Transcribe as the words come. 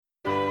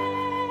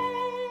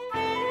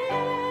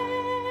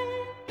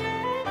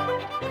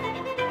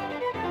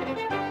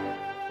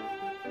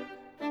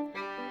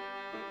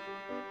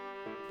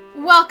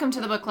Welcome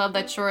to the book club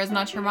that sure is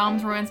not your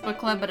mom's romance book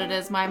club, but it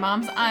is my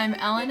mom's. I'm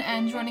Ellen,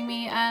 and joining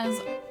me as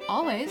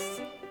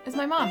always is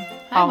my mom.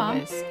 Hi,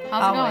 always. Mom.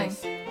 How's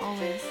it going?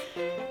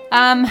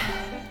 Always.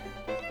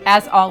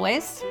 As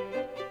always,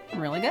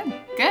 really good.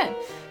 Good.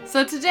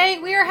 So today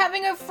we are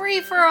having a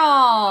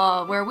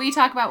free-for-all where we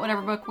talk about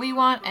whatever book we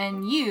want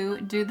and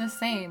you do the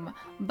same.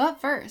 But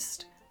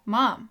first,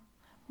 Mom,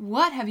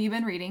 what have you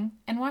been reading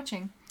and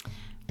watching?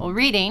 Well,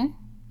 reading,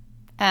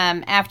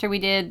 after we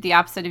did The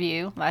Opposite of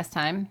You last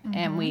time,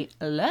 and we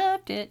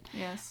loved it.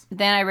 Yes.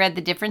 Then I read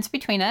The Difference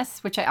Between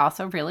Us, which I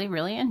also really,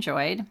 really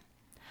enjoyed. I'm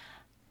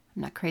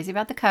not crazy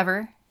about the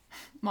cover.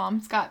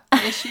 Mom's got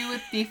issue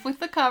with beef with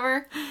the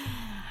cover.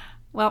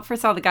 Well,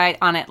 first of all, the guy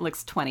on it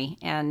looks 20,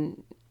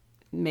 and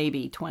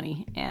maybe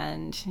 20,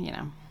 and, you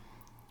know.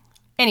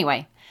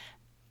 Anyway,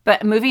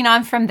 but moving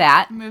on from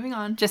that. Moving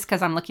on. Just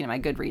because I'm looking at my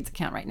Goodreads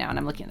account right now, and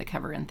I'm looking at the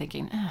cover and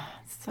thinking, oh,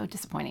 it's so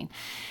disappointing.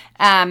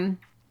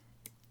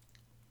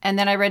 And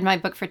then I read my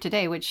book for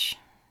today, which,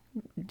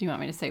 do you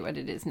want me to say what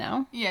it is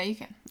now? Yeah, you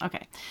can.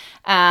 Okay.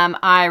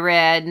 I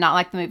read Not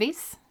Like the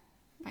Movies.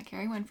 By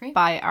Carrie Winfrey.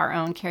 By our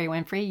own Carrie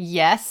Winfrey.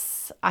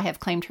 Yes, I have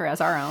claimed her as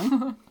our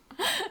own.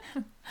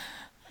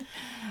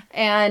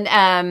 And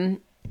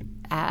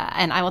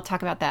I will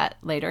talk about that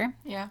later.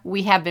 Yeah.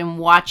 We have been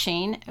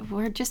watching.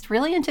 We're just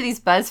really into these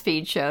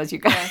BuzzFeed shows, you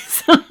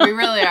guys. Yes, we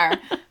really are.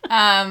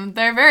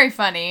 They're very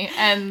funny,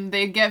 and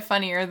they get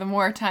funnier the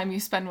more time you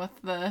spend with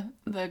the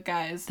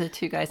guys. The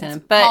two guys in It's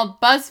it. But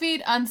called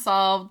BuzzFeed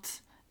Unsolved,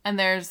 and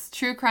there's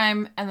true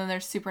crime, and then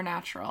there's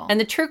supernatural. And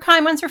the true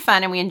crime ones are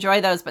fun, and we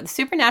enjoy those. But the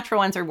supernatural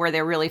ones are where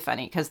they're really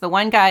funny, because the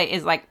one guy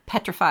is like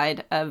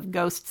petrified of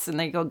ghosts, and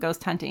they go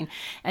ghost hunting,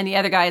 and the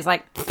other guy is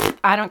like,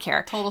 I don't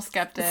care. Total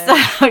skeptic.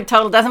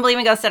 Total doesn't believe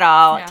in ghosts at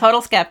all. Yeah.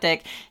 Total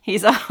skeptic.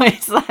 He's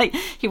always like,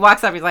 he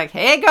walks up, he's like,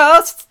 "Hey,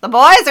 ghosts, the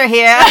boys are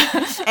here,"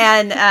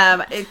 and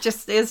it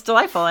just is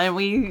delightful, and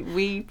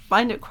we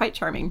find it quite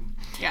charming.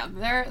 Yeah,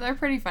 they're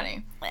pretty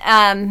funny.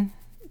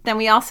 Then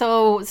we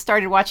also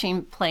started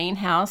watching Playing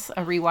House,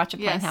 a rewatch of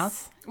Playing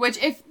House. Which,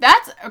 if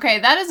that's, okay,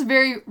 that is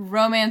very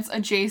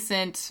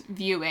romance-adjacent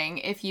viewing,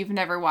 if you've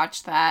never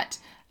watched that.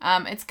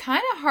 It's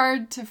kind of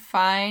hard to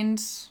find.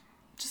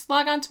 Just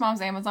log on to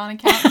Mom's Amazon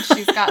account, and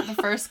she's got the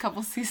first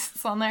couple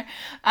seasons on there.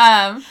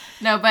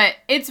 No, but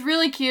it's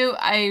really cute.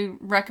 I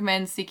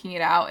recommend seeking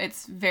it out.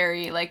 It's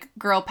very, like,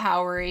 girl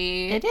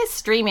powery. It is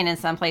streaming in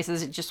some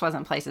places. It just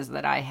wasn't places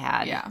that I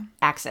had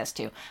access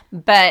to.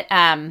 But,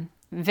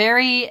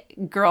 very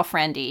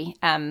girlfriendy,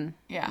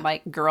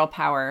 like girl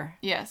power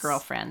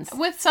girlfriends.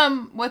 With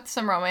some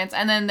romance,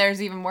 and then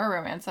there's even more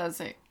romance as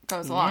it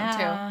goes along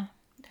too.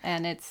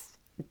 And it's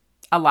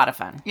a lot of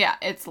fun. Yeah,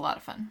 it's a lot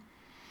of fun.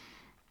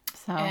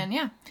 So and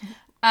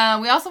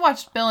we also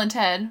watched Bill and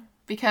Ted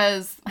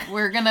because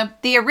we're gonna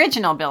the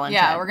original Bill and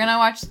Ted. We're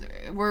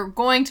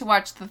going to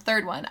watch the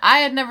third one. I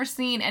had never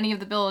seen any of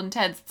the Bill and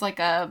Teds. It's like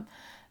a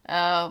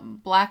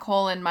black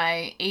hole in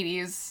my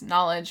 80s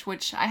knowledge,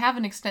 which I have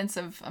an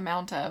extensive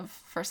amount of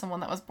for someone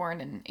that was born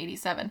in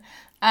 87.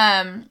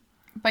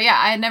 But yeah,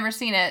 I had never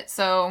seen it,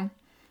 so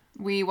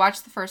we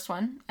watched the first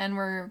one, and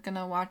we're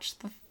gonna watch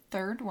the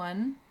third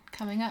one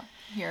coming up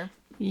here.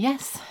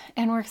 Yes,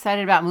 and we're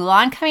excited about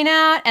Mulan coming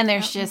out, and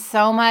there's just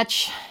so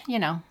much,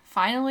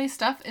 Finally,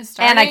 stuff is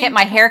starting. And I get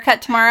my hair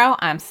cut tomorrow.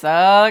 I'm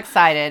so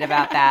excited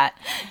about that.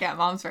 Yeah,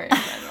 Mom's very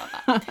excited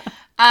about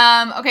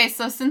that. Okay,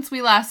 so since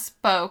we last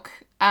spoke,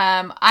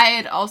 I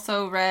had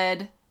also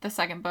read the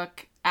second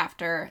book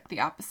after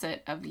The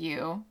Opposite of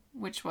You,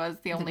 which was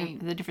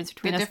the difference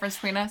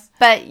between us.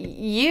 But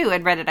you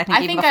had read it, I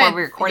think before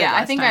we recorded last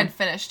time. I think I'd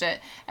finished it.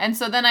 And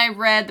so then I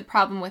read The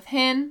Problem with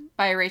Hin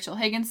by Rachel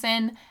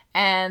Higginson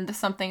and The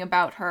Something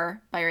About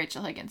Her by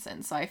Rachel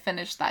Higginson. So I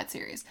finished that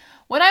series.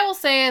 What I will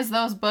say is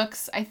those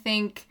books, I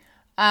think,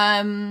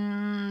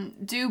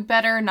 do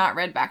better not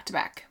read back to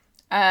back.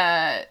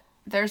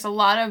 There's a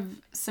lot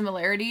of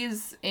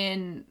similarities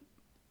in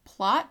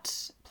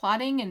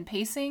plotting and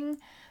pacing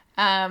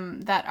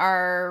that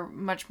are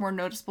much more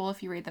noticeable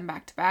if you read them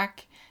back to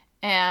back,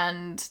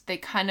 and they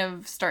kind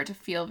of start to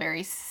feel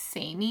very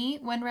samey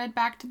when read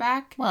back to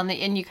back. Well,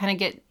 and you kind of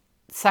get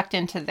sucked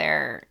into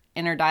their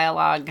inner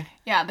dialogue.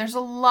 Yeah, there's a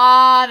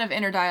lot of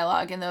inner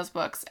dialogue in those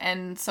books,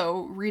 and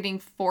so reading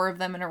 4 of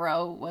them in a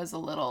row was a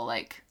little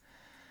like,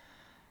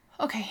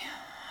 okay,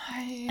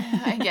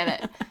 I get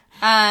it.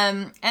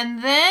 And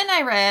then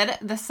I read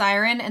The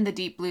Siren and the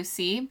Deep Blue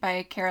Sea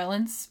by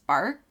Carolyn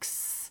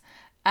Sparks,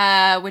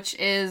 which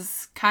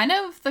is kind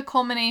of the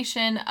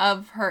culmination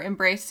of her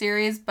Embrace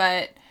series,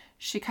 but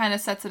she kind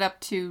of sets it up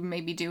to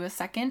maybe do a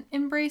second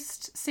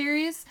Embraced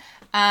series.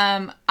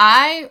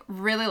 I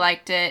really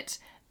liked it.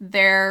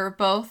 They're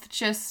both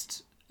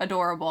just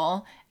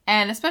adorable,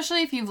 and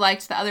especially if you've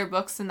liked the other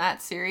books in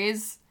that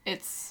series,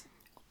 it's...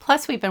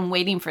 Plus, we've been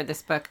waiting for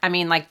this book. I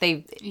mean, like,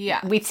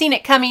 we've seen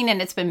it coming,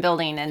 and it's been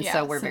building, and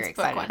so we're very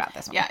excited about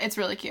this one. Yeah, it's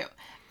really cute.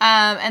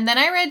 And then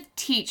I read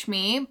Teach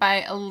Me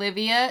by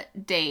Olivia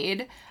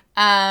Dade,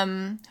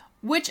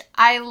 which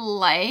I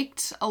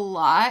liked a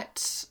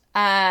lot.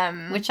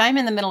 Which I'm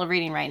in the middle of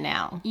reading right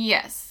now.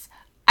 Yes.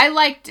 I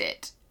liked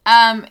it.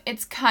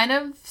 It's kind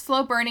of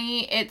slow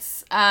burny.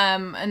 It's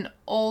an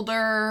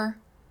older,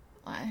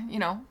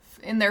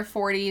 in their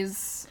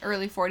 40s,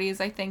 early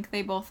 40s, I think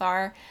they both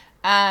are.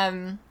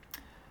 I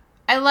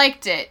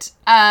liked it.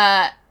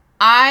 I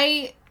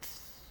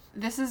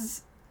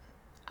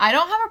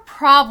don't have a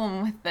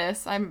problem with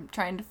this. I'm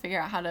trying to figure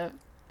out how to...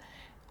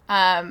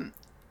 I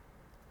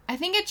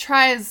think it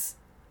tries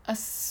a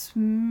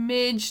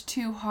smidge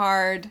too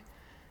hard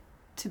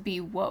to be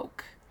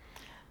woke.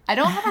 I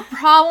don't have a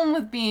problem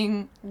with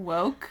being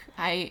woke.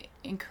 I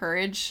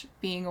encourage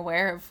being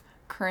aware of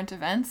current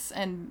events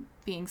and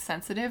being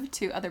sensitive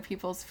to other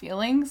people's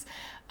feelings.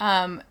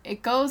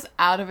 It goes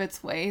out of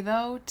its way,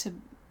 though, to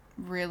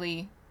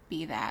really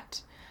be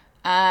that.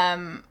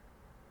 So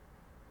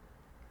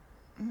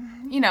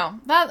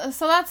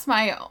that's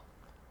my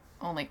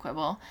only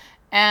quibble.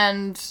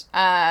 And,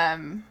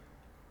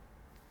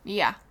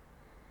 yeah.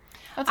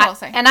 That's all I'll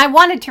say. And I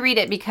wanted to read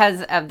it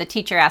because of the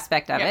teacher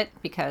aspect of it,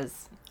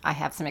 because I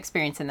have some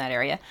experience in that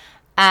area.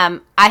 I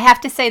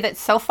have to say that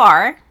so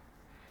far,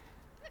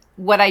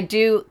 what I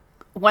do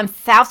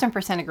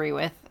 1,000% agree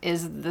with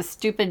is the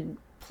stupid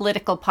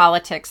political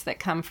politics that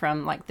come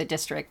from like the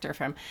district or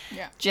from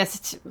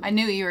just I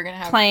knew you were going to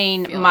have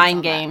playing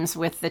mind games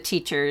with the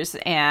teachers,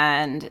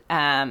 and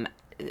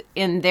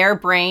in their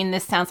brain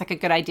this sounds like a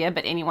good idea,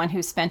 but anyone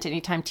who's spent any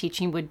time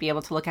teaching would be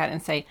able to look at it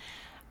and say,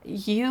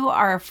 you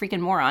are a freaking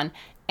moron.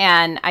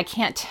 And I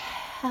can't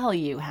tell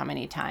you how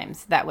many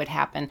times that would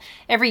happen.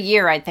 Every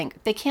year I'd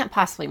think they can't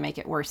possibly make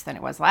it worse than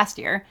it was last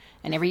year,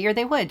 and every year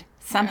they would.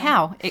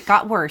 Somehow it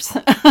got worse.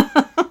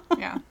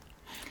 Yeah.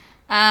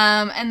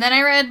 And then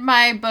I read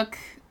my book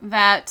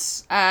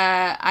that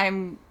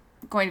I'm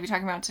going to be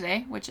talking about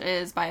today, which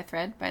is By a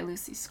Thread by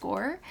Lucy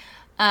Score.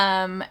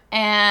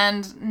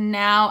 And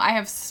now I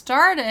have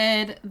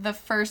started the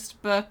first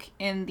book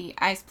in the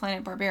Ice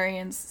Planet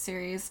Barbarians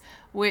series,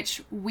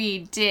 which we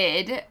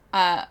did,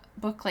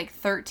 book like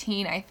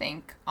 13, I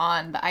think,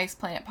 on the Ice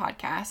Planet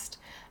podcast.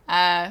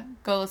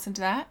 Go listen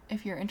to that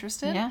if you're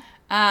interested. Yeah.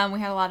 We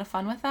had a lot of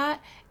fun with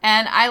that.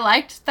 And I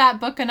liked that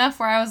book enough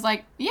where I was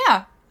like,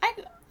 yeah,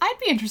 I'd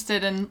be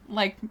interested in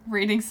like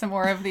reading some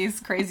more of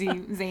these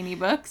crazy zany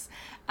books.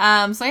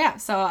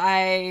 So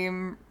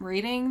I'm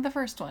reading the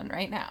first one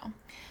right now.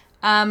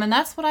 And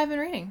that's what I've been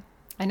reading.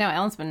 I know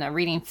Ellen's been a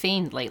reading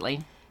fiend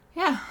lately.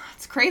 Yeah,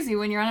 it's crazy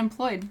when you're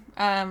unemployed.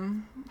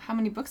 How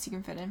many books you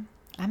can fit in.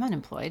 I'm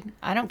unemployed.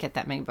 I don't get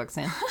that many books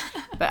in.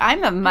 But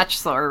I'm a much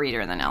slower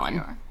reader than Ellen.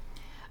 You are.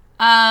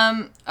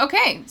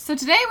 Okay, so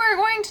today we're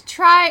going to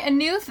try a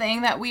new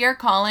thing that we are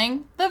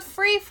calling the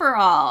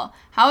free-for-all.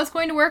 How it's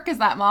going to work is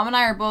that Mom and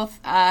I are both,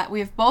 we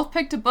have both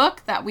picked a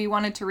book that we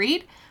wanted to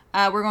read.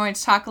 We're going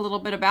to talk a little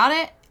bit about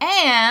it,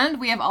 and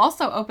we have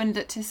also opened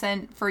it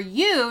for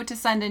you to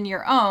send in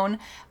your own,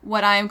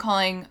 what I am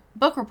calling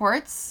book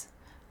reports,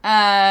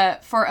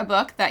 for a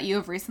book that you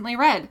have recently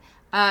read.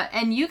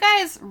 And you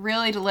guys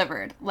really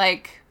delivered.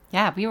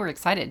 Yeah, we were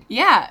excited.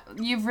 Yeah,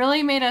 you've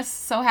really made us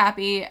so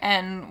happy,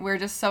 and we're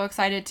just so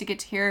excited to get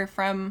to hear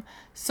from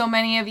so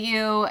many of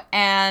you.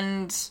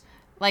 And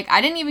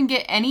I didn't even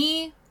get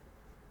any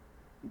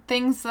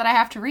things that I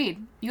have to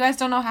read. You guys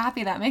don't know how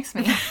happy that makes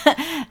me.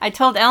 I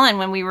told Ellen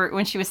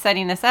when she was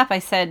setting this up, I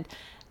said,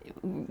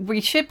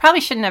 we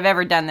probably shouldn't have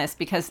ever done this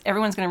because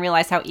everyone's going to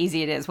realize how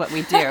easy it is what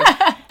we do.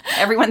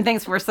 Everyone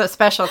thinks we're so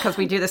special because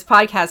we do this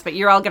podcast, but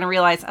you're all going to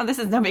realize, this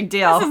is no big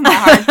deal. This isn't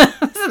that hard.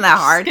 This isn't that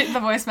hard. Just get the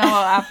voice memo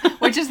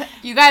app, which is,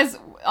 you guys,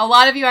 a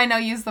lot of you I know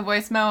use the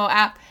voice memo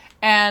app,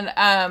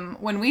 and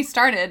when we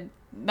started,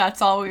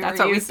 that's all we were using. That's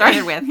what we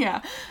started with.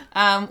 Yeah.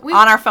 On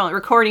our phone,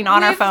 recording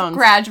on our phones.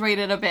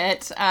 Graduated a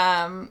bit,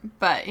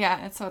 but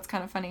yeah, so it's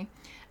kind of funny.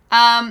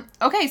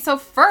 Okay, so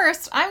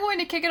first, I'm going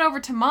to kick it over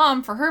to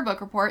Mom for her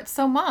book report.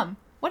 So, Mom,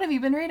 what have you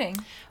been reading?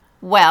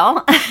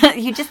 Well,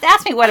 you just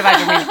asked me what have I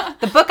been reading.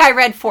 The book I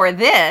read for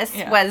this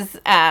was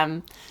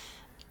Not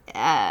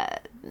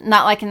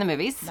Like in the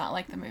Movies. Not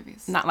Like the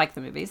Movies. Not Like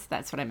the Movies.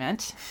 That's what I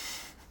meant.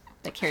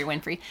 The Carrie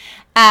Winfrey.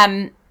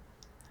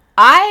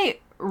 I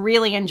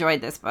really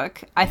enjoyed this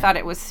book. I thought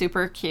it was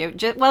super cute.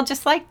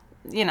 Just like,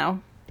 the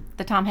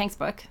Tom Hanks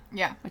book.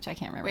 Yeah. Which I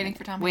can't remember. Waiting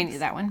for Tom Hanks.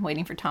 That one.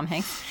 Waiting for Tom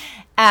Hanks.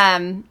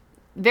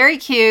 Very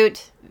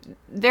cute.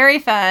 Very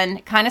fun.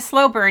 Kind of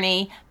slow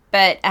burny.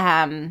 But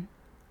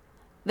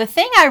the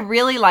thing I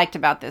really liked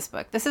about this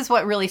book, this is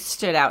what really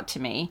stood out to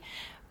me,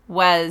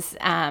 was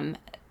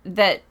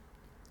that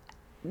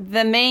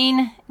the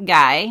main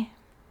guy,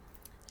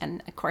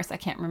 and of course I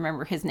can't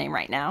remember his name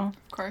right now.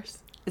 Of course.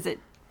 Is it?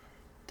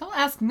 Don't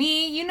ask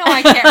me. You know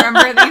I can't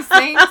remember these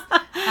things.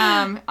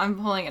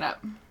 I'm pulling it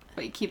up,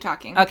 but you keep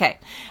talking. Okay.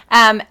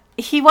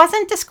 He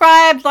wasn't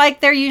described like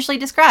they're usually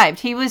described.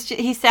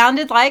 He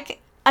sounded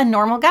like a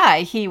normal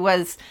guy. He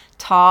was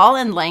tall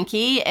and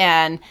lanky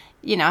and,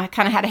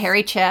 kind of had a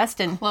hairy chest.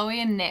 And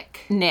Chloe and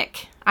Nick.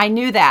 Nick. I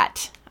knew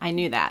that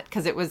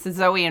because it was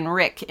Zoe and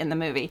Rick in the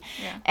movie.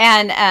 Yeah.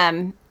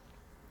 And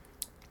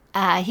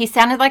he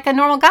sounded like a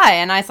normal guy.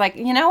 And I was like,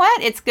 you know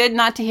what? It's good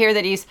not to hear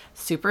that he's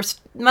super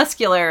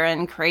muscular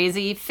and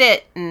crazy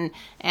fit and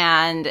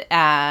hitting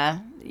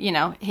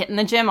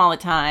the gym all the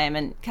time.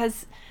 And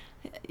because,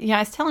 I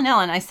was telling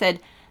Ellen, I said,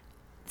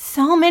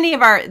 so many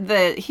of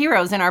the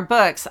heroes in our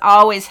books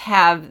always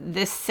have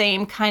this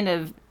same kind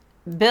of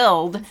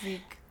build.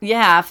 Physique.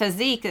 Yeah,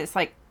 physique. It's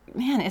like,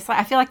 man, it's like,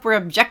 I feel like we're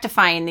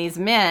objectifying these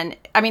men.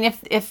 I mean,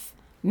 if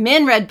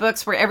men read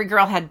books where every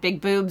girl had big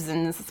boobs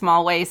and a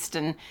small waist,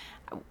 and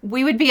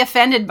we would be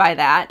offended by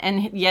that,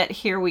 and yet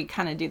here we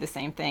kind of do the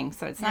same thing.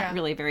 So it's not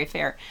really very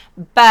fair.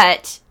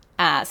 But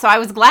so I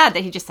was glad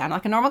that he just sounded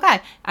like a normal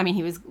guy. I mean,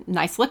 he was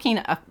nice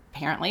looking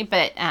apparently,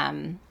 but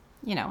and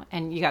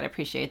you got to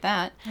appreciate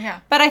that. Yeah.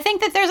 But I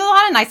think that there's a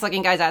lot of nice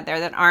looking guys out there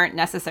that aren't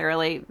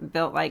necessarily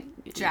built like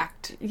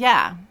jacked.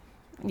 Yeah.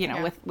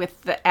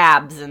 With the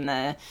abs and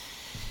the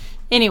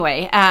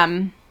anyway.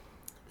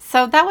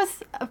 So that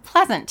was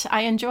pleasant.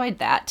 I enjoyed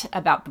that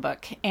about the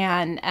book.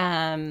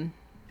 And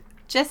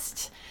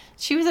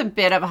she was a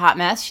bit of a hot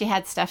mess. She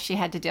had stuff she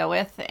had to deal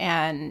with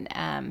and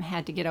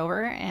had to get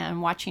over.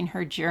 And watching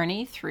her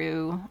journey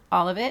through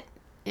all of it,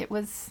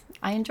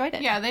 I enjoyed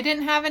it. Yeah, they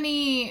didn't have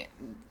any...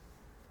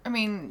 I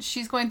mean,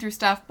 she's going through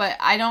stuff, but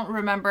I don't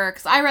remember...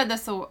 Because I read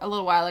this a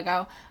little while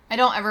ago. I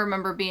don't ever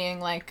remember being,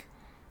 like,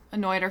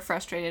 annoyed or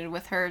frustrated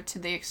with her to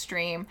the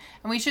extreme.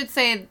 And we should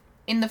say,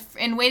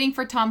 in Waiting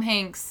for Tom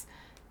Hanks,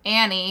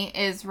 Annie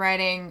is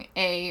writing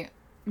a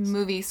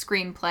movie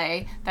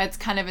screenplay that's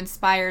kind of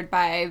inspired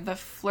by the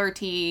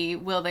flirty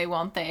will they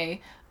won't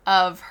they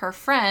of her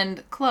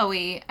friend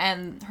Chloe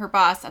and her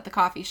boss at the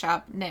coffee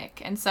shop, Nick.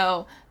 And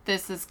so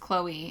this is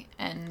Chloe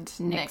and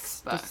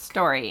Nick's book.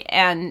 Story.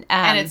 And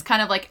it's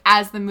kind of like,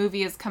 as the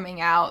movie is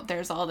coming out,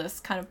 there's all this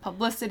kind of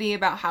publicity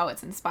about how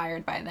it's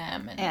inspired by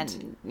them.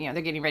 And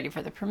they're getting ready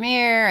for the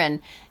premiere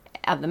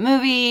of the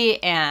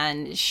movie,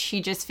 and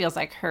she just feels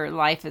like her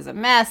life is a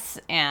mess,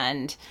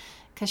 and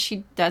because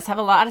she does have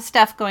a lot of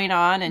stuff going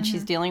on, and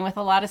she's dealing with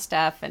a lot of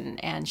stuff,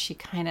 and she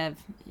kind of,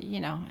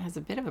 has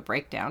a bit of a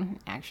breakdown,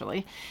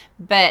 actually.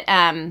 But,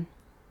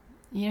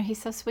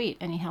 he's so sweet,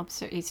 and he helps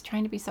her. He's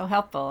trying to be so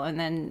helpful, and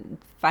then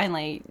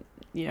finally,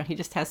 he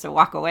just has to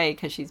walk away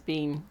because she's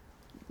being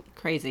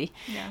crazy.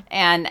 Yeah.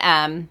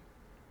 And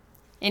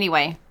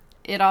anyway,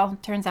 it all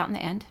turns out in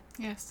the end.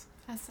 Yes.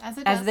 As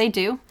it does. As they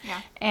do.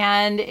 Yeah.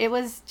 And it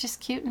was just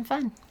cute and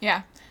fun.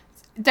 Yeah.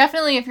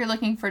 Definitely if you're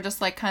looking for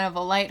just like kind of a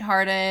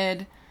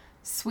lighthearted,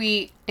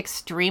 sweet...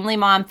 Extremely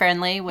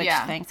mom-friendly, which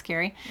thanks,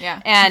 Carrie. Yeah.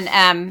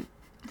 And,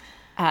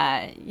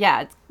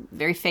 it's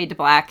very fade to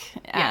black.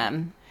 Yeah.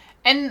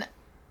 And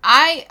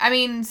I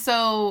mean,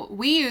 so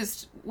we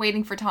used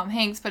Waiting for Tom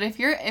Hanks, but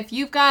if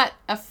you've got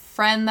a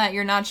friend that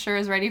you're not sure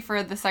is ready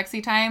for the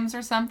sexy times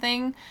or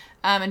something,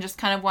 and just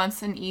kind of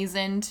wants an ease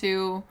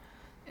into...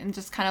 and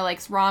just kind of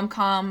likes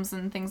rom-coms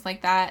and things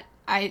like that.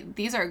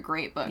 These are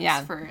great books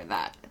for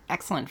that.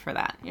 Excellent for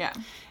that. Yeah.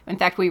 In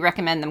fact, we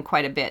recommend them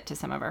quite a bit to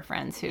some of our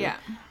friends who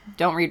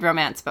don't read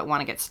romance but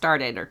want to get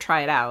started or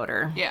try it out.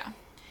 Yeah.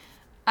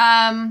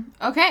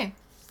 Okay.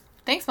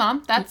 Thanks,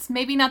 Mom. That's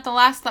maybe not the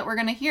last that we're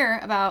going to hear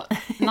about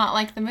Not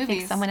Like the Movies. I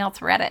think someone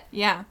else read it.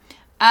 Yeah.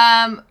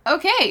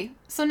 Okay.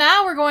 So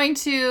now we're going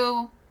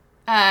to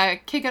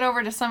kick it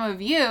over to some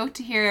of you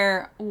to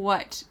hear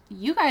what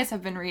you guys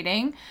have been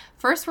reading.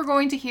 First, we're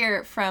going to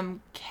hear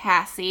from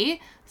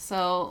Cassie.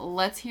 So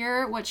let's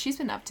hear what she's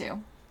been up to.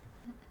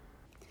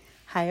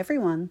 Hi,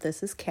 everyone.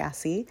 This is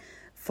Cassie.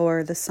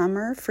 For the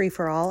summer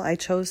free-for-all, I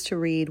chose to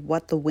read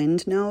What the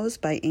Wind Knows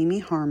by Amy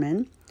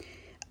Harmon.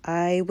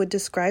 I would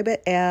describe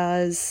it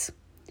as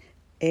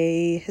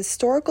a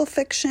historical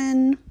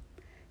fiction,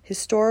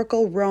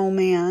 historical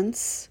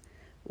romance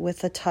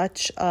with a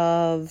touch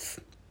of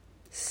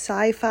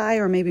sci-fi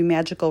or maybe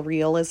magical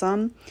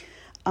realism.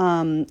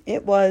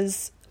 It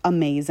was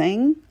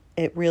amazing.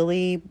 It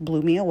really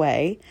blew me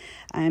away.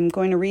 I'm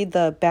going to read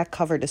the back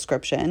cover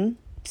description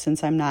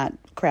since I'm not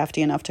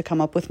crafty enough to come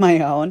up with my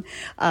own.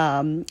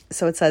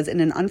 So it says, in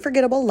an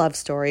unforgettable love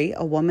story,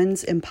 a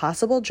woman's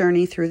impossible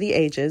journey through the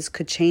ages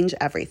could change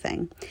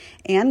everything.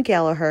 Anne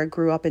Gallagher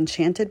grew up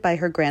enchanted by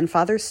her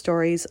grandfather's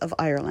stories of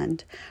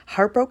Ireland.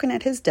 Heartbroken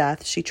at his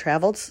death, she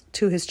traveled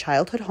to his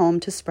childhood home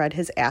to spread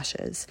his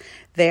ashes.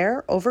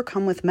 There,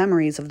 overcome with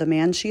memories of the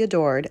man she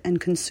adored and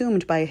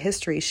consumed by a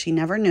history she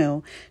never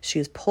knew, she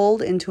is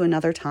pulled into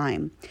another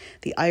time.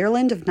 The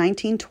Ireland of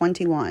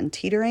 1921,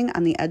 teetering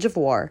on the edge of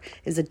war,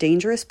 is a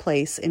dangerous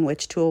place in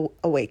which to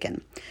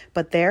awaken.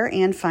 But there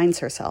Anne finds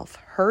herself,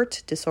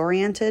 hurt,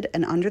 disoriented,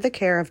 and under the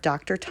care of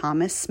Dr.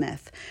 Thomas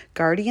Smith,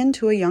 guardian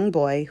to a young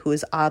boy who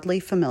is oddly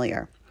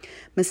familiar.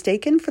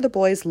 Mistaken for the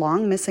boy's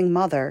long-missing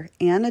mother,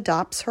 Anne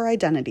adopts her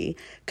identity,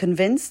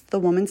 convinced the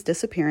woman's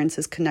disappearance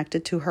is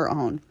connected to her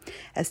own.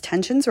 As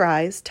tensions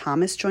rise,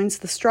 Thomas joins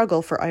the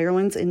struggle for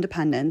Ireland's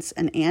independence,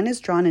 and Anne is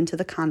drawn into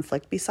the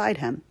conflict beside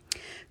him.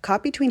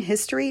 Caught between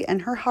history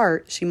and her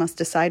heart, she must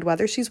decide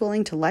whether she's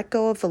willing to let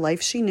go of the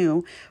life she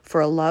knew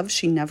for a love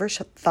she never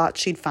thought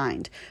she'd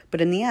find.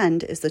 But in the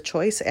end, is the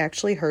choice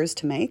actually hers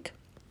to make?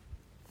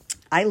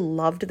 I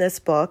loved this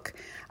book.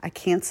 I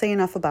can't say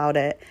enough about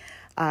it.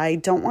 I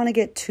don't want to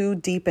get too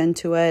deep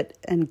into it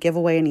and give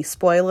away any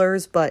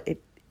spoilers, but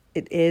it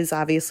is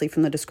obviously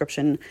from the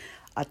description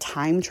a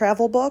time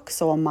travel book.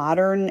 So a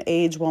modern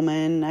age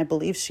woman, I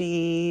believe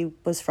she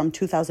was from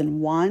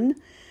 2001,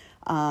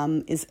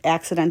 is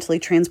accidentally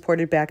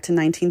transported back to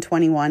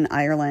 1921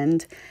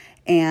 Ireland.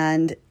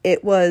 And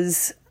it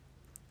was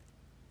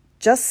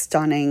just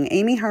stunning.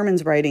 Amy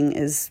Harmon's writing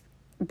is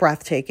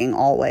breathtaking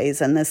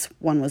always, and this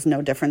one was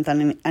no different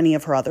than any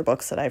of her other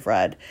books that I've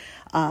read.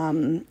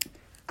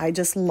 I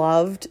just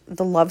loved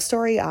the love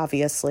story,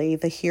 obviously.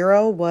 The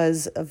hero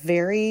was a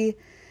very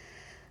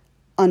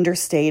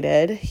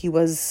understated. He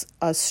was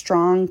a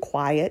strong,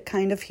 quiet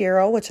kind of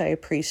hero, which I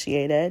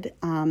appreciated.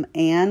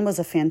 Anne was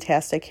a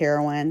fantastic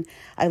heroine.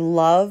 I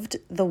loved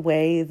the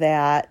way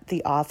that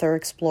the author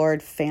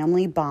explored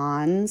family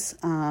bonds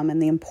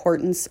and the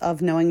importance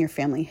of knowing your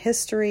family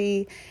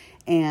history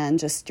and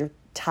just your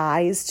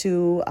ties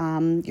to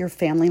your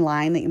family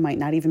line that you might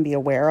not even be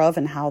aware of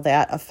and how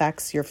that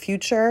affects your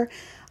future.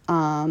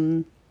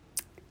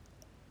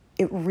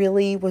 It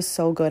really was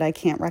so good. I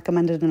can't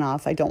recommend it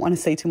enough. I don't want to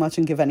say too much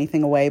and give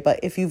anything away, but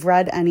if you've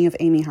read any of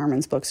Amy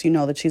Harmon's books, you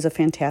know that she's a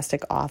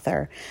fantastic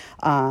author.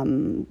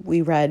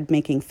 We read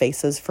Making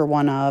Faces for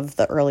one of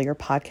the earlier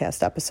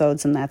podcast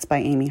episodes, and that's by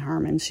Amy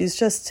Harmon. She's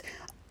just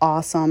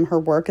awesome. Her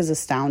work is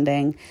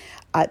astounding.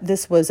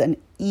 This was an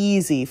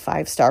easy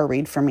 5-star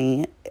read for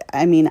me.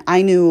 I mean,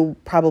 I knew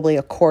probably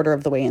a quarter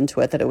of the way into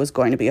it that it was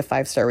going to be a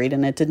 5-star read,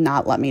 and it did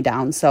not let me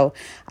down. So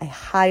I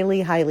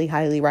highly, highly,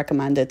 highly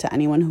recommend it to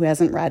anyone who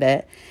hasn't read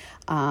it.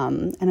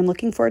 And I'm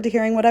looking forward to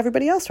hearing what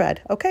everybody else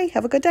read. Okay,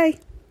 have a good day.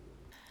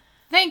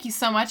 Thank you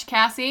so much,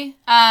 Cassie.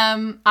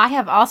 I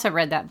have also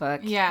read that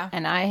book. Yeah.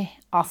 And I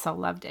also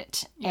loved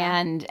it. Yeah.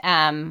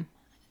 And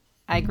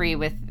I agree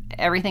with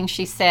everything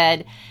she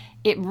said.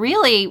 It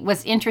really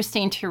was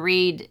interesting to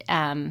read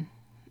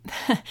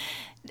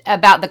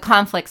about the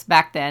conflicts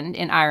back then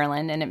in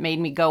Ireland, and it made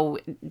me go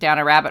down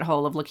a rabbit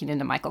hole of looking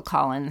into Michael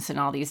Collins and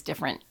all these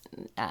different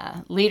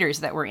leaders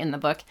that were in the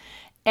book.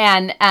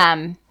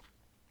 And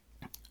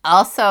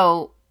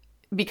also,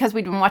 because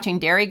we've been watching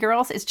Dairy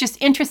Girls, it's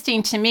just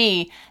interesting to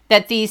me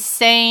that these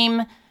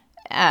same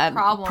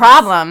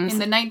problems in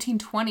the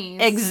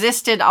 1920s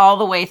existed all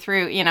the way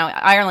through. You know,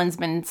 Ireland's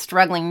been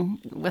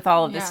struggling with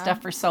all of this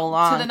stuff for so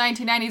long. To the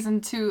 1990s,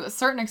 and to a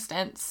certain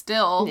extent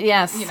still.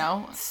 Yes. You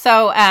know.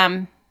 So,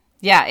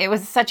 yeah, it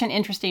was such an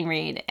interesting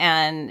read.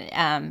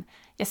 And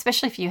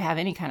especially if you have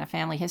any kind of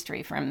family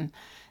history from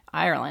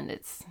Ireland,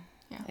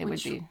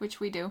 which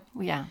we do.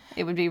 Yeah,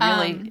 it would be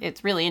really,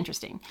 it's really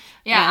interesting.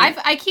 Yeah, And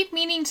I keep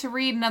meaning to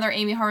read another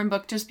Amy Harmon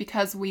book just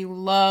because we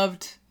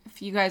loved,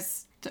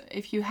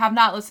 if you have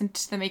not listened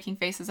to the Making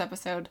Faces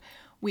episode,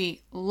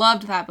 we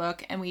loved that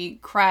book and we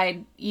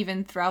cried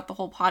even throughout the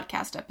whole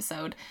podcast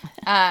episode.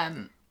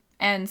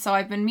 And so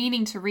I've been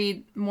meaning to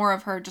read more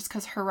of her just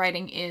because her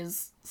writing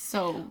is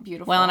so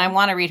beautiful. Well, and I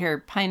want to read her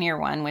Pioneer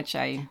one, which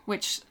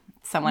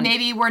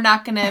maybe we're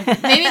not going to,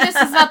 maybe this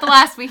is not the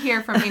last we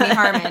hear from Amy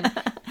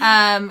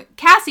Harmon.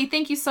 Cassie,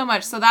 thank you so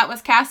much. So that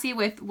was Cassie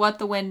with What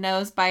the Wind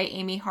Knows by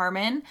Amy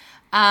Harmon.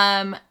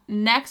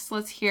 Next,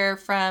 let's hear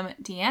from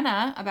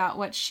Deanna about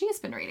what she's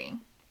been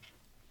reading.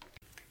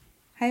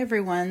 Hi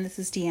everyone, this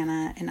is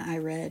Deanna, and I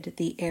read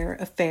The Heir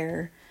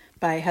Affair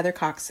by Heather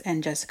Cox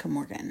and Jessica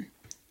Morgan.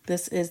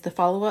 This is the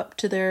follow-up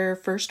to their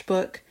first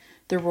book,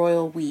 The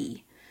Royal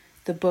We.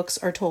 The books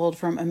are told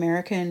from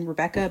American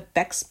Rebecca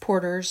Bex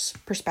Porter's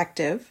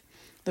perspective.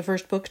 The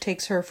first book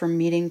takes her from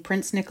meeting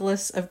Prince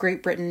Nicholas of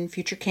Great Britain,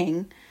 future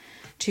king,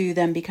 to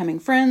them becoming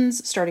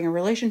friends, starting a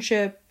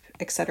relationship,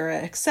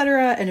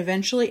 etc., and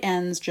eventually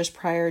ends just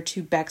prior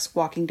to Bex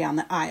walking down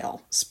the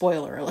aisle.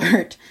 Spoiler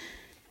alert.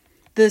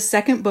 The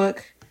second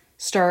book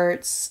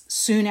starts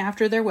soon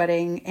after their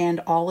wedding, and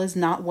all is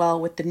not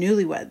well with the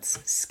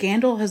newlyweds.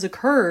 Scandal has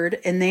occurred,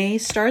 and they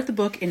start the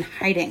book in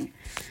hiding.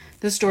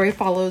 The story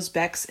follows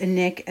Bex and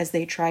Nick as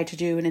they try to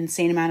do an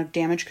insane amount of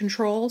damage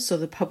control so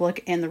the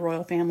public and the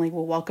royal family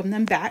will welcome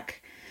them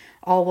back,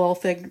 all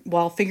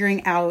while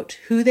figuring out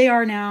who they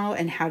are now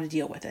and how to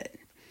deal with it.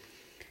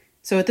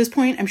 So at this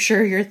point, I'm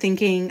sure you're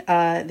thinking,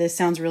 this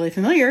sounds really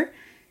familiar.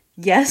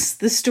 Yes,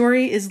 the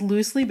story is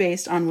loosely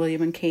based on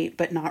William and Kate,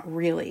 but not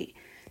really.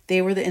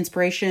 They were the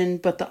inspiration,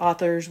 but the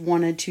authors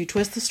wanted to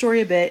twist the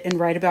story a bit and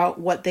write about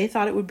what they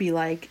thought it would be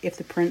like if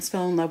the prince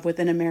fell in love with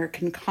an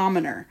American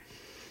commoner.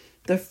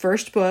 The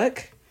first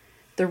book,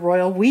 The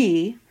Royal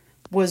We,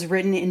 was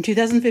written in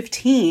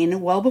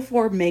 2015, well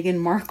before Meghan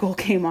Markle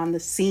came on the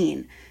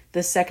scene.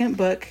 The second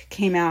book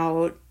came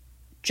out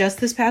just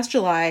this past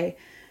July,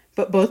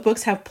 but both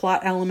books have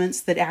plot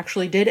elements that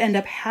actually did end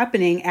up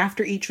happening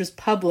after each was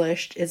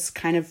published. It's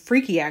kind of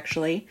freaky,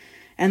 actually,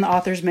 and the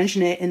authors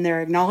mention it in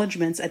their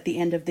acknowledgments at the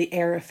end of The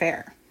Heir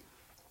Affair.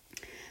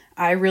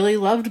 I really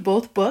loved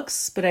both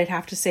books, but I'd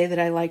have to say that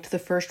I liked the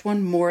first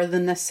one more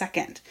than the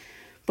second.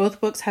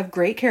 Both books have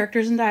great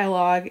characters and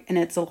dialogue, and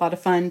it's a lot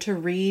of fun to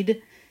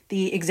read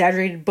the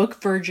exaggerated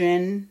book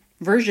version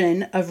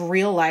of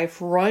real-life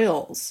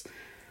royals.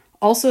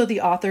 Also, the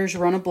authors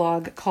run a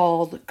blog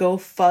called Go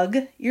Fug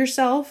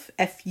Yourself,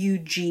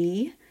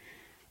 F-U-G,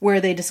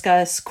 where they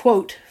discuss,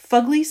 quote,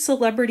 fugly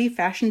celebrity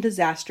fashion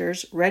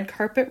disasters, red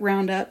carpet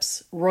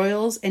roundups,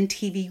 royals, and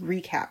TV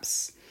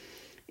recaps.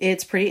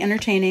 It's pretty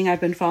entertaining.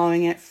 I've been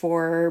following it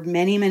for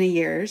many, many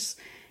years,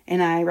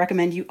 and I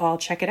recommend you all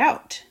check it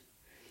out.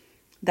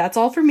 That's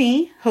all for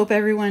me. Hope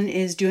everyone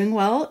is doing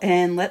well,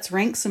 and let's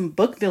rank some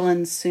book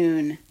villains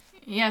soon.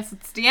 Yes,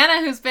 it's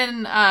Deanna who's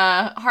been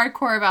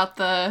hardcore about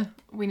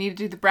we need to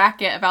do the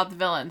bracket about the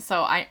villains.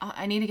 So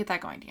I need to get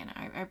that going,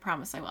 Deanna. I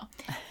promise I will.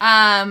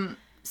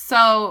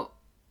 So,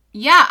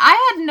 yeah,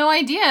 I had no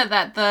idea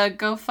that the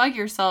Go Fug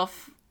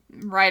Yourself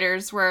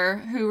writers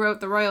who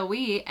wrote The Royal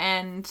We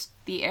and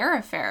The Heir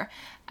Affair.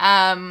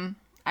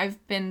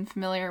 I've been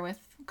familiar with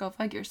Go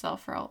Fug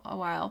Yourself for a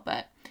while,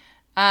 but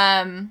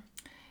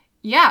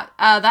yeah,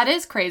 that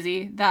is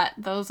crazy that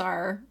those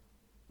are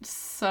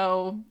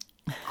so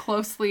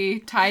closely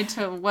tied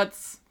to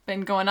what's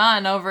been going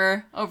on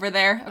over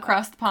there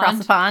across the pond. Across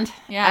the pond,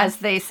 Yeah. as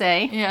they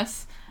say.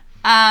 Yes.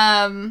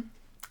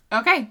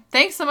 Okay,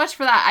 thanks so much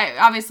for that.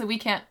 Obviously, we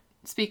can't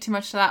speak too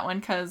much to that one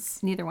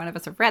because Neither one of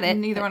us have read it.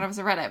 neither one of us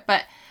have read it.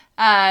 But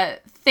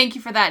thank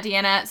you for that,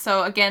 Deanna.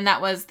 So again,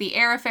 that was The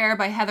Heir Affair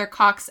by Heather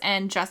Cox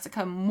and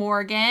Jessica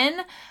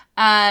Morgan.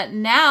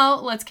 Now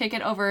let's kick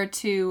it over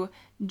to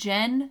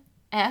Jen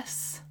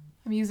S.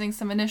 I'm using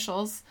some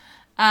initials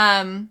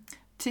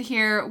to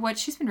hear what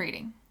she's been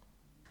reading.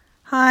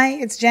 Hi,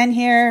 it's Jen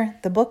here.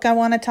 The book I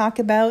want to talk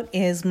about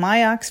is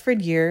My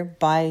Oxford Year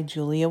by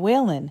Julia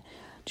Whelan.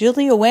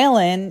 Julia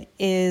Whelan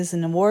is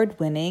an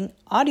award-winning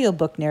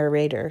audiobook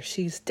narrator.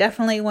 She's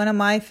definitely one of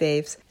my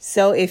faves.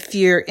 So if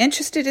you're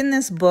interested in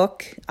this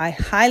book, I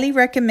highly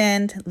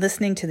recommend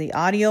listening to the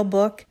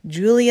audiobook.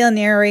 Julia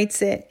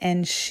narrates it,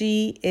 and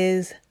she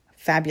is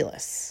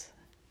fabulous.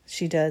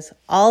 She does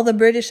all the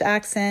British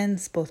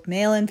accents, both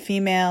male and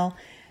female.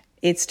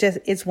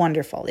 It's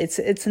wonderful. It's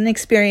an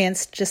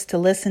experience just to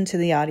listen to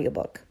the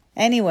audiobook.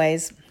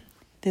 Anyways,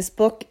 this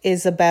book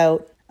is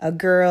about a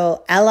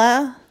girl,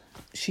 Ella.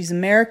 She's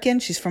American.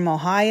 She's from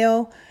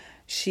Ohio.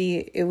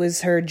 It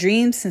was her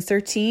dream since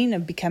 13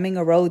 of becoming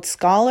a Rhodes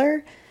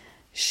Scholar.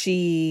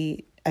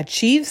 She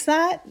achieves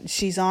that.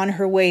 She's on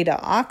her way to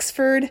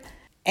Oxford,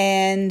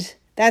 and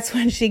that's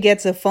when she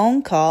gets a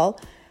phone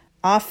call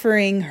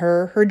offering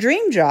her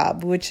dream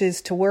job, which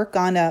is to work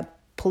on a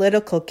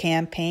political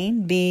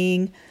campaign,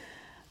 being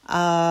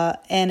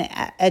an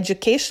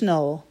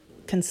educational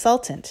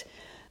consultant.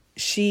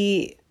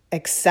 She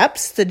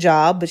accepts the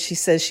job, but she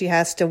says she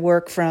has to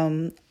work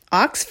from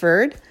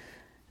Oxford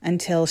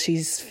until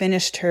she's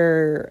finished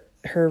her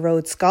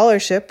Rhodes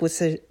Scholarship,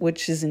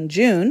 which is in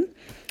June.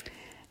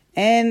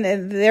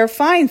 And they're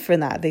fine for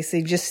that. They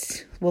say,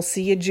 we'll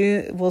see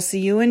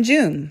you in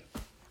June.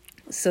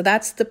 So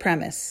that's the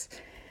premise.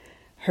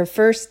 Her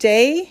first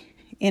day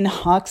in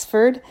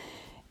Oxford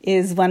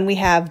is when we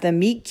have the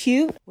meet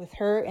cute with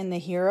her and the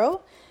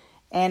hero.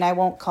 And I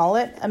won't call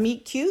it a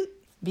meet cute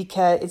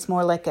because it's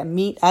more like a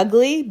meet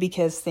ugly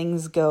because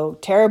things go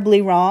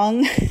terribly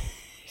wrong.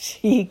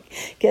 She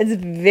gets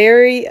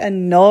very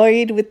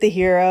annoyed with the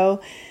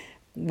hero.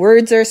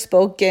 Words are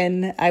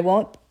spoken. I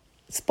won't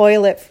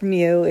spoil it from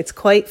you. It's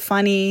quite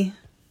funny.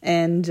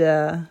 And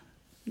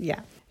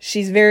yeah,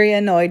 she's very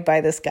annoyed by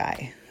this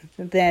guy.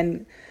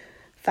 Then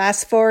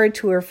fast forward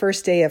to her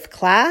first day of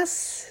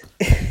class.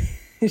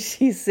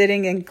 She's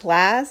sitting in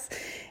class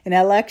in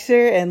a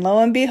lecture, and lo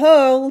and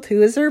behold,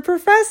 who is her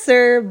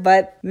professor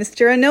but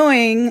Mr.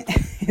 Annoying?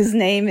 His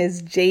name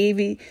is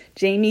Jamie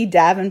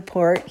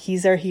Davenport.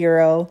 He's our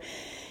hero.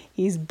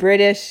 He's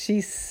British.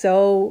 He's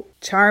so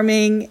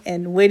charming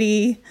and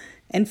witty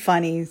and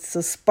funny. So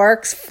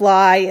sparks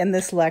fly in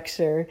this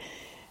lecture.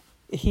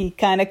 He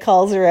kind of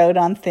calls her out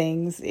on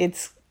things.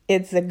 It's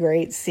a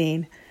great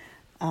scene.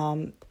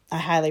 I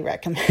highly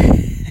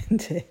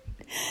recommend it.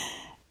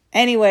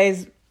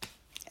 Anyways,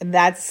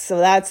 that's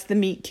the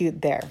meet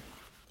cute there.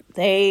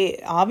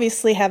 They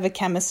obviously have a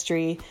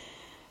chemistry.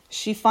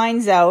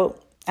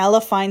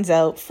 Ella finds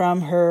out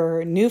from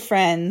her new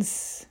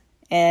friends,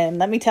 and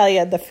let me tell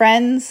you, the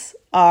friends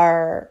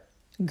are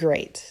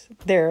great.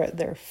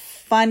 They're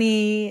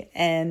funny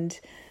and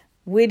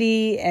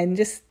witty and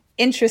just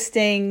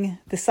interesting.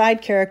 The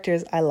side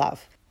characters I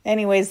love.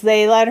 Anyways,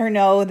 they let her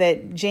know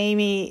that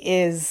Jamie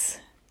is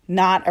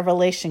not a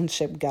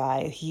relationship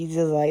guy. He's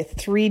a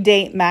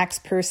 3-date max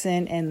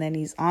person, and then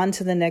he's on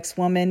to the next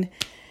woman.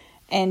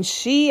 And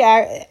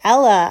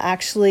Ella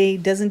actually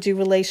doesn't do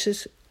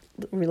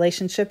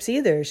relationships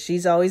either.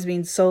 She's always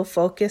been so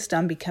focused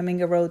on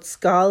becoming a Rhodes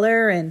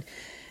Scholar and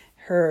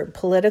her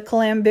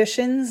political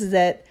ambitions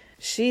that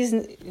she's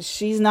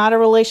not a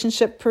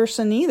relationship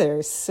person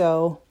either.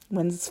 So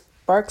when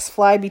sparks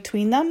fly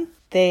between them,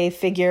 she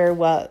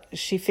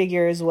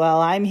figures,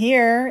 well, I'm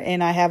here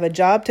and I have a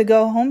job to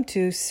go home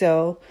to,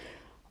 so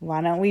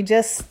why don't we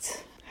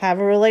just have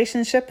a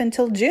relationship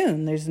until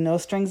June? There's no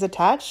strings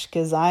attached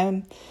because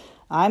I'm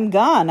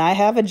gone. I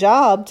have a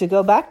job to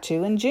go back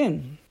to in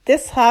June.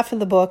 This half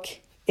of the book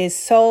is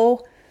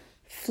so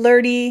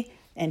flirty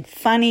and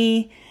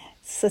funny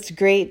such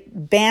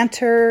great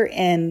banter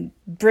and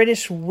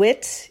British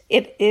wit.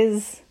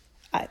 It's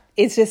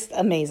just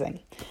amazing.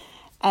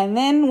 And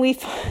then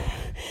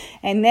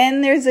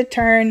there's a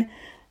turn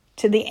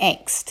to the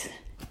angst.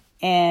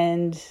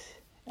 And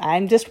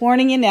I'm just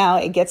warning you now,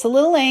 it gets a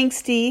little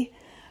angsty,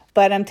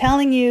 but I'm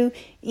telling you,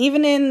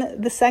 even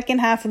in the second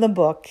half of the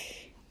book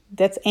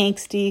that's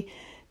angsty,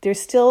 there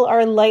still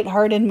are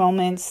lighthearted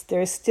moments.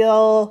 There's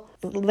still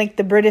like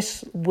the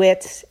British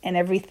wit and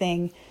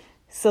everything.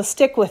 So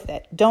stick with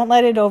it. Don't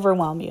let it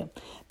overwhelm you.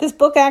 This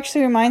book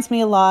actually reminds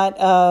me a lot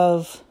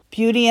of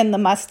Beauty and the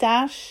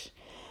Mustache,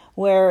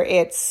 where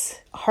it's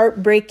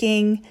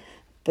heartbreaking,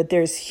 but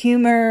there's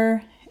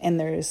humor and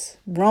there's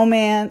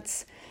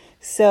romance.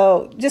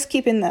 So just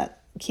keep in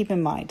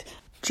mind.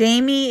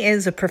 Jamie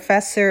is a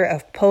professor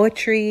of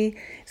poetry.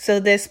 So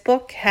this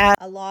book has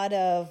a lot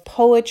of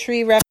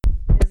poetry references,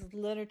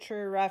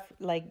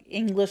 like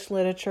English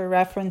literature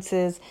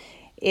references.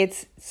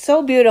 It's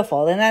so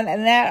beautiful. And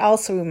that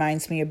also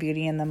reminds me of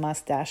Beauty and the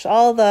Mustache.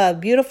 All the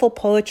beautiful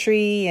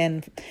poetry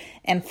and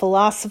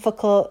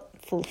philosophical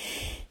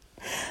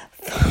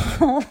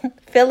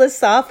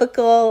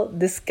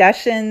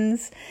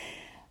discussions.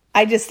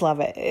 I just love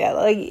it.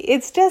 Like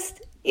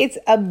it's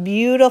a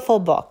beautiful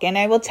book. And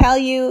I will tell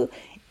you,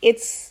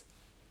 it's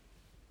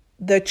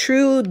the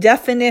true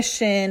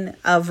definition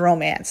of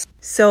romance.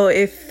 So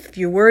if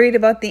you're worried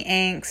about the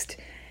angst,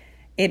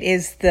 it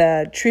is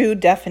the true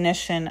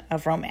definition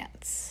of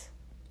romance,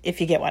 if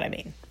you get what I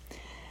mean.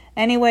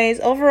 Anyways,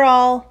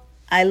 overall,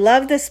 I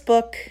love this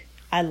book.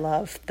 I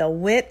love the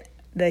wit,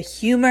 the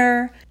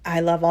humor. I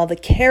love all the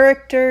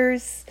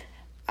characters.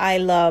 I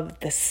love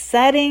the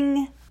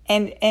setting.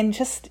 And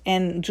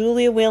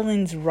Julia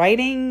Whelan's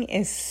writing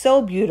is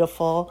so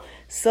beautiful,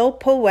 so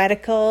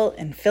poetical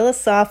and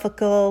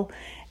philosophical.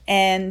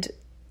 And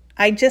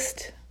I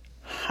just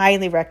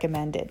highly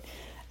recommend it.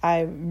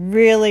 I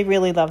really,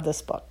 really love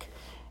this book.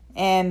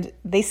 And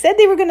they said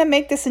they were going to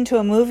make this into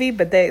a movie,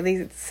 but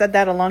they said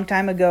that a long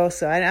time ago,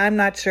 so I'm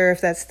not sure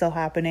if that's still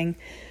happening.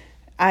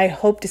 I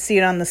hope to see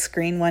it on the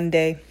screen one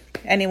day.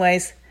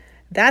 Anyways,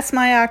 that's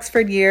my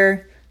Oxford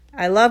year.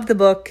 I love the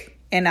book,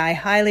 and I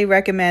highly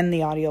recommend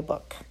the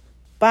audiobook.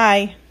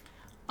 Bye.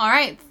 All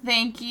right,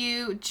 thank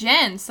you,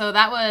 Jen. So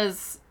that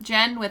was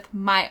Jen with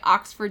My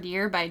Oxford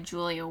Year by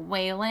Julia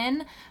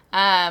Whelan.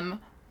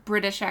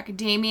 British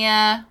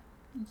Academia,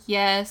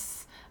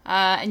 yes.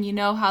 And you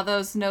know how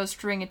those no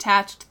string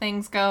attached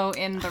things go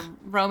in the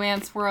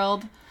romance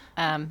world.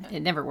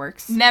 It never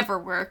works. Never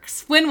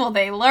works. When will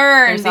they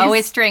learn? There's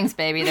always strings,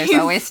 baby. There's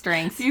always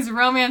strings. These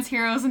romance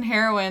heroes and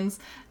heroines.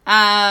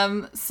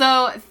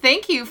 So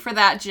thank you for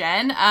that,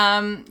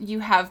 Jen. You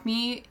have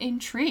me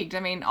intrigued. I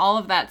mean, all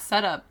of that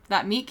setup,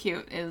 that meet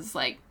cute is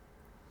like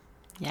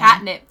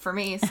catnip for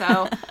me.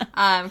 So,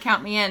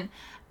 count me in.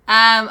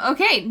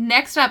 Okay,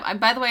 next up,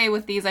 by the way,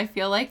 with these, I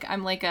feel like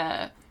I'm like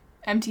a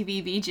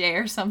MTV VJ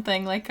or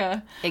something, like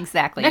a...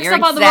 Exactly. Next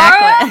up on the bar,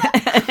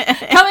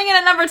 coming in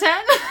at number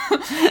 10.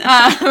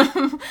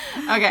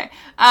 Okay.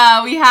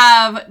 We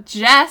have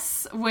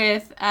Jess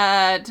with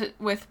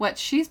what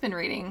she's been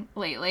reading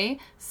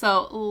lately.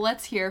 So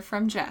let's hear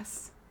from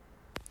Jess.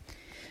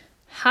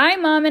 Hi,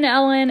 Mom and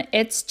Ellen.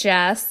 It's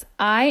Jess.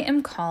 I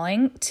am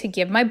calling to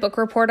give my book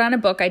report on a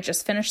book I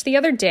just finished the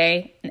other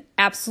day and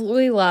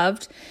absolutely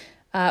loved,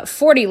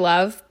 40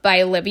 Love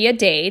by Olivia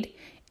Dade.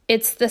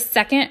 It's the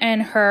second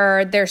in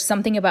her There's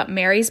Something About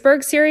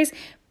Marysburg series,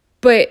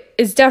 but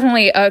it's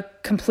definitely a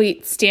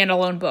complete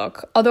standalone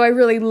book. Although I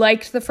really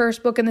liked the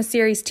first book in the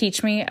series,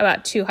 Teach Me,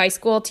 about two high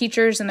school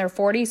teachers in their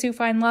 40s who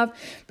find love,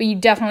 but you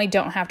definitely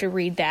don't have to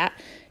read that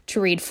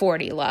to read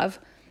 40 Love.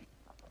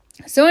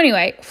 So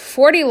anyway,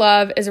 40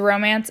 Love is a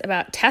romance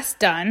about Tess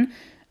Dunn,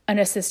 an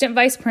assistant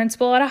vice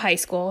principal at a high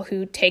school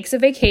who takes a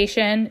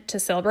vacation to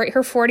celebrate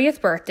her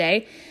 40th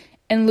birthday,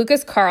 and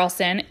Lucas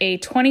Carlson, a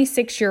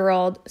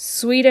 26-year-old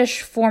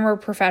Swedish former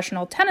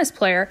professional tennis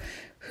player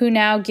who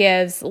now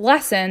gives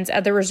lessons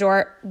at the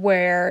resort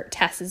where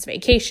Tess is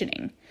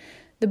vacationing.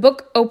 The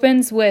book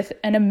opens with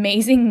an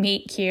amazing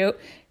meet cute.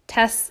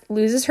 Tess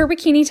loses her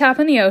bikini top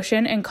in the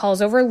ocean and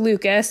calls over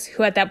Lucas,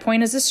 who at that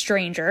point is a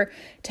stranger,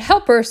 to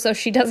help her so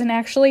she doesn't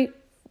actually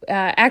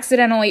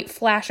accidentally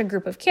flash a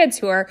group of kids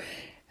who are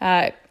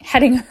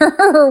heading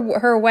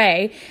her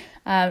way.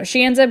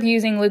 She ends up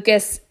using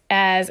Lucas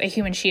as a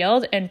human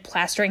shield and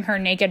plastering her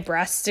naked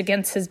breasts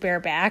against his bare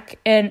back.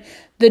 And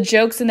the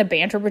jokes and the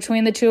banter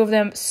between the two of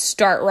them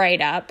start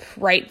right up,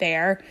 right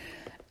there.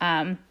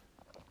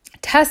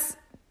 Tess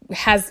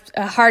has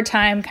a hard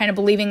time kind of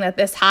believing that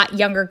this hot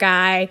younger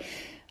guy,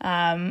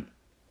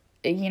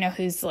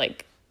 who's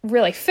like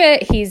really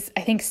fit, he's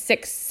I think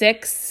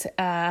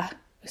 6'6",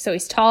 so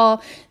he's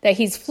tall, that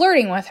he's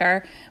flirting with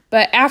her.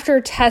 But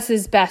after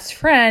Tess's best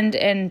friend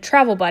and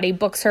travel buddy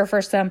books her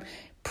for some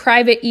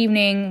private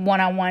evening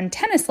one-on-one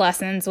tennis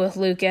lessons with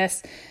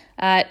Lucas,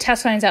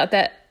 Tess finds out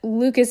that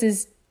Lucas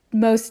is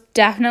most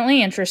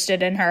definitely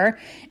interested in her,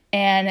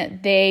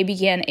 and they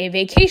begin a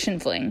vacation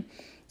fling.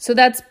 So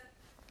that's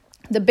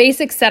the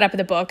basic setup of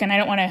the book, and I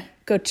don't want to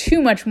go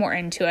too much more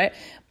into it,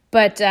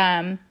 but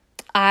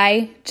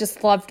I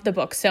just loved the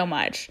book so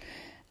much.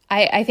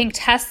 I think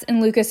Tess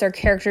and Lucas are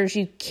characters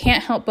you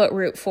can't help but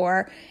root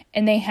for,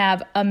 and they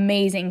have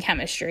amazing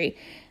chemistry.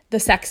 The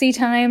sexy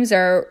times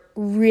are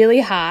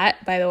really hot,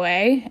 by the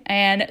way,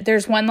 and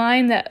there's one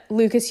line that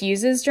Lucas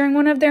uses during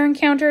one of their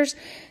encounters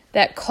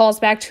that calls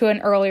back to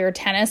an earlier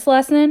tennis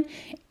lesson,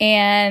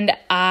 and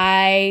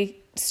I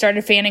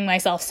started fanning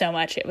myself so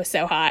much. It was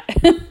so hot.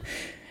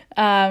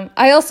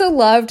 I also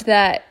loved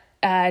that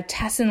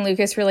Tess and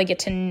Lucas really get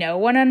to know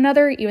one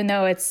another, even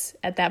though it's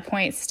at that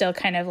point still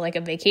kind of like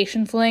a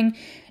vacation fling,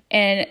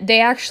 and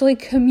they actually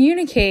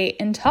communicate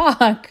and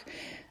talk.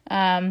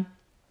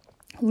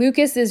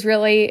 Lucas is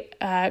really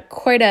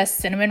quite a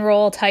cinnamon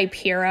roll type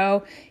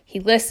hero.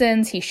 He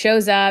listens, he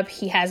shows up,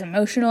 he has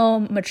emotional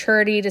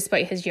maturity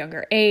despite his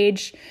younger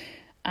age.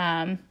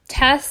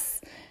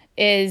 Tess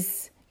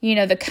is,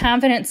 the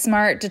confident,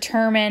 smart,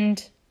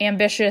 determined,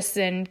 ambitious,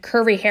 and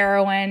curvy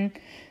heroine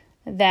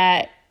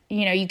that,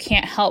 you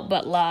can't help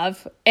but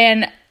love.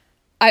 And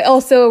I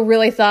also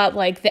really thought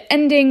the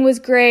ending was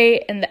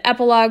great and the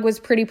epilogue was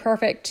pretty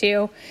perfect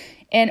too.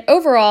 And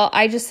overall,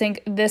 I just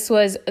think this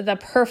was the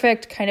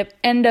perfect kind of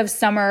end of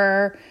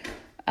summer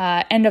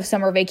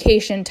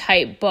vacation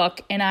type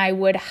book, and I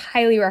would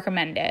highly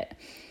recommend it.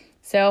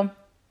 So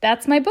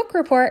that's my book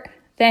report.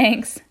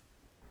 Thanks.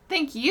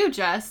 Thank you,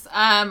 Jess.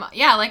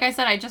 Like I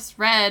said, I just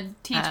read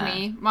Teach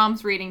Me.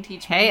 Mom's reading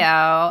Teach Me.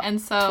 Heyo.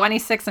 And so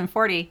 26 and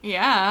 40.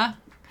 Yeah.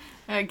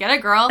 Get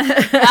it, girl. So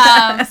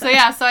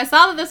I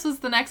saw that this was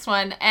the next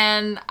one,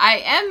 and I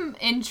am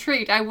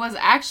intrigued. I was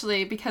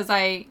actually, because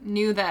I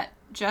knew that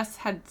Jess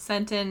had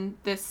sent in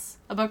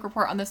a book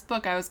report on this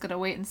book, I was going to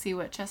wait and see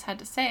what Jess had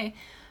to say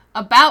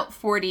about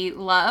 40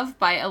 Love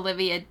by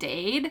Olivia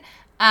Dade.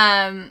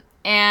 And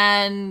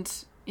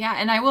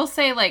I will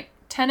say,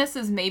 tennis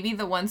is maybe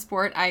the one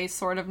sport I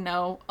sort of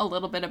know a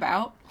little bit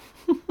about.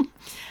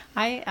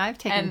 I've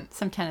taken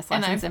some tennis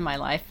lessons in my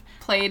life.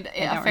 I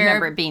don't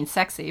remember it being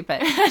sexy,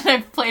 but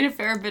I've played a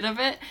fair bit of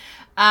it.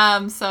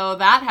 So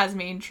that has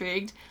me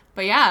intrigued.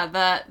 But yeah,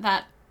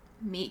 that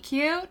meet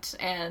cute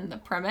and the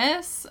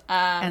premise.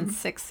 And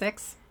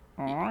 6'6".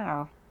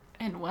 Wow.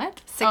 And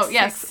what?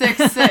 6'6".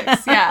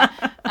 6'6".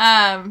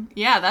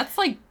 Yeah. That's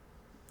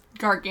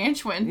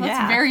gargantuan.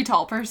 That's a very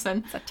tall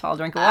person. It's a tall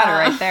drink of water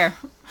right there.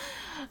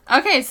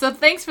 Okay, so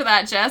thanks for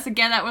that, Jess.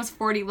 Again, that was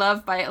 40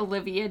 Love by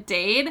Olivia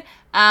Dade.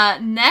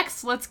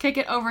 Next, let's kick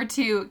it over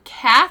to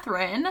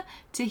Catherine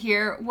to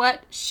hear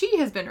what she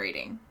has been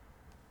reading.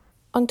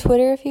 On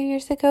Twitter a few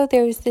years ago,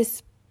 there was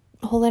this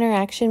whole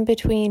interaction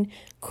between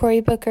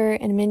Cory Booker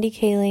and Mindy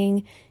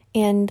Kaling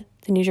and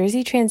the New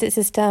Jersey transit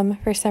system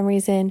for some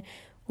reason,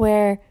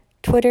 where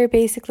Twitter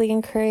basically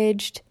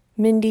encouraged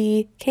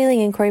Mindy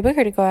Kaling and Cory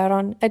Booker to go out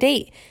on a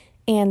date,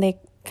 and they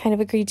kind of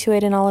agreed to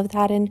it and all of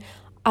that. And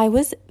I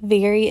was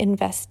very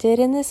invested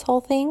in this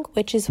whole thing,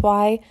 which is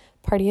why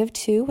Party of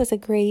Two was a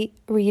great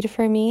read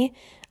for me,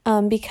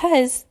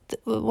 because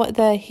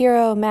the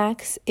hero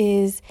Max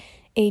is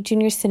a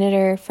junior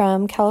senator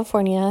from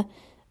California,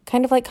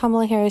 kind of like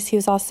Kamala Harris. He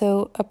was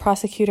also a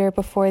prosecutor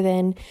before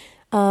then,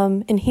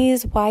 and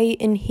he's white,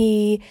 and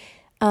he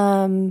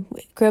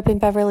grew up in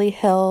Beverly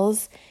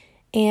Hills.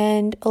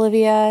 And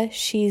Olivia,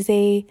 she's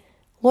a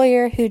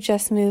lawyer who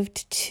just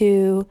moved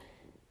to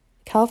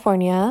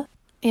California,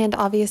 and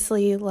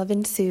obviously love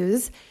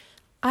ensues.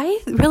 I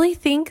really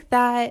think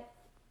that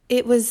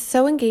it was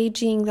so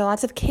engaging. There are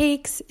lots of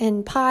cakes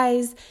and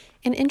pies,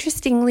 and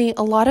interestingly,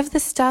 a lot of the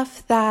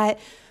stuff that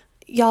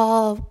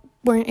y'all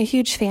weren't a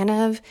huge fan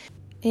of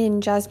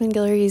in Jasmine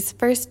Guillory's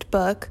first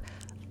book,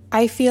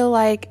 I feel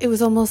like it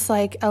was almost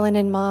like Ellen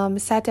and Mom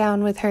sat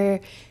down with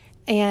her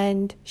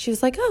and she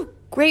was like, oh,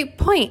 great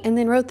point, and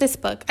then wrote this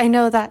book. I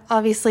know that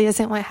obviously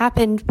isn't what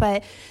happened,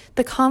 but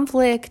the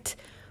conflict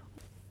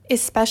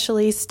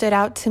especially stood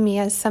out to me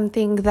as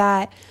something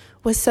that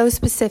was so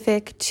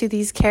specific to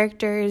these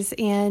characters.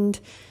 And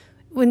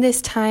when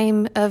this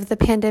time of the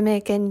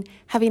pandemic and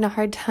having a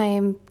hard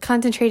time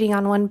concentrating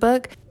on one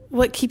book,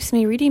 what keeps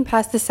me reading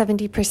past the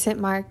 70%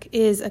 mark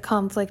is a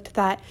conflict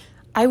that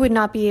I would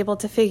not be able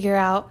to figure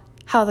out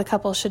how the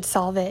couple should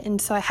solve it.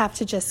 And so I have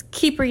to just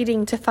keep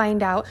reading to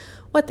find out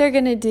what they're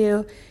going to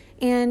do.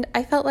 And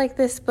I felt like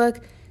this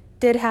book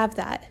did have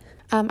that.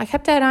 I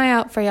kept an eye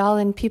out for y'all,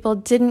 and people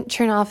didn't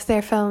turn off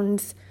their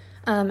phones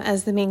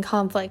as the main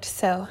conflict.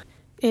 So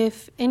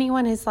if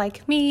anyone is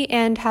like me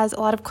and has a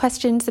lot of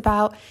questions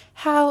about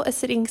how a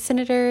sitting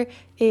senator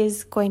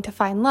is going to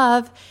find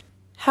love,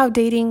 how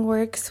dating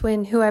works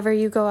when whoever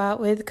you go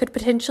out with could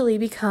potentially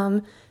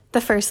become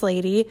the First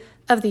Lady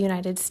of the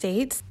United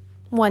States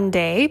one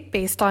day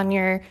based on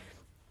your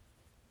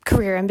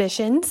career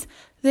ambitions,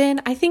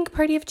 then I think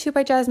Party of Two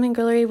by Jasmine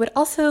Guillory would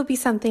also be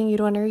something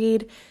you'd want to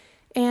read.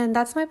 And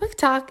that's my book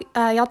talk.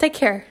 Y'all take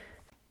care.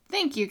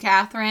 Thank you,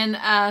 Catherine.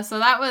 So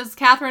that was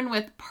Catherine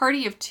with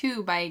Party of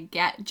Two by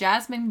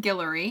Jasmine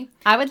Guillory.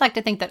 I would like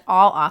to think that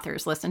all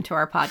authors listen to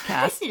our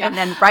podcast and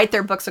then write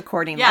their books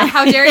accordingly. Yeah,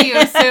 how dare you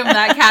assume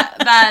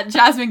that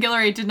Jasmine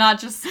Guillory did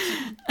not just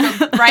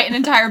write an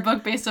entire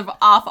book based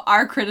off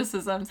our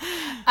criticisms.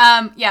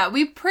 Yeah,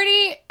 we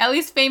at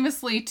least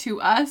famously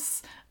to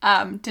us,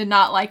 did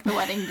not like The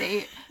Wedding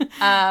Date.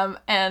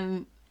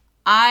 And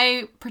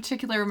I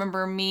particularly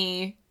remember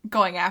me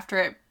going after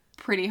it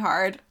pretty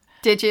hard.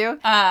 Did you?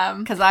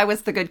 Because I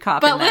was the good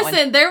cop. But in that listen,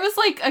 one. there was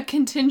like a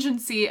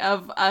contingency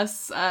of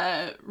us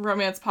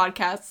romance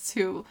podcasts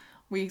who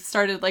we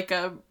started like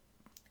a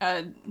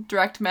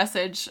direct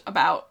message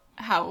about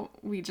how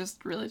we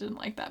just really didn't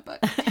like that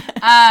book.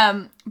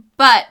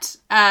 But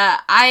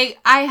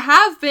I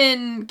have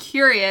been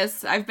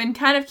curious. I've been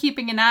kind of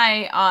keeping an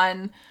eye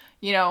on,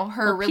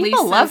 her releases.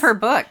 People love her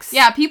books.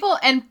 Yeah, people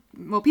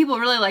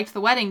really liked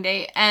The Wedding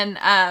Date.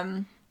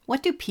 And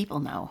what do people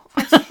know?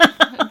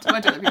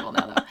 what do other people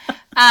know,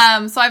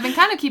 though? So I've been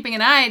kind of keeping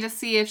an eye to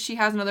see if she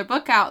has another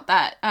book out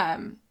that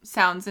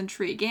sounds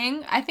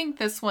intriguing. I think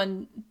this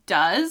one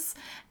does.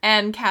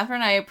 And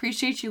Catherine, I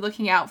appreciate you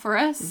looking out for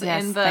us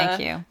in the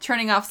thank you.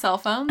 Turning off cell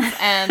phones.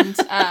 And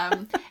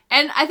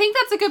and I think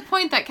that's a good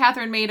point that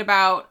Catherine made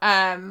about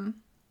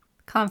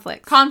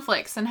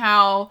conflicts and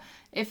how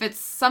if it's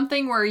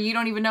something where you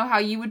don't even know how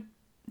you would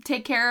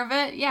take care of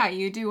it, yeah,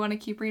 you do want to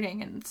keep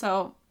reading. And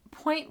so,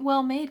 point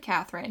well made,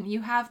 Catherine.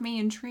 You have me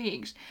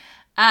intrigued.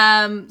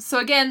 So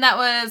again, that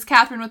was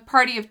Catherine with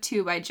Party of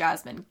Two by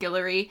Jasmine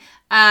Guillory.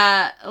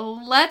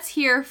 Let's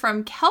hear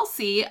from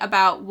Kelsey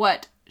about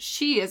what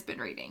she has been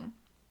reading.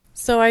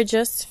 So I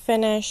just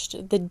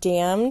finished The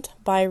Damned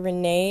by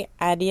Renee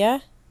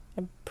Adia.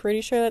 I'm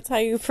pretty sure that's how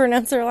you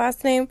pronounce her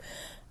last name.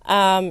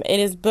 It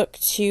is book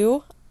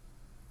 2.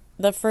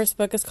 The first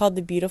book is called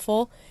The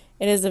Beautiful.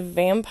 It is a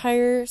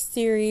vampire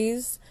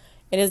series.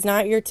 It is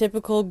not your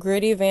typical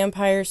gritty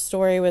vampire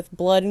story with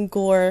blood and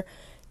gore.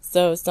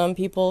 So some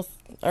people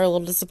are a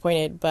little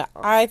disappointed, but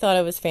I thought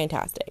it was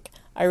fantastic.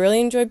 I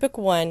really enjoyed book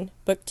 1.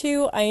 Book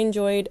 2, I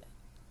enjoyed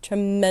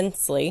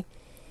tremendously.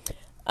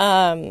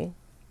 I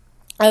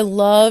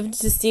loved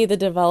to see the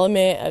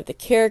development of the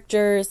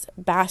characters,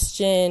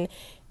 Bastian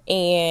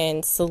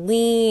and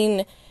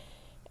Celine,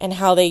 and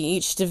how they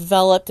each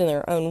developed in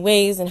their own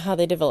ways and how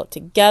they developed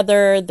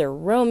together, their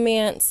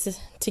romance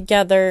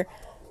together.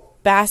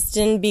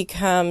 Bastian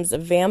becomes a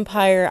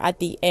vampire at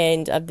the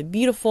end of The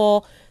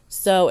Beautiful.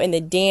 So in The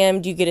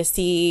Damned, you get to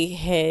see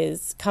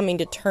his coming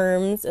to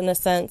terms in a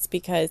sense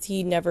because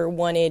he never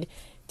wanted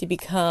to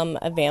become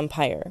a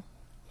vampire.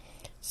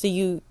 So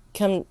you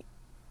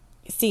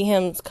see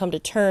him come to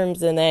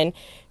terms and then,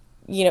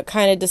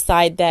 kind of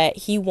decide that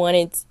he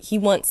wants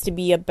to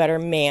be a better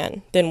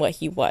man than what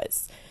he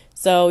was.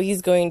 So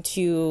he's going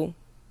to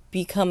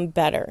become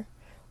better,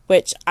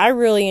 which I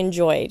really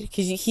enjoyed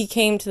because he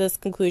came to this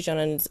conclusion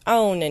on his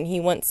own and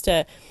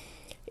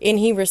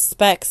he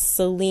respects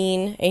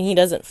Celine and he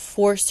doesn't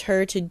force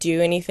her to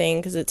do anything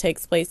because it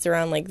takes place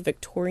around like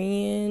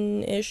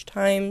Victorian-ish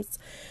times.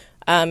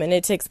 And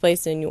it takes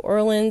place in New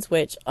Orleans,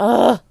 which,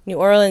 New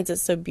Orleans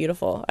is so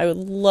beautiful. I would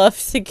love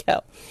to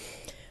go.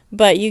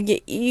 But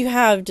you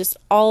have just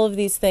all of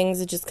these things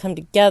that just come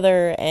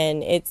together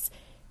and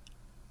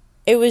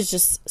it was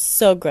just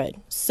so good.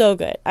 So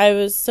good. I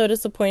was so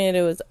disappointed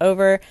it was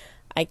over.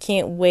 I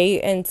can't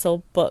wait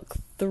until book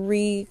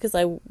 3 because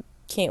I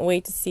can't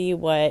wait to see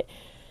what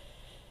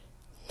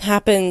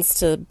happens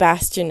to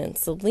Bastian and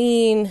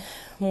Celine.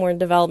 More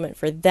development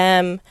for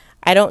them.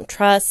 I don't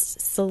trust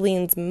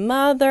Celine's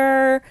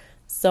mother,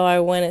 so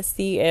I want to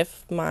see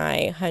if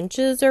my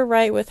hunches are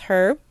right with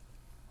her.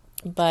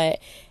 But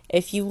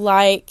if you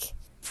like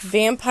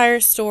vampire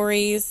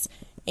stories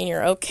and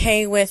you're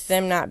okay with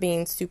them not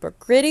being super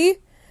gritty,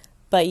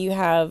 but you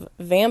have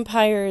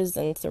vampires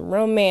and some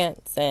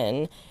romance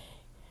and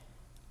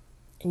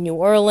New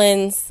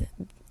Orleans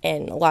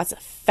and lots of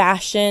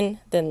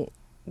fashion, then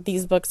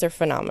these books are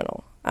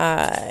phenomenal.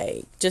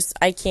 I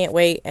can't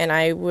wait, and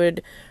I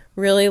would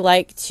really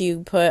like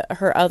to put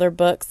her other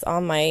books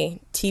on my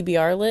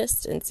TBR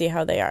list and see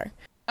how they are.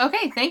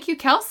 Okay, thank you,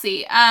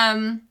 Kelsey.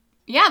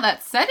 Yeah,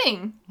 that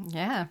setting,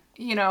 yeah,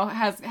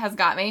 has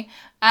got me.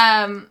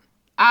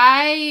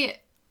 I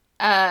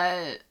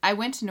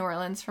went to New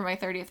Orleans for my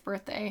 30th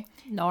birthday.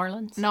 New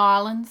Orleans.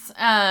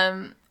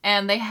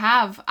 And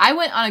I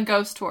went on a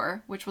ghost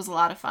tour, which was a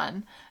lot of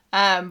fun.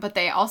 But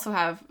they also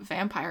have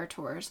vampire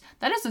tours.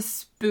 That is a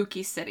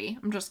spooky city.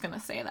 I'm just going to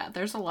say that.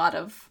 There's a lot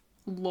of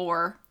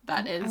lore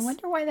that is. I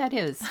wonder why that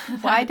is.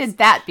 Why did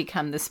that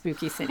become the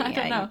spooky city? I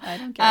don't know. I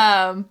don't get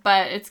it.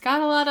 But it's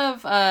got a lot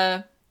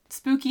of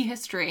spooky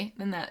history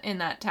in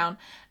that town.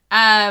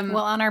 Well,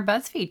 on our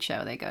BuzzFeed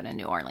show, they go to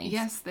New Orleans.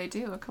 Yes, they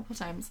do a couple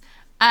times.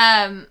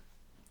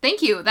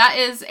 Thank you. That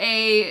is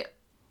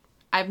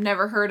I've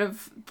never heard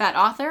of that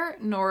author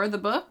nor the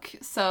book,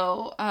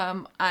 so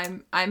I'm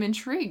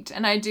intrigued,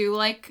 and I do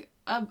like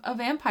a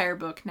vampire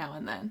book now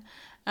and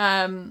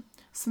then.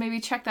 So maybe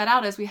check that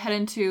out as we head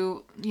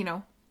into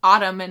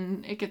autumn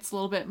and it gets a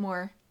little bit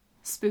more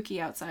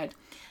spooky outside.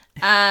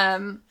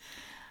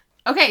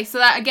 Okay, so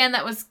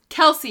that was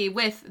Kelsey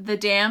with The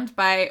Damned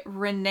by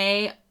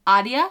Renee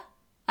Adia.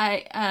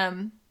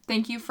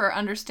 Thank you for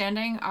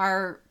understanding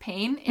our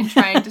pain in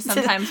trying to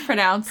sometimes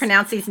pronounce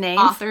these names.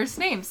 Authors'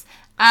 names.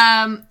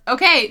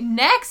 Okay,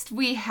 next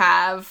we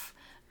have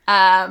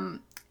a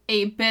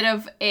bit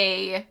of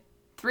a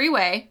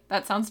three-way.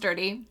 That sounds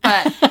dirty,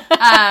 but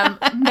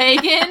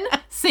Megan,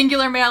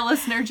 singular male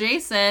listener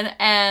Jason,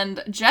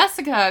 and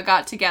Jessica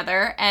got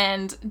together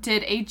and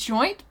did a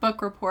joint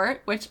book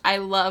report, which I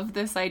love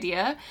this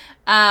idea.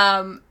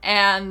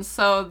 And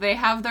so they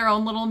have their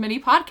own little mini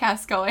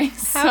podcast going.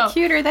 How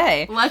cute are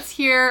they? Let's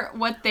hear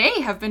what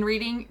they have been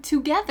reading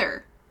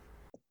together.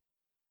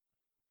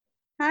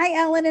 Hi,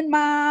 Ellen and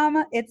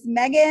Mom. It's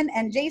Megan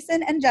and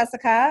Jason and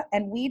Jessica,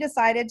 and we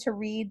decided to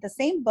read the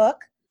same book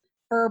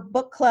for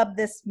book club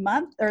this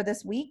month or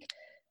this week.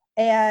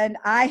 And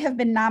I have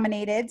been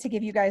nominated to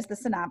give you guys the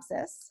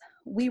synopsis.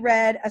 We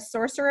read A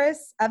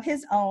Sorceress of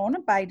His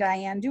Own by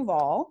Diane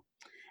Duvall,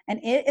 and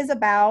it is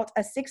about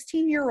a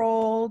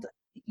 16-year-old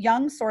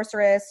young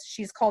sorceress.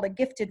 She's called a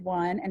gifted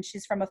one, and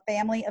she's from a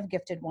family of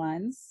gifted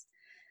ones.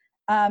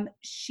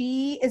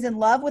 She is in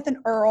love with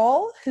an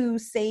earl who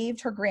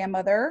saved her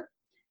grandmother,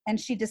 and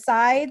she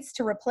decides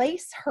to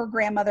replace her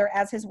grandmother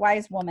as his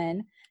wise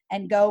woman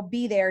and go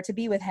be there to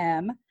be with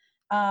him.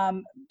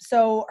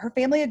 So her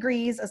family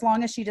agrees as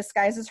long as she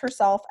disguises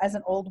herself as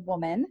an old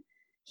woman.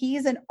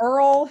 He's an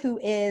earl who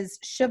is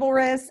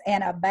chivalrous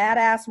and a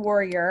badass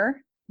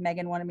warrior.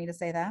 Megan wanted me to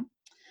say that.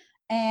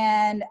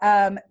 And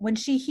when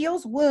she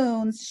heals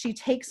wounds, she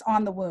takes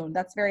on the wound.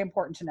 That's very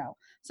important to know.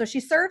 So she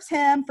serves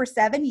him for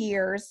 7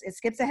 years. It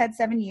skips ahead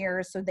 7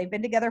 years. So they've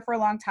been together for a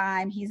long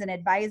time. He's an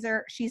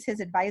advisor. She's his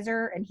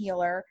advisor and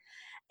healer.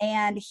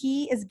 And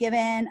he is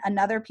given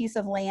another piece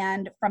of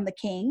land from the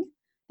king.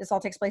 This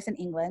all takes place in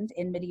England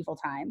in medieval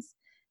times.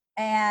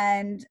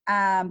 And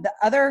the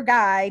other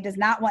guy does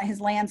not want his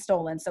land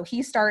stolen. So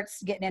he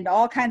starts getting into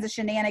all kinds of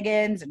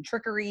shenanigans and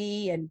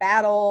trickery and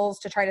battles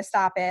to try to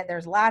stop it.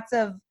 There's lots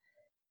of,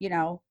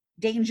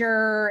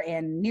 danger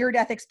and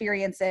near-death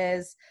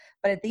experiences.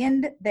 But at the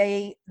end,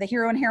 the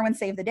hero and heroine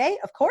save the day,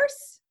 of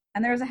course,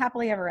 and there's a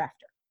happily ever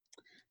after.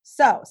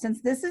 So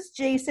since this is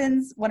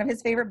Jason's, one of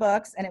his favorite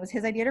books, and it was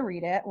his idea to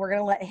read it, we're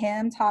going to let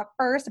him talk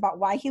first about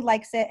why he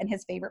likes it and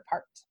his favorite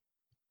part.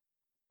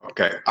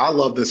 Okay, I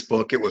love this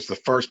book. It was the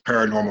first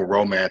paranormal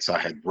romance I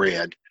had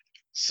read.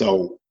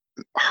 So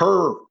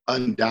her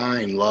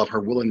undying love,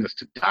 her willingness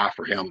to die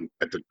for him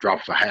at the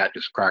drop of a hat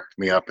just cracked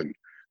me up and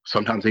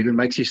sometimes even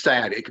makes you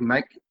sad.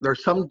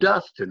 There's some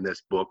dust in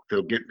this book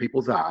that'll get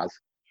people's eyes,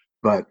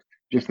 but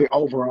just the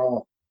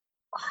overall,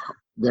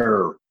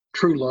 their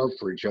true love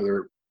for each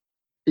other,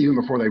 even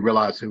before they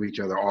realize who each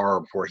other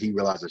are, before he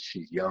realizes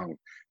she's young.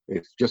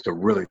 It's just a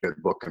really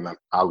good book, and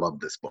I love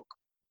this book.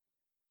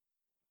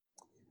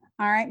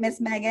 All right,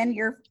 Miss Megan,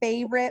 your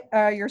favorite,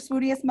 your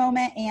swooniest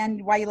moment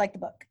and why you like the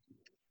book.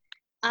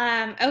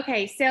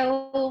 Okay,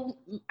 so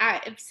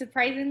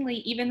surprisingly,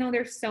 even though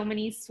there's so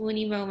many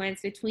swoony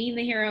moments between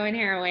the hero and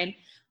heroine,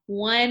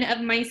 one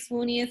of my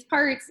swooniest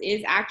parts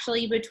is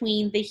actually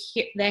between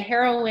the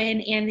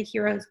heroine and the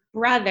hero's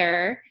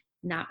brother.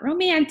 Not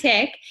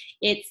romantic.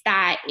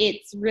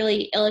 It's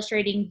really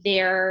illustrating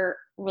their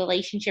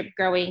relationship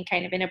growing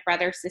kind of in a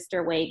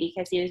brother-sister way,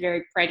 because he was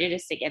very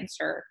prejudiced against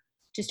her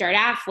to start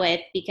off with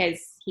because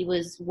he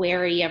was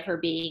wary of her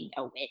being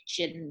a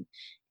witch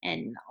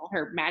and all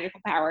her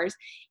magical powers.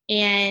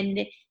 And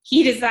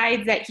he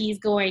decides that he's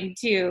going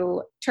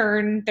to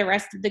turn the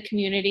rest of the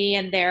community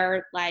and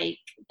their,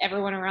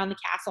 everyone around the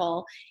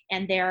castle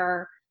and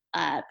their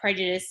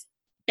prejudice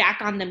back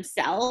on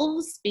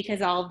themselves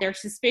because all of their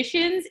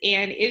suspicions.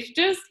 And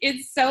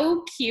it's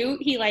so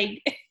cute.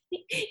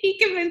 He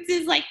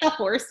convinces the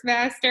horse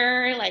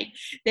master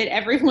that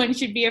everyone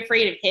should be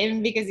afraid of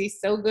him because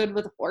he's so good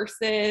with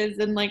horses,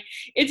 and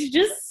it's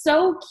just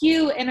so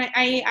cute, and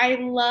I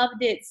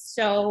loved it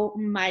so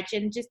much,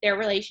 and just their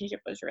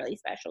relationship was really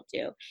special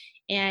too.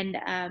 And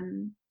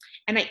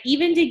I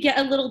even did get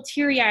a little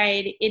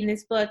teary-eyed in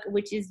this book,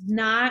 which is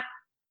not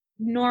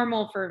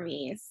normal for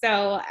me.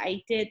 So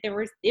it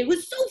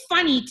was so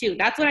funny too.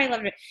 That's what I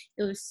loved.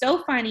 It was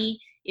so funny.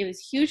 It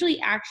was hugely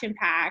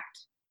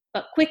action-packed,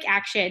 but quick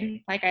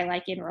action, like I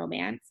like in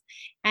romance.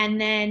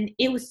 And then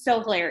it was so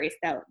hilarious,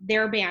 though.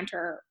 Their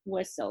banter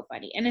was so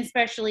funny. And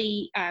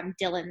especially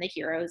Dylan, the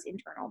hero's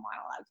internal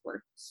monologues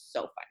were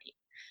so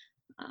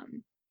funny.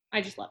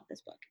 I just loved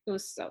this book. It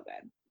was so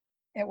good.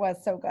 It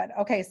was so good.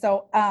 Okay,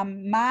 so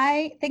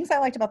my things I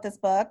liked about this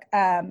book,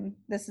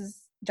 this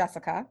is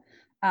Jessica.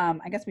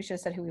 I guess we should have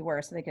said who we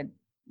were so they could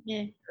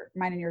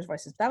mine and yours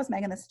voices. That was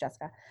Megan, this is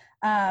Jessica.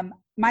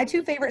 My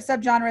two favorite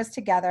subgenres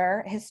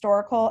together,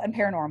 historical and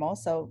paranormal,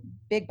 so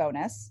big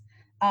bonus.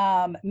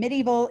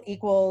 Medieval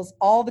equals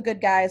all the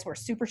good guys were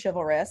super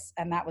chivalrous,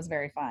 and that was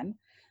very fun.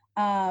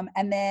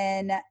 And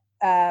then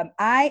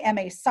I am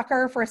a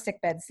sucker for a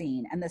sickbed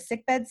scene, and the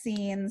sickbed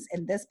scenes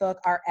in this book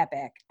are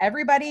epic.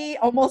 Everybody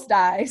almost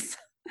dies.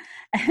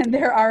 And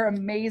there are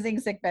amazing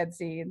sickbed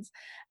scenes.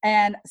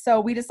 And so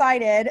we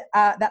decided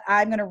that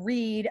I'm going to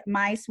read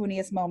my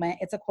swooniest moment.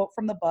 It's a quote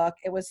from the book.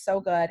 It was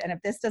so good. And if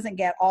this doesn't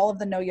get all of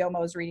the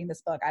no-yomos reading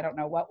this book, I don't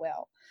know what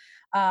will.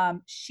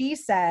 She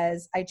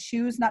says, I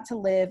choose not to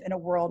live in a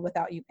world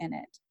without you in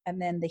it.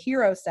 And then the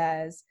hero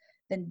says,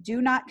 then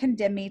do not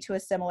condemn me to a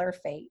similar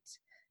fate.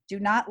 Do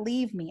not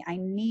leave me. I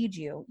need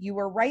you. You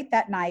were right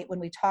that night when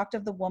we talked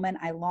of the woman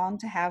I long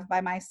to have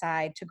by my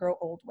side to grow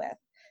old with.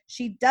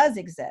 She does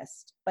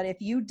exist, but if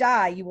you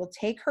die, you will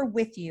take her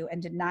with you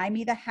and deny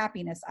me the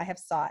happiness I have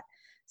sought.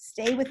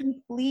 Stay with me,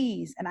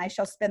 please, and I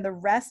shall spend the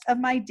rest of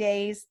my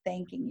days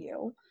thanking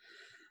you.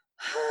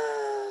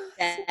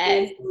 Dead.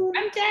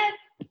 I'm dead.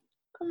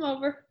 Come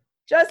over.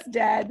 Just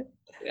dead.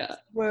 Yeah.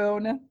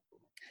 Swoon.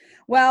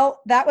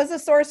 Well, that was A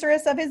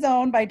Sorceress of His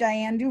Own by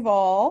Diane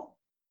Duvall.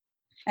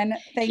 And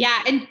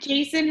and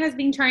Jason has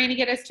been trying to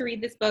get us to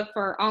read this book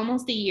for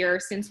almost a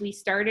year since we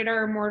started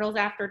our Immortals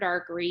After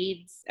Dark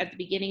reads at the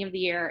beginning of the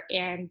year.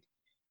 And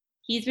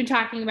he's been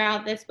talking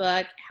about this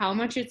book, how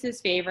much it's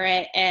his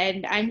favorite.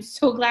 And I'm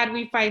so glad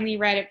we finally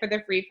read it for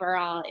the free for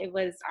all.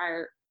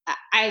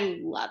 I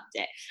loved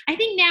it. I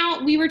think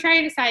now we were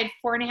trying to decide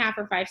 4.5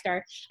 or 5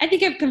 stars. I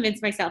think I've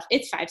convinced myself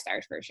it's 5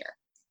 stars for sure.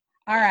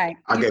 All right.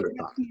 I'll give it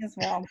 5. As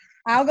well.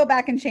 I'll go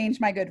back and change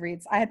my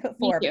Goodreads. I had put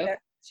 4, but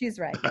she's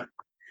right.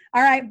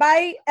 All right.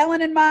 Bye,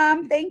 Ellen and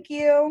Mom. Thank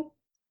you.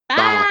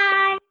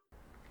 Bye.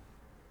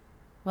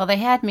 Well, they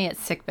had me at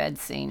sickbed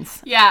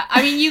scenes. Yeah,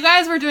 I mean, you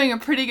guys were doing a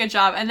pretty good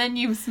job, and then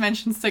you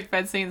mentioned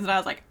sickbed scenes, and I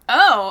was like,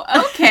 oh,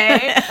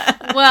 okay.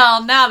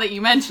 Well, now that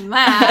you mentioned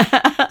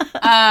that,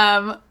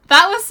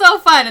 that was so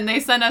fun, and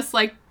they sent us,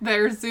 like,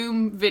 their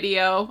Zoom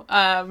video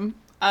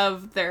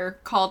of their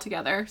call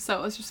together, so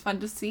it was just fun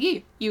to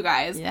see you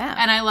guys. Yeah.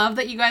 And I love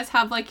that you guys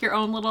have, like, your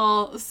own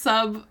little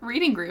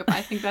sub-reading group.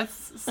 I think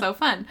that's so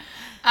fun.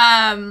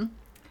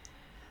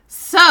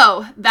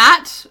 So,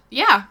 that,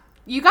 yeah.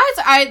 You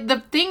guys,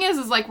 the thing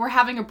is like, we're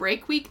having a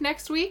break week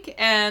next week,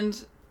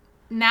 and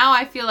now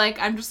I feel like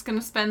I'm just going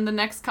to spend the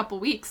next couple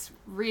weeks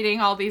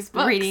reading all these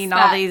books.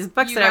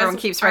 that everyone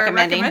keeps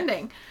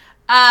recommending.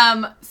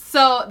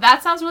 So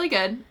that sounds really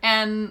good,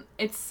 and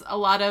it's a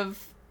lot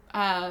of,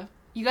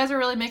 you guys are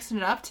really mixing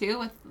it up, too,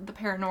 with the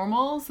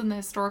paranormals and the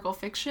historical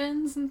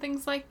fictions and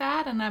things like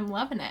that, and I'm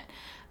loving it.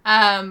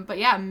 But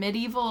yeah,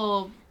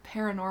 medieval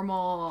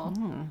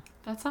paranormal,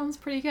 that sounds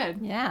pretty good.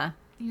 Yeah.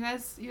 You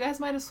guys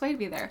might have swayed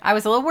me there. I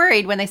was a little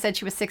worried when they said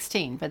she was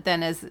 16, but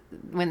then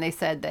when they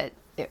said that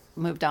it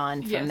moved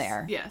on from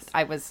there, yes.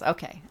 I was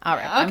okay. All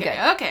right, I'm good.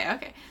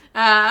 Okay.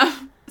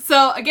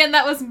 So again,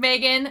 that was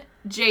Megan,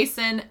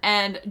 Jason,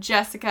 and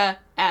Jessica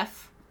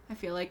F. I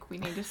feel like we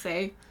need to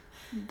say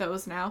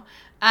those now.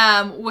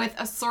 With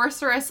A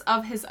Sorceress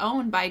of His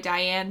Own by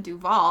Diane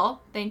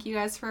Duvall. Thank you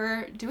guys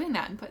for doing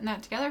that and putting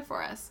that together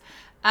for us.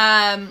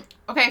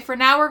 Okay, for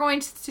now we're going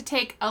to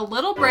take a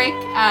little break,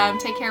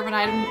 take care of an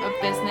item of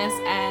business,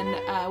 and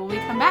when we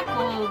come back,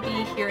 we'll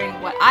be hearing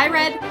what I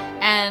read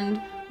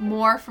and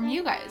more from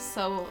you guys,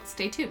 so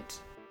stay tuned.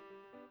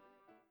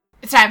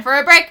 It's time for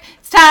a break!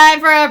 It's time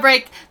for a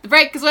break! The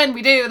break is when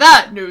we do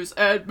the news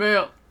and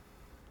mail.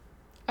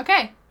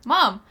 Okay,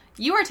 Mom,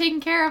 you are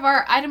taking care of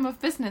our item of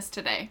business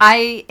today.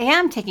 I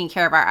am taking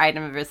care of our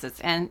item of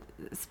business, and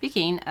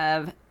speaking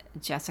of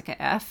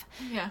Jessica F.,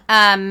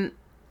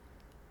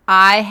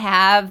 I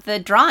have the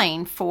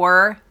drawing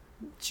for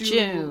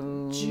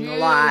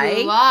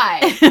July.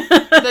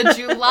 The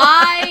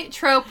July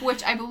trope,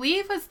 which I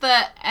believe is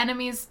the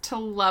enemies to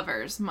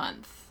lovers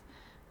month.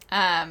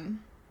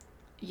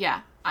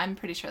 Yeah, I'm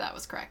pretty sure that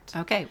was correct.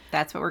 Okay,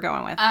 that's what we're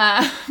going with.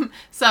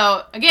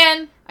 So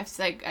again,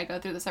 I go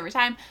through this every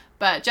time,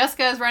 but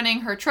Jessica is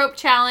running her trope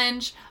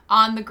challenge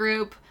on the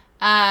group,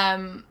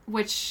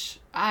 which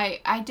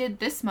I did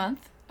this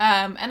month.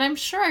 And I'm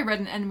sure I read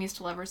an Enemies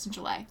to Lovers in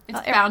July.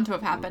 It's bound to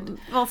have happened.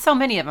 Well, so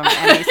many of them are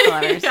Enemies to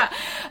Lovers. Yeah.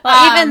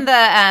 Well, even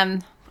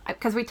the,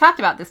 because we talked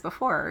about this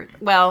before,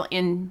 well,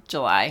 in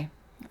July.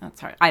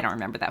 That's hard. I don't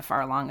remember that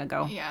far long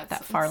ago. Yeah.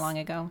 Long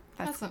ago.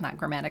 That's not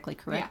grammatically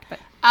correct. Yeah.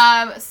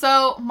 But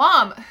So,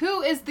 Mom,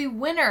 who is the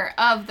winner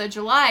of the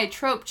July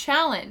Trope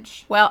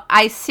Challenge? Well,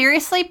 I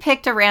seriously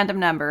picked a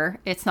random number.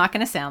 It's not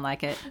going to sound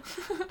like it.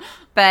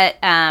 But,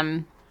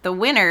 the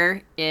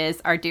winner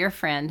is our dear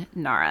friend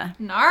Nara.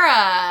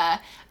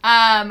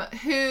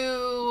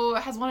 Who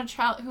has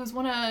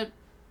won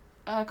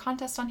a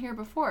contest on here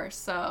before.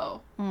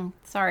 So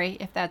sorry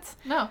if that's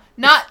not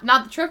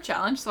the trope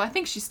challenge. So I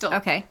think she's still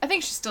okay. I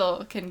think she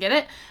still can get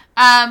it.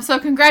 So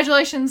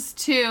congratulations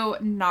to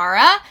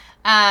Nara.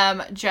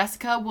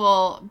 Jessica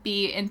will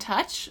be in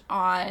touch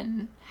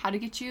on how to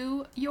get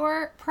you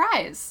your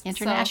prize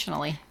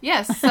internationally. So,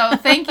 yes. So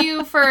thank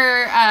you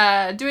for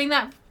doing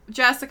that,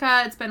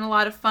 Jessica. It's been a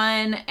lot of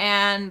fun,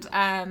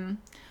 and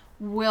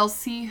we'll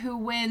see who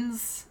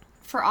wins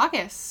for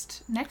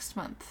August next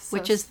month. So,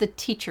 which is the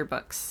teacher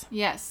books.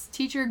 Yes,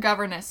 teacher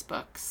governess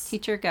books.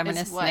 Teacher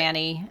governess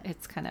nanny.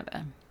 It's kind of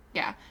a...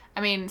 Yeah.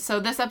 I mean, so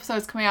this episode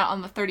is coming out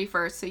on the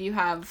 31st, so you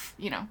have,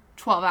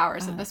 12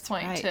 hours at this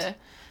point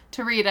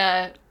to read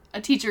a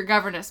teacher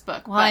governess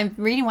book. Well, I'm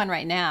reading one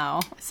right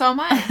now. So am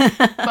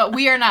I. But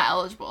we are not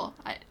eligible.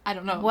 I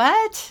don't know.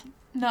 What?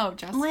 No,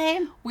 Jess.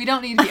 Lame. We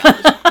don't need to be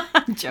eligible.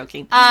 I'm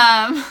joking.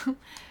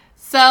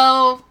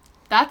 So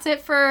that's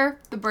it for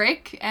the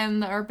break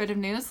and our bit of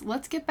news.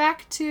 Let's get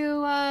back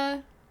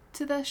to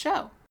the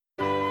show.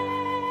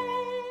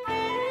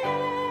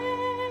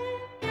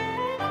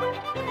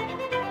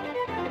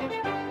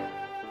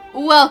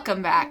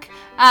 Welcome back.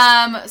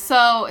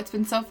 So it's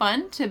been so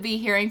fun to be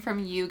hearing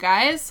from you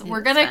guys.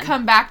 We're gonna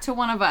come back to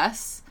one of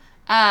us,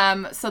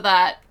 so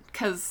that,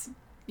 because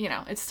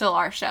it's still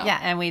our show. Yeah,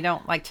 and we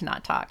don't like to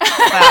not talk.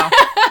 Wow.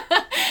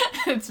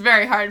 It's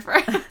very hard for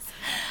us.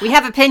 We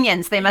have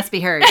opinions. They must be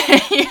heard.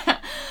 Yeah.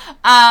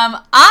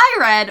 I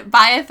read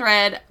By a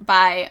Thread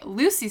by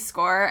Lucy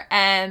Score,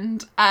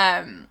 and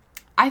I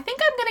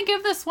think I'm gonna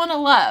give this one a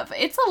love.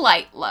 It's a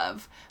light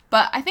love,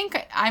 but I think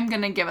I'm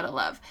gonna give it a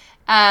love.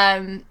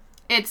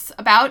 It's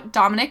about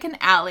Dominic and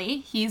Allie.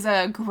 He's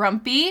a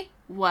grumpy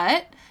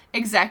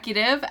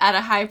executive at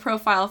a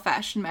high-profile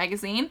fashion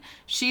magazine.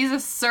 She's a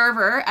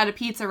server at a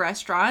pizza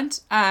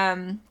restaurant,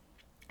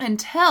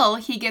 until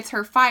he gets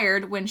her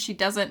fired when she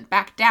doesn't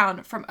back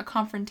down from a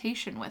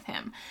confrontation with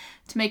him.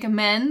 To make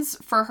amends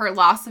for her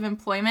loss of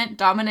employment,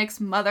 Dominic's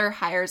mother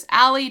hires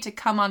Allie to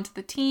come onto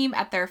the team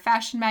at their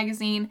fashion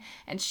magazine,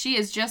 and she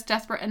is just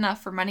desperate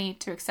enough for money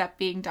to accept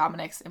being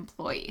Dominic's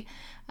employee.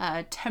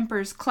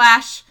 Tempers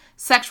clash,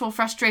 sexual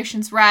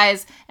frustrations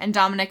rise, and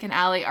Dominic and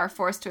Allie are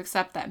forced to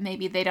accept that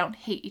maybe they don't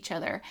hate each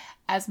other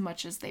as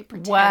much as they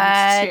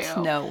pretend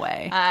to. No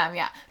way.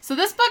 Yeah. So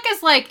this book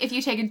is like if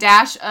you take a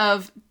dash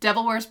of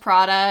Devil Wears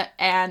Prada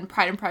and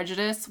Pride and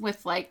Prejudice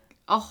with like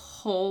a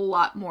whole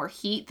lot more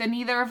heat than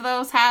either of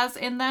those has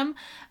in them.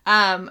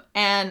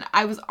 And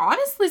I was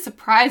honestly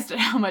surprised at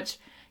how much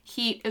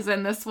heat is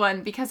in this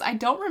one, because I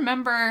don't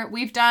remember,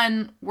 we've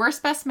done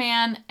Worst Best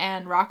Man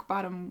and Rock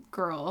Bottom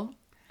Girl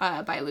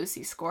by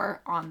Lucy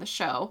Score on the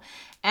show,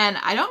 and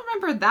I don't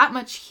remember that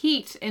much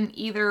heat in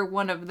either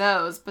one of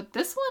those, but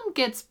this one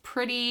gets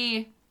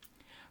pretty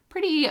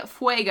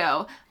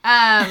fuego.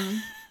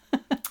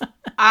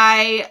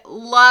 I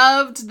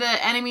loved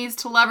the enemies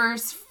to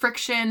lovers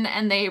friction,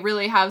 and they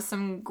really have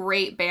some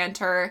great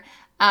banter.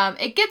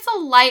 It gets a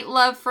light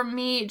love from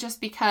me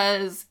just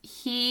because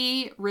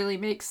he really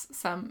makes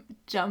some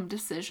dumb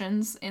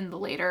decisions in the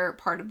later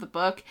part of the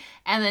book,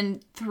 and then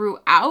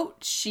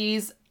throughout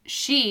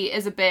she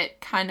is a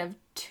bit kind of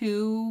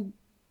too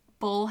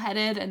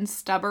bullheaded and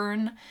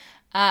stubborn.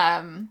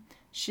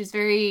 She's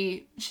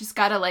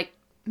got to like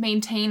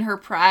maintain her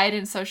pride,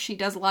 and so she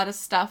does a lot of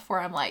stuff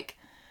where I'm like,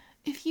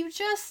 if you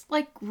just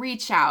like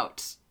reach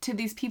out to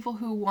these people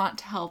who want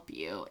to help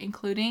you,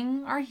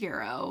 including our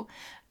hero,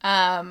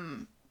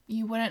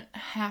 you wouldn't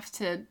have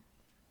to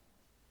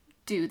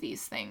do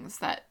these things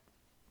that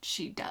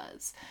she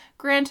does.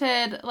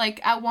 Granted,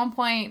 like at one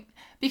point,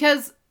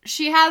 because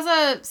she has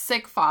a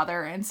sick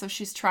father, and so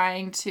she's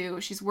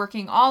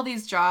working all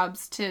these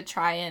jobs to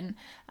try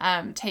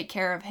and take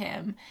care of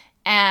him.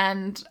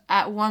 And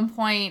at one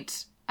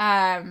point,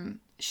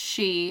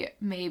 she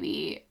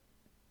maybe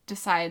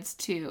decides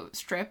to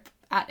strip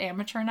at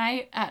amateur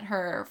night at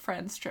her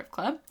friend's strip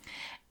club.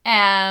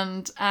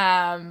 And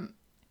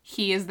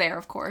he is there,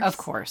 of course. Of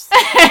course.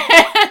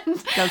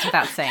 Goes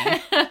without saying.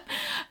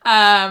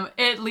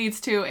 It leads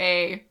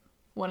to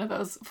one of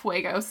those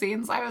fuego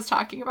scenes I was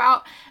talking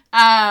about.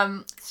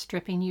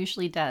 Stripping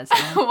usually does.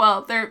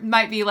 Well, there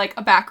might be like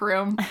a back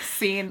room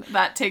scene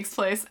that takes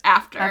place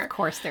after. Of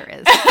course there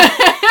is.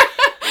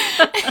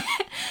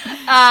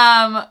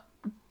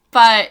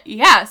 But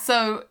yeah,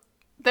 so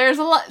there's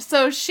a lot.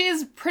 So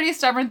she's pretty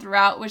stubborn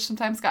throughout, which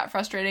sometimes got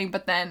frustrating,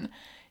 but then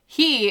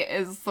he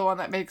is the one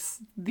that makes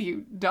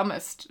the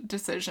dumbest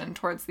decision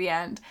towards the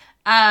end.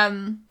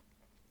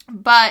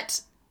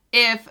 But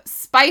if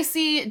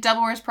spicy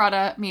Devil Wears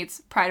Prada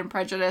meets Pride and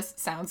Prejudice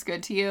sounds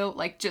good to you,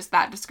 like just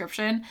that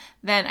description,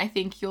 then I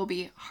think you'll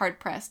be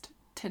hard-pressed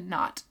to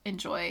not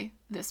enjoy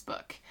this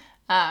book.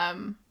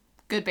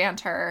 Good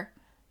banter,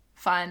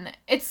 fun.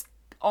 It's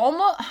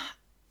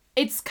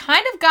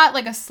kind of got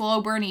like a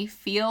slow burny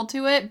feel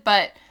to it,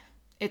 but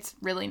it's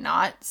really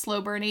not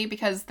slow burny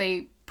because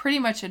they pretty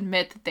much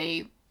admit that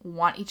they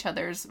want each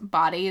other's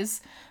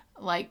bodies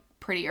like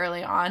pretty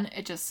early on.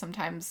 It just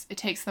sometimes it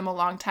takes them a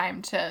long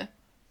time to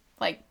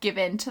like give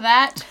in to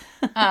that,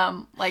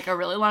 like a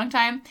really long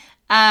time.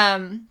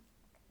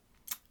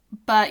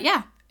 But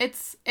yeah,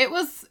 it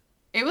was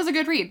a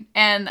good read,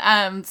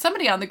 and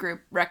somebody on the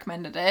group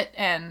recommended it,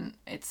 and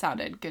it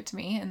sounded good to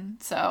me,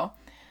 and so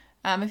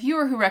if you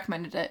were who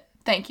recommended it,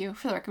 thank you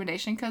for the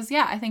recommendation, because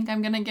yeah, I think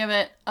I'm gonna give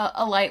it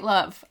a light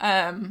love.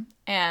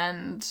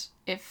 And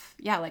if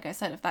like I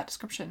said, if that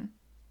description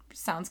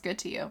sounds good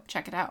to you,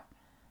 check it out.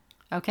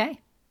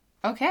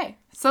 Okay,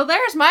 so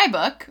there's my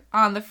book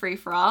on the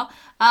free-for-all.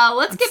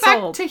 Let's get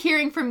back to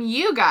hearing from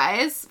you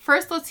guys.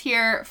 First, let's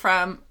hear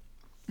from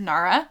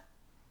Nara,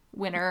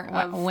 winner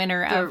of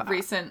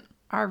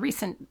our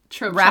recent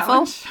trope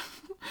raffle. So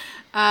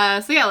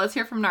yeah, let's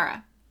hear from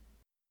Nara.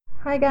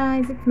 Hi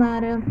guys, it's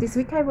Nara. This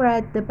week I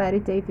read The Bette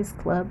Davis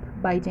Club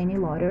by Jenny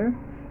Lauder.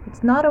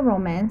 It's not a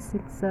romance,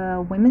 it's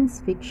a women's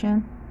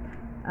fiction.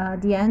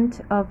 The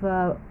end of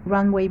a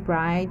runaway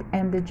bride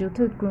and the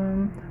jilted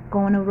groom go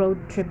on a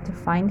road trip to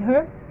find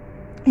her.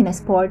 in a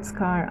sports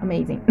car.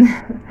 Amazing.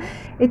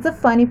 It's a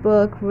funny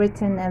book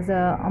written as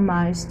a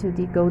homage to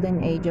the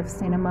golden age of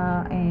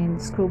cinema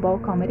and screwball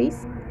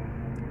comedies.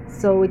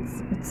 So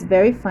it's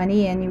very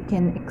funny, and you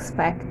can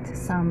expect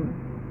some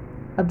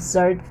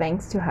absurd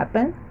things to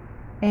happen.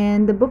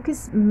 And the book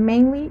is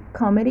mainly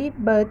comedy,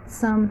 but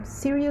some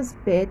serious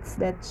bits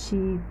that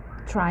she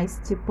tries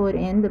to put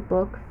in the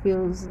book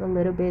feels a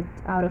little bit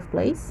out of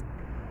place.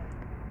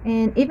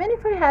 And even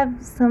if I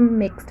have some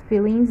mixed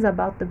feelings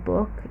about the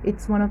book,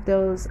 it's one of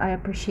those I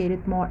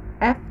appreciated more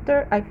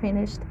after I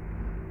finished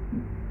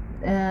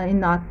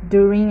and not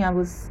during I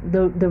was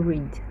the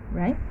read,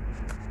 right?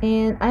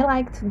 And I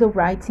liked the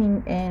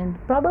writing, and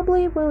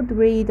probably would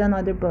read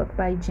another book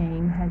by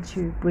Jane had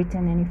she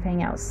written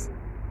anything else.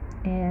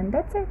 And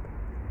that's it.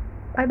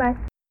 Bye-bye.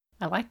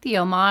 I like the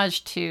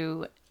homage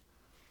to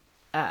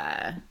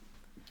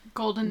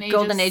Golden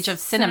Age of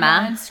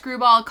cinema and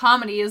screwball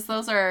comedies.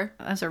 Those are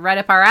right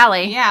up our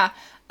alley. Yeah.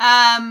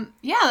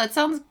 Yeah, that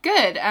sounds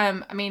good.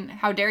 I mean,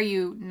 how dare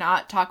you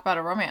not talk about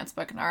a romance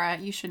book, Nara?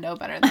 You should know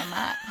better than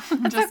that.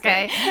 That's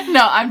okay. Kidding.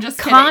 No, I'm just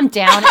Calm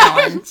kidding. down,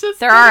 Ellen.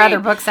 There are other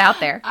books out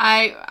there.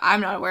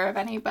 I'm not aware of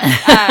any, but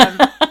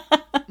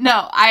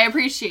no, I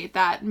appreciate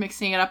that,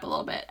 mixing it up a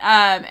little bit.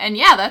 And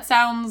yeah, it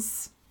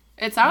sounds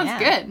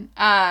good.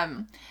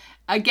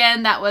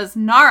 Again, that was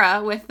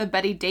Nara with the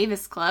Betty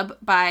Davis Club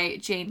by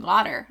Jane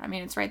Lauder. I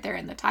mean, it's right there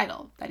in the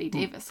title, Betty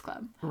Davis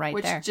Club. Right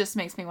which there. Which just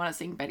makes me want to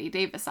sing Betty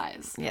Davis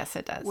Eyes. Yes,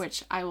 it does.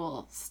 Which I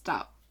will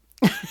stop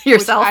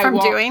yourself from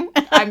doing.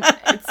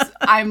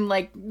 I'm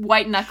like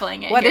white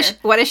knuckling it.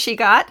 What has she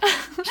got?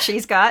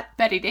 She's got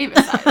Betty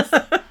Davis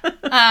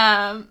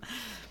Eyes.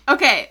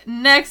 Okay,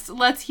 next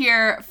let's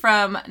hear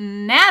from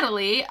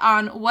Natalie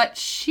on what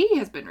she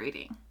has been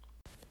reading.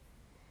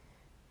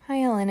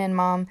 Hi, Ellen and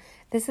Mom.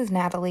 This is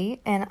Natalie,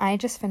 and I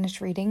just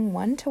finished reading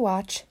One to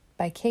Watch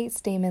by Kate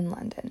Stayman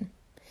London.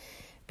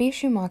 Bea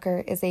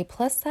Schumacher is a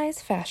plus-size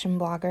fashion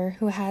blogger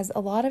who has a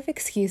lot of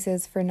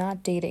excuses for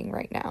not dating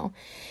right now.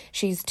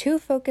 She's too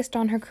focused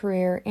on her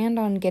career and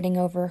on getting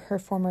over her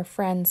former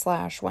friend /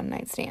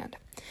 one-night stand.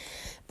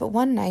 But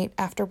one night,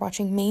 after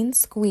watching Main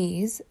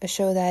Squeeze, a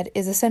show that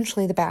is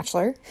essentially The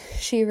Bachelor,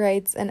 she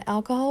writes an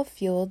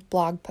alcohol-fueled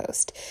blog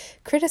post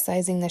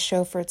criticizing the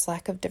show for its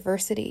lack of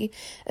diversity,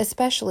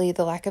 especially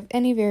the lack of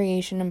any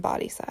variation in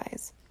body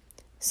size.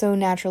 So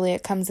naturally,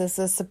 it comes as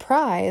a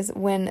surprise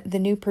when the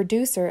new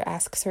producer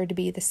asks her to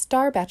be the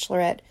star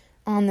bachelorette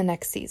on the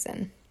next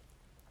season.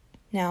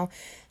 Now,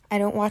 I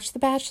don't watch The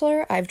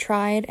Bachelor. I've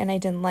tried, and I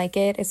didn't like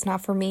it. It's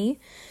not for me.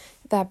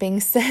 That being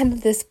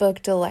said, this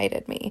book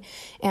delighted me,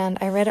 and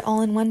I read it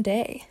all in one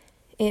day.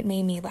 It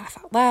made me laugh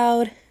out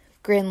loud,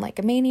 grin like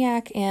a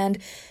maniac, and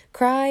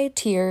cry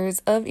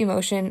tears of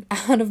emotion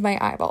out of my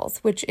eyeballs,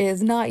 which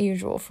is not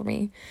usual for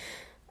me.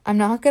 I'm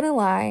not gonna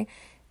lie,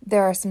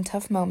 there are some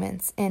tough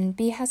moments, and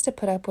Bea has to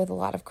put up with a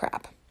lot of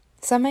crap.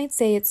 Some might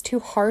say it's too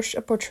harsh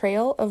a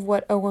portrayal of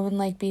what a woman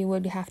like Bea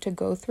would have to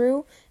go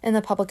through in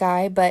the public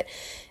eye, but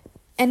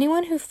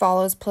anyone who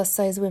follows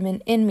plus-size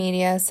women in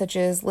media, such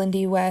as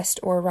Lindy West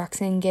or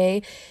Roxane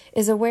Gay,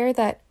 is aware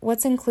that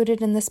what's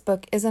included in this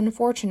book is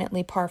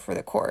unfortunately par for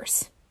the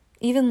course.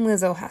 Even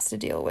Lizzo has to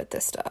deal with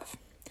this stuff.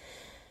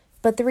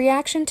 But the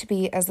reaction to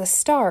Bea as the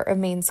star of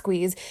Main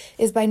Squeeze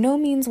is by no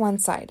means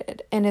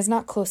one-sided, and is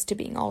not close to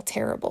being all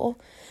terrible.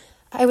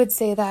 I would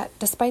say that,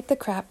 despite the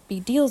crap Bea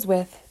deals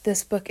with,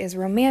 this book is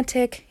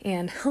romantic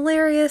and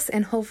hilarious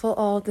and hopeful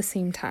all at the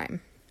same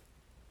time.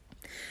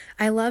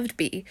 I loved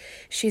Bea.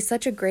 She's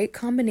such a great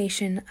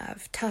combination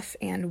of tough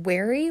and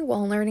wary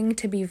while learning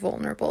to be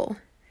vulnerable.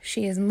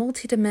 She is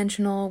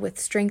multidimensional with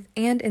strength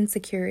and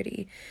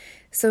insecurity,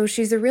 so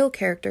she's a real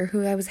character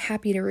who I was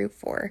happy to root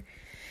for.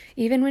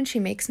 Even when she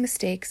makes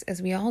mistakes,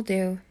 as we all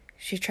do,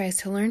 she tries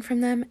to learn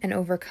from them and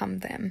overcome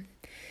them.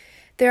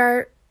 There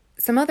are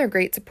some other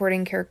great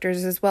supporting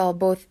characters as well,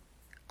 both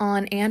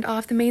on and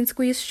off the Main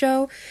Squeeze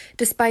show,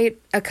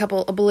 despite a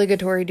couple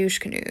obligatory douche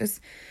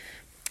canoes.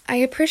 I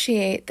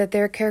appreciate that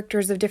there are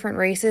characters of different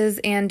races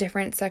and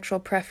different sexual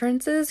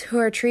preferences who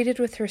are treated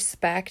with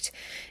respect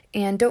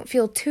and don't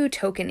feel too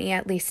tokeny,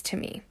 at least to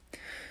me.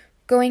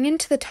 Going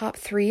into the top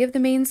 3 of the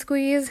Main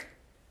Squeeze,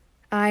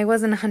 I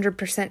wasn't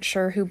 100%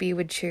 sure who Bea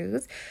would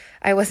choose.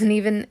 I wasn't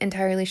even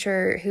entirely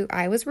sure who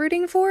I was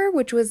rooting for,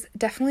 which was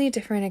definitely a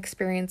different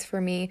experience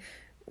for me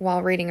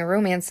while reading a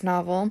romance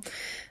novel.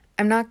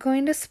 I'm not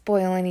going to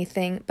spoil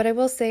anything, but I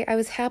will say I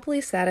was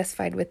happily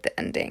satisfied with the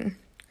ending.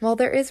 While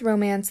there is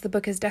romance, the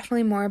book is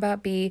definitely more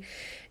about Bea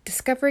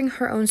discovering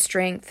her own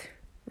strength,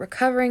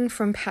 recovering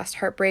from past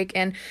heartbreak,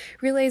 and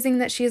realizing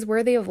that she is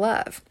worthy of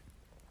love.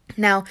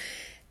 Now,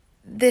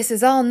 this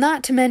is all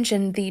not to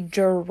mention the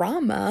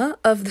drama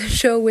of the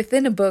show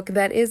within a book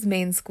that is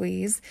Main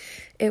Squeeze.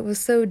 It was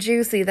so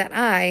juicy that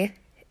I,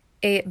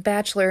 a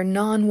Bachelor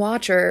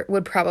non-watcher,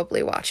 would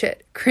probably watch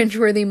it,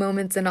 cringeworthy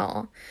moments and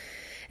all.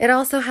 It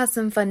also has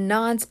some fun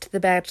nods to The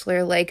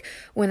Bachelor, like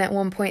when at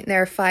one point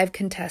there are 5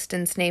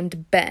 contestants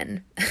named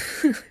Ben.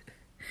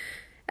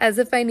 As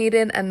if I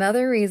needed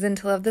another reason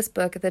to love this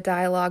book, the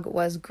dialogue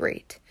was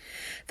great.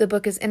 The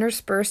book is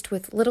interspersed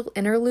with little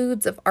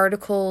interludes of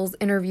articles,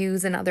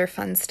 interviews, and other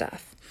fun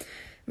stuff.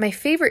 My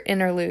favorite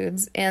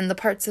interludes, and the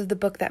parts of the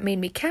book that made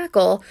me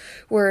cackle,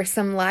 were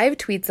some live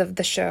tweets of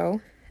the show,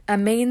 a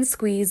Main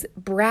Squeeze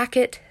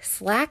bracket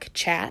Slack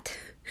chat,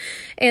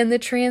 and the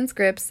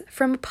transcripts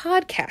from a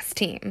podcast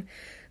team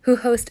who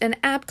host an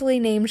aptly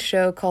named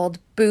show called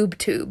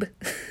BoobTube.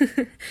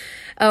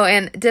 Oh,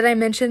 and did I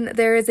mention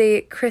there is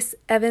a Chris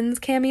Evans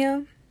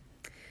cameo?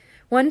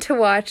 One to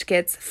watch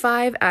gets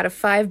 5 out of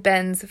 5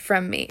 bends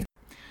from me.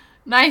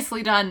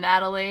 Nicely done,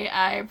 Natalie.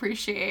 I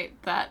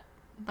appreciate that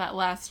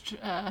last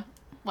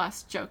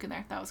joke in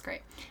there. That was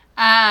great.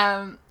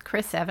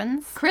 Chris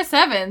Evans? Chris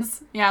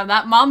Evans. Yeah,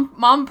 that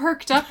mom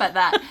perked up at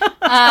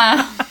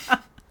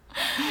that.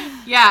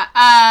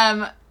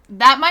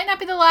 That might not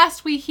be the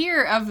last we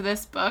hear of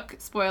this book.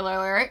 Spoiler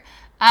alert.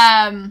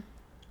 I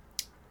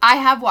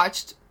have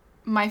watched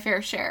my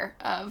fair share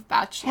of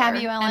Bachelor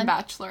Have you, Ellen? and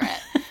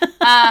Bachelorette.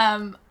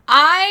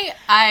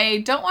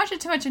 I don't watch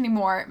it too much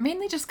anymore,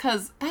 mainly just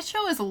because that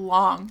show is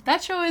long.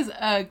 That show is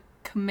a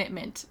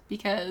commitment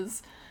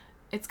because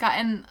it's got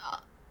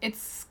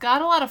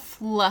a lot of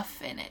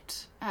fluff in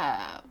it,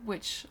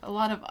 which a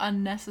lot of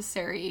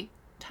unnecessary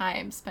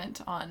time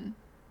spent on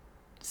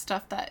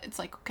stuff that it's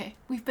like, okay,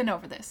 we've been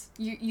over this.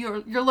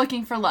 You're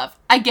looking for love.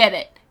 I get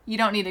it. You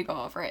don't need to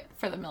go over it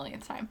for the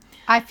millionth time.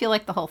 I feel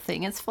like the whole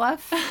thing is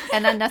fluff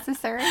and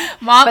unnecessary.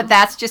 Mom, but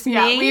that's just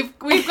me.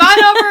 We've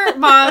gone over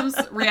Mom's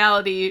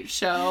reality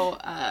show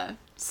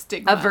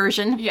stigma.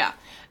 Aversion. Yeah.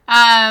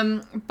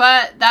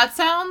 But that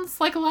sounds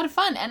like a lot of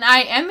fun. And I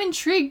am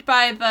intrigued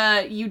by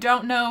the you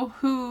don't know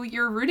who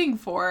you're rooting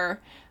for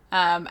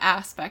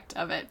aspect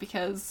of it,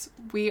 because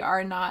we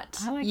are not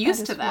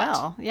used to that.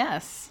 Well,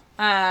 yes.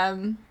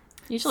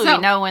 Usually we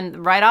know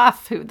right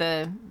off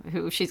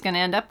who she's going to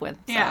end up with.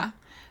 So. Yeah.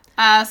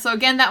 So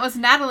again, that was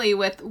Natalie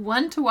with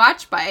One to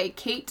Watch by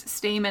Kate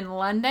Stayman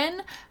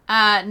London.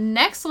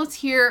 Next, let's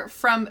hear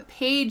from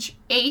Paige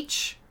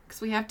H, because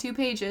we have 2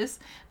 pages,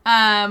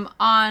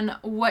 on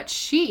what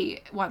she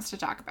wants to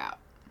talk about.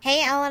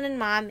 Hey, Ellen and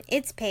Mom,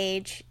 it's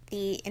Paige,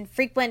 the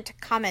infrequent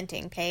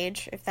commenting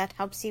Paige, if that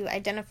helps you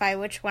identify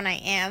which one I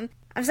am.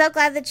 I'm so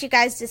glad that you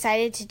guys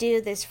decided to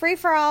do this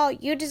free-for-all.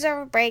 You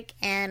deserve a break,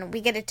 and we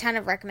get a ton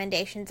of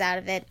recommendations out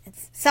of it.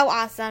 It's so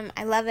awesome.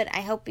 I love it.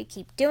 I hope we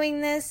keep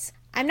doing this.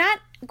 I'm not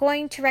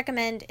going to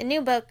recommend a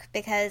new book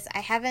because I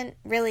haven't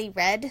really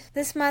read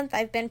this month.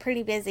 I've been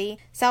pretty busy.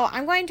 So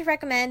I'm going to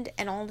recommend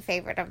an old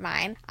favorite of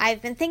mine.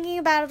 I've been thinking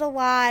about it a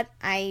lot.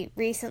 I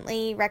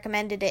recently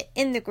recommended it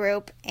in the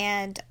group,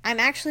 and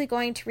I'm actually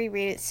going to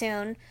reread it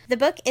soon. The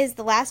book is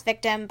The Last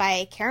Victim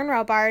by Karen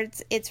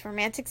Robards. It's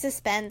romantic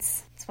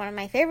suspense. It's one of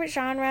my favorite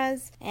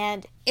genres,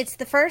 and it's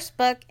the first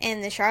book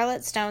in the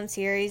Charlotte Stone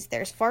series.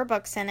 There's 4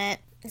 books in it.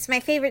 It's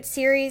my favorite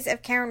series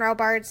of Karen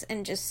Robards,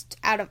 and just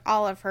out of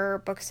all of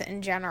her books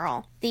in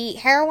general. The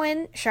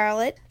heroine,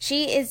 Charlotte,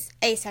 she is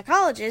a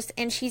psychologist,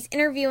 and she's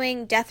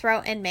interviewing death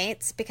row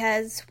inmates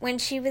because when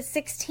she was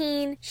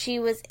 16, she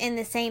was in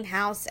the same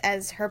house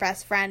as her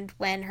best friend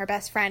when her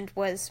best friend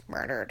was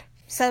murdered.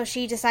 So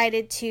she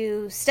decided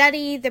to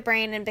study the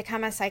brain and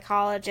become a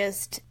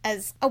psychologist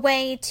as a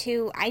way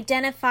to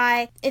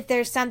identify if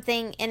there's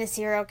something in a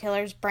serial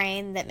killer's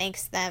brain that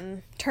makes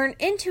them turn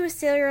into a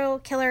serial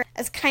killer,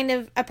 as kind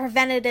of a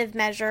preventative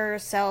measure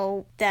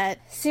so that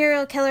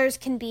serial killers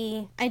can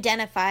be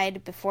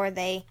identified before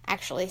they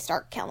actually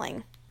start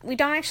killing. We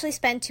don't actually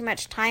spend too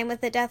much time with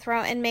the death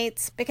row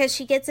inmates because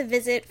she gets a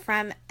visit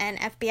from an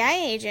FBI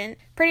agent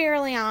pretty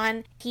early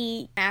on.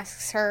 He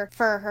asks her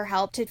for her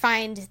help to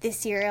find the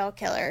serial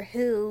killer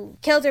who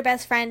killed her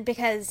best friend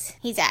because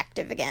he's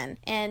active again.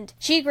 And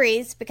she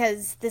agrees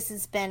because this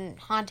has been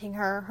haunting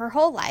her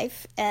whole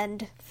life.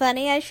 And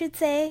funny, I should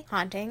say,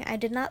 haunting. I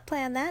did not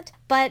plan that.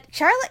 But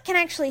Charlotte can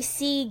actually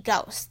see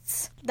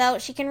ghosts, though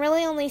she can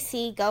really only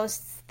see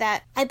ghosts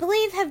that I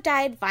believe have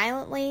died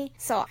violently,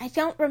 so I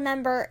don't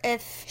remember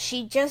if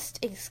she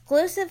just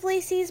exclusively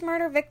sees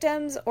murder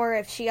victims or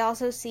if she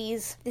also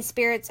sees the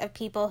spirits of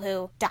people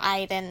who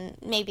died in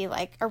maybe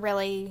like a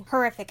really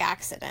horrific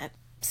accident.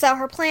 So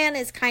her plan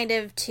is kind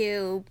of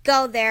to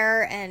go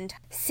there and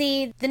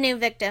see the new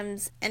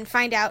victims and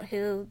find out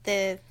who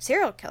the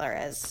serial killer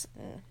is,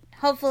 and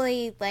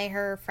hopefully lay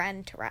her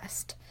friend to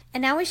rest.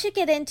 And now we should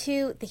get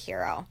into the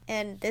hero.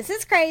 And this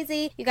is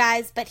crazy, you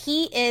guys, but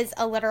he is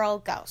a literal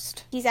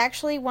ghost. He's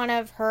actually one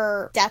of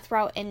her death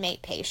row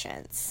inmate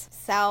patients.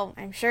 So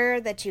I'm sure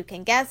that you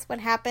can guess what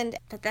happened,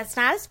 but that's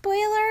not a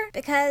spoiler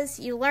because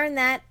you learn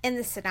that in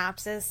the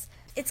synopsis.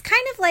 It's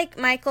kind of like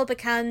Michael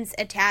becomes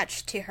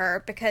attached to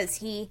her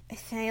because it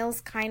feels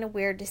kind of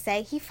weird to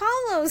say, he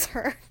follows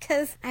her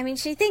because,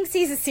 she thinks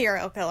he's a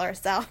serial killer,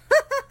 so...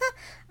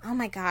 Oh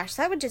my gosh,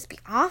 that would just be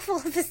awful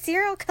if a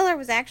serial killer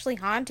was actually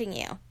haunting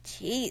you.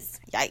 Jeez,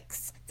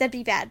 yikes. that'd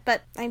be bad.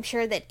 But I'm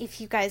sure that if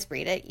you guys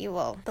read it, you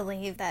will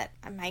believe that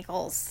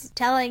Michael's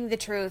telling the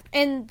truth.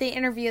 In the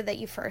interview that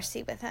you first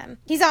see with him,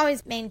 he's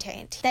always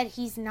maintained that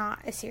he's not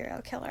a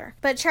serial killer.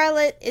 But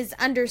Charlotte is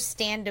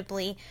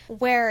understandably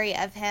wary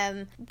of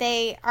him.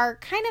 They are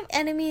kind of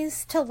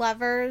enemies to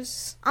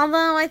lovers.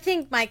 Although I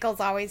think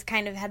Michael's always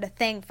kind of had a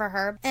thing for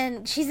her.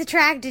 And she's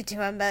attracted to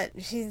him,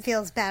 but she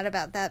feels bad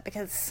about that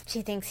because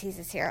she thinks he's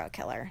a serial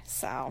killer.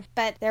 So,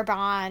 but their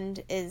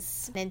bond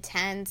is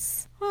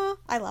intense. Oh,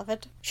 I love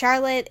it.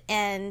 Charlotte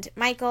and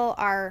Michael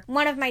are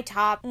one of my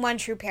top One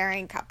True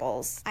Pairing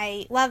couples.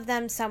 I love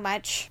them so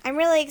much. I'm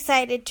really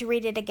excited to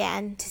read it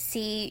again to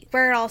see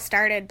where it all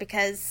started,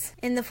 because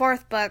in the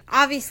fourth book,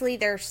 obviously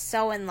they're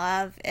so in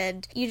love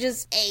and you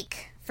just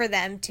ache for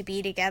them to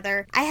be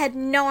together. I had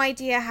no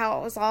idea how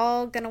it was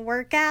all gonna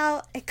work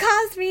out. It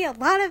caused me a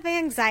lot of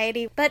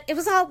anxiety, but it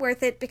was all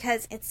worth it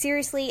because it's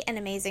seriously an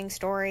amazing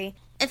story.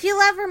 If you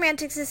love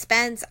romantic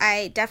suspense,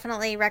 I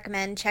definitely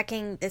recommend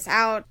checking this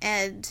out.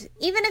 And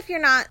even if you're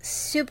not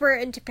super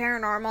into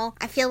paranormal,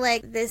 I feel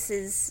like this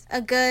is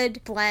a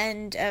good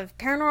blend of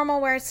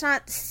paranormal where it's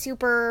not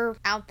super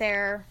out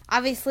there.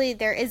 Obviously,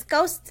 there is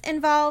ghosts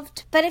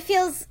involved, but it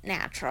feels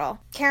natural.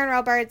 Karen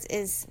Robards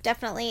is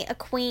definitely a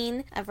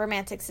queen of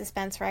romantic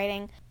suspense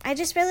writing. I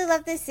just really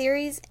love this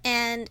series,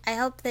 and I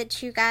hope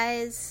that you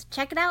guys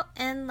check it out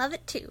and love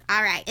it too.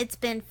 All right, it's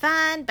been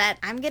fun, but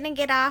I'm gonna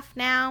get off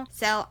now,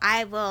 so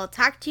I will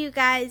talk to you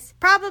guys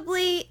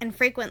probably and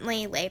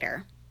frequently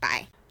later.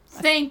 Bye.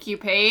 Thank you,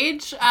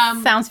 Paige.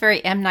 Sounds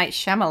very M. Night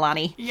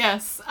Shyamalan-y.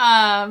 Yes.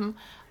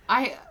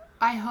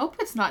 I hope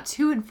it's not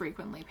too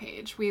infrequently,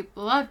 Paige. We'd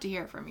love to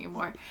hear from you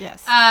more.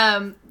 Yes.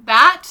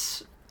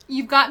 That,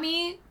 you've got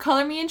me,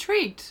 color me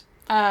intrigued.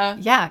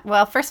 Yeah.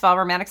 Well, first of all,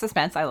 romantic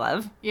suspense, I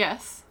love.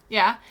 Yes.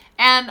 Yeah.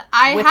 And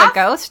With a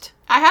ghost?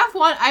 I have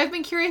one. I've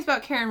been curious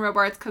about Karen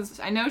Robards because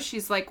I know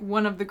she's like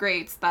one of the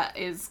greats that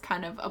is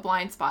kind of a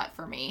blind spot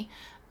for me.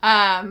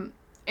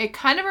 It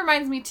kind of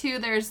reminds me too,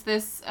 there's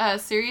this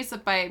series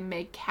by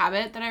Meg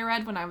Cabot that I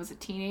read when I was a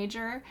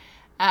teenager.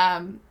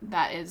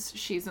 That is,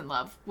 she's in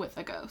love with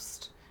a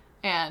ghost.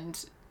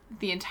 And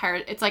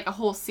it's like a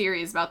whole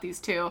series about these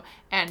two.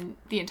 And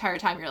the entire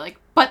time you're like,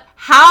 but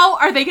how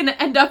are they going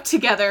to end up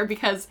together?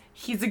 Because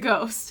he's a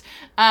ghost.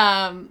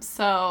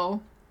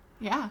 So,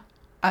 yeah.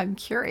 I'm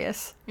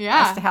curious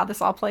as to how this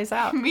all plays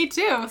out. Me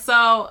too.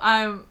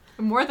 So,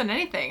 more than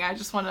anything, I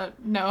just want to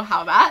know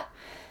how that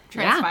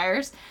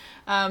transpires.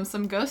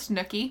 Some ghost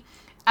nookie.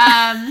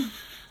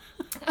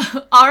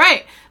 All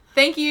right.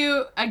 Thank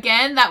you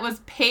again. That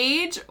was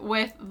Paige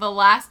with The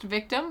Last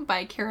Victim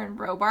by Karen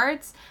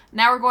Robards.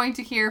 Now we're going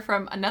to hear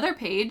from another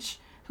Paige,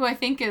 who I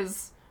think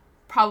is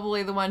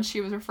probably the one she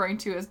was referring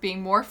to as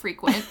being more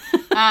frequent.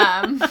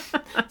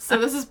 So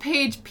this is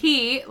Paige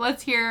P.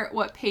 Let's hear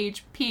what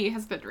Paige P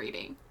has been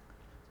reading.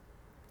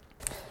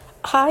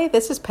 Hi,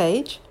 this is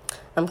Paige.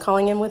 I'm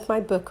calling in with my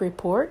book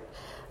report.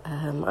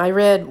 I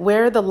read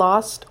Where the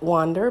Lost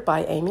Wander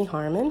by Amy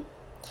Harmon.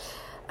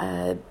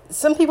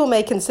 Some people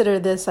may consider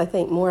this, I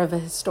think, more of a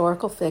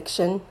historical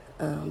fiction,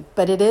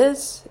 but it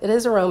is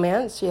a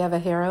romance. You have a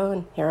hero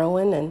and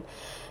heroine and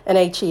an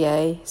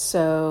HEA,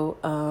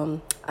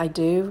 so I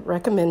do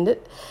recommend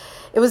it.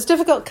 It was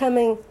difficult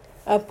coming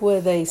up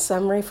with a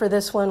summary for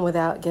this one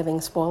without giving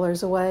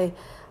spoilers away.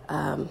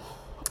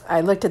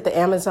 I looked at the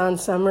Amazon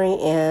summary,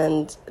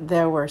 and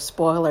there were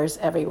spoilers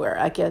everywhere.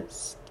 I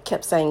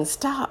kept saying,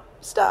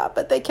 stop,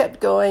 but they kept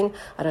going.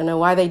 I don't know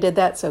why they did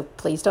that, so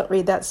please don't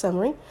read that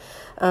summary.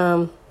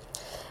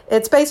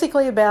 It's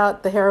basically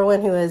about the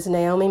heroine, who is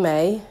Naomi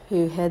May,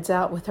 who heads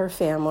out with her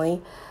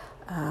family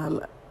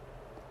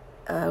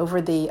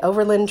over the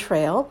Overland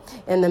Trail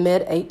in the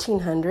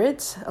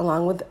mid-1800s,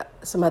 along with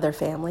some other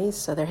families.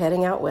 So they're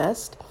heading out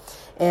west.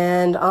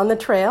 And on the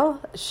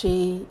trail,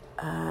 she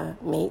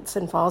meets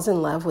and falls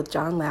in love with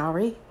John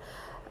Lowry,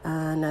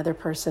 another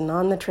person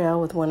on the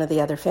trail with one of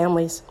the other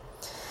families.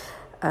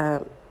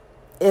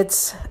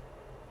 It's,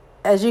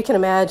 as you can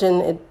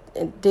imagine,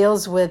 it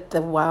deals with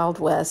the Wild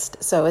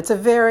West, so it's a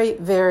very,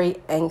 very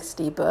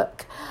angsty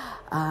book.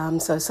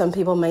 So some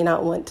people may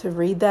not want to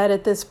read that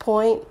at this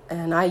point,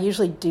 and I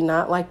usually do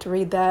not like to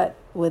read that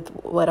with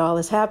what all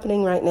is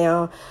happening right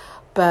now.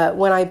 But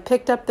when I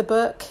picked up the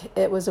book,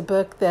 it was a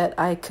book that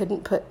I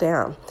couldn't put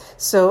down.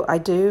 So I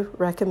do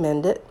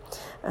recommend it.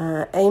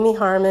 Amy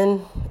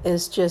Harmon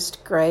is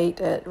just great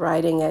at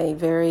writing a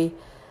very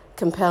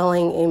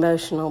compelling,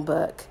 emotional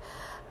book.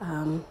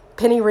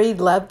 Penny Reed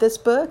loved this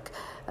book.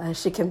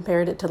 She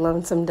compared it to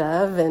Lonesome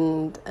Dove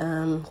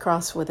and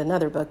crossed with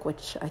another book,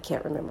 which I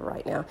can't remember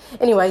right now.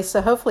 Anyway,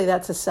 so hopefully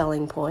that's a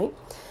selling point.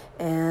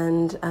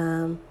 And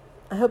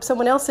I hope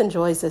someone else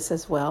enjoys this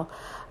as well.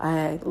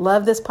 I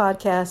love this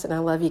podcast, and I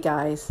love you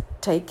guys.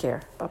 Take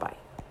care. Bye-bye.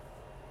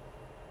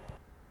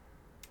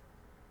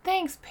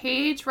 Thanks,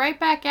 Paige. Right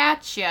back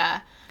at ya.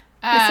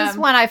 This is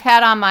one I've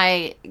had on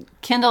my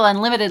Kindle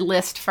Unlimited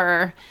list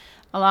for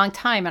a long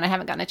time, and I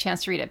haven't gotten a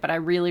chance to read it, but I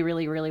really,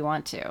 really, really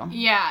want to.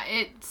 Yeah,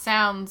 it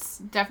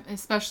sounds,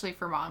 especially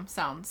for mom,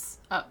 sounds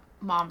up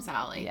mom's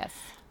alley. Yes.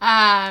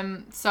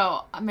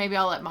 So maybe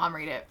I'll let Mom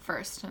read it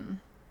first. And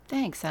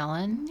thanks,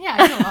 Ellen.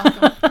 Yeah, you're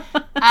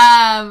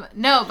welcome.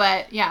 No,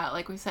 but yeah,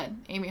 like we said,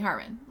 Amy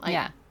Harmon. Like,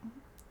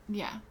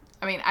 yeah.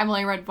 I mean, I've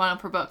only read one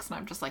of her books, and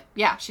I'm just like,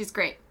 yeah, she's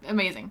great,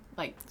 amazing.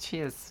 Like, she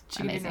is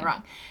amazing. She did it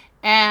wrong.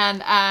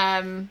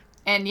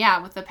 And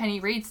yeah, with the Penny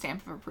Reed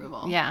stamp of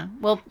approval. Yeah.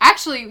 Well,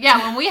 actually,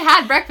 yeah, when we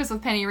had breakfast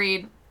with Penny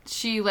Reed,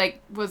 she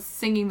like was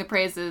singing the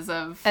praises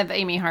of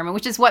Amy Harmon,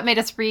 which is what made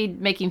us read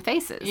Making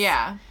Faces.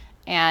 Yeah.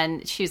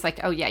 And she's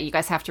like, oh yeah, you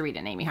guys have to read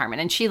an Amy Harmon.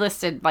 And she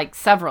listed like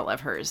several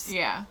of hers.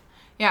 Yeah.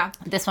 Yeah.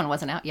 This one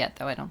wasn't out yet,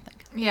 though, I don't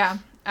think. Yeah.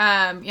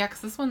 Yeah,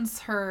 because this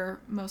one's her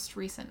most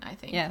recent, I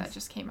think, that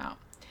just came out.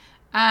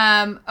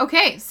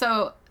 Okay,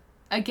 so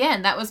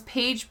again, that was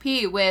Page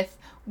P with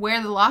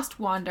Where the Lost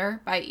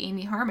Wander by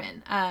Amy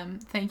Harmon.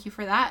 Thank you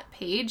for that,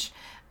 Paige.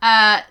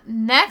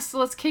 Next,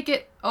 let's kick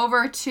it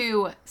over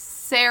to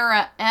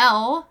Sarah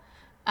L.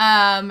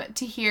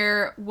 To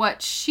hear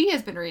what she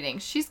has been reading.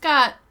 She's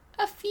got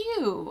a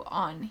few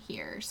on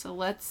here, so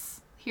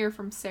let's hear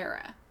from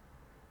Sarah.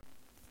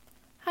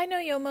 Hi, No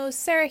Yomo,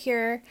 Sarah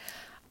here.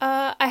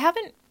 I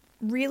haven't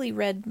really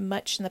read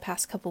much in the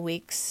past couple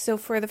weeks, so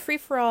for the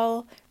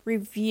free-for-all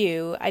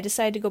review, I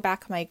decided to go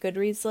back on my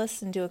Goodreads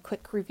list and do a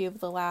quick review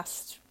of the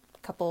last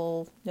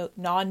couple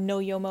non-No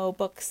Yomo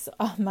books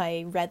on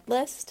my read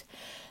list.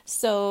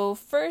 So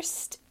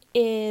first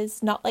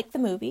is Not Like the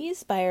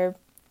Movies by our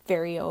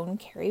very own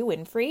Carrie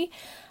Winfrey.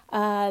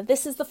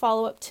 This is the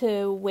follow-up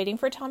to Waiting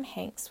for Tom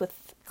Hanks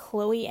with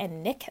Chloe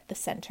and Nick at the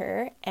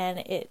center, and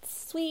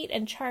it's sweet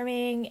and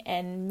charming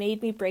and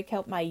made me break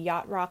out my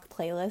yacht rock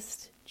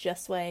playlist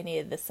just what I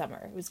needed this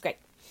summer. It was great.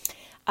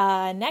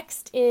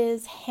 Next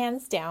is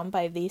Hands Down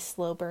by the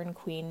slow burn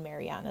queen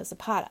Mariana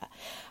Zapata.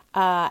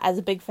 As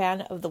a big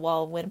fan of The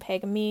Wall of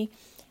Winnipeg and me,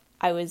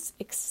 I was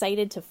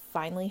excited to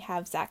finally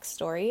have Zach's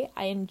story.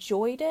 I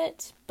enjoyed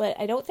it, but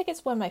I don't think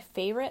it's one of my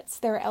favorites.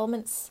 There are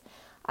elements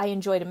I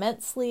enjoyed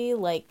immensely,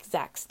 like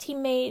Zach's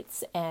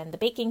teammates and the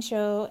baking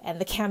show and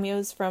the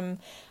cameos from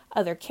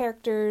other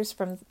characters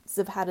from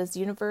Zapata's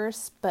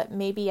universe, but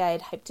maybe I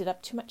had hyped it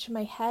up too much in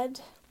my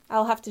head.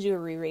 I'll have to do a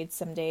reread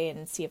someday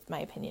and see if my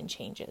opinion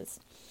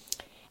changes.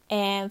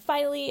 And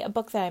finally, a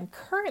book that I'm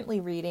currently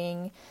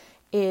reading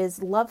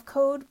is Love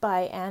Code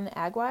by Anne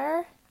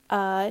Aguirre.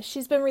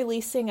 She's been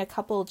releasing a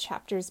couple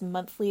chapters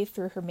monthly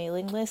through her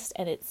mailing list,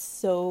 and it's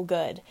so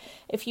good.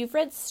 If you've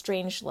read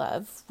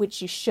Strangelove,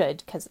 which you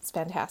should because it's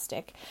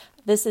fantastic,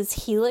 this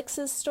is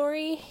Helix's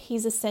story.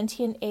 He's a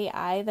sentient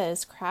AI that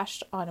has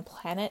crashed on a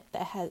planet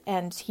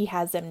and he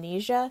has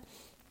amnesia.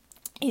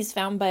 He's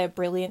found by a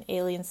brilliant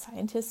alien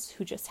scientist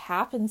who just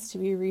happens to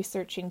be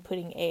researching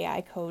putting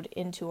AI code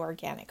into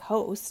organic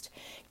host.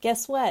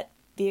 Guess what?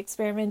 The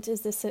experiment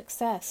is a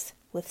success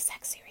with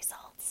sexy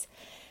results.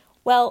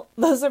 Well,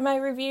 those are my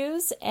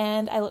reviews,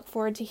 and I look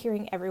forward to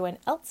hearing everyone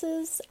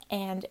else's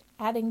and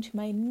adding to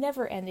my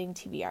never-ending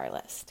TBR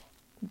list.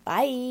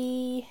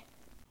 Bye!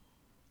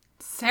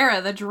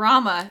 Sarah, the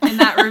drama in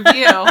that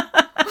review.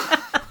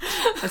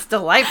 It's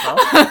delightful.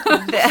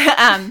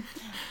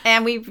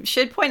 And we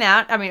should point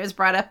out, I mean, it was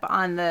brought up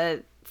on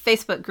the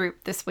Facebook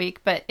group this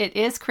week, but it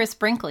is Chris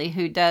Brinkley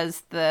who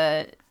does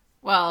the...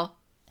 Well,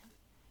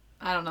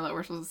 I don't know that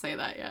we're supposed to say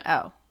that yet.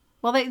 Oh.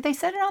 Well, they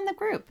said it on the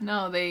group.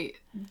 No,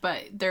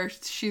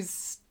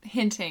 she's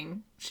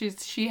hinting.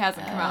 She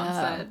hasn't come out and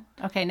said.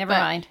 Okay, never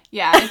mind.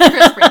 Yeah, it's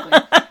Chris Brinkley.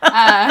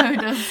 Who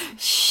does...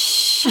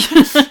 Shh.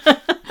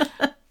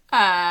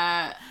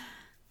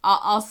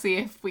 I'll see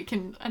if we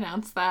can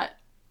announce that.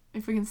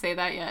 If we can say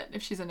that yet.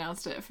 If she's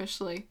announced it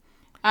officially.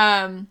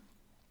 But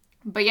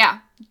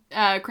yeah,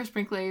 Chris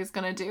Brinkley is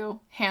going to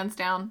do Hands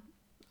Down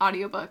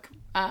audiobook,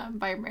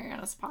 by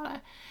Mariana Zapata.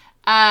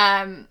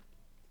 And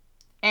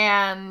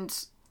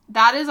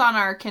that is on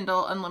our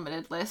Kindle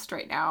Unlimited list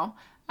right now.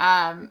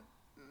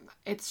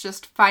 It's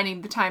just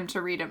finding the time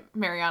to read a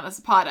Mariana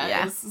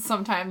Zapata is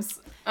sometimes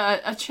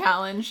a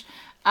challenge.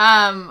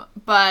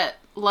 But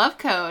Love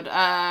Code,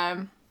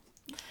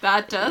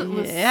 that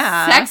does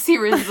sexy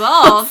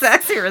results.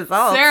 Sexy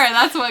results. Sarah,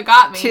 that's what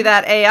got me. To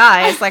that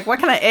AI. It's like, what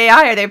kind of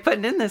AI are they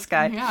putting in this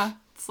guy? Yeah,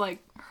 it's like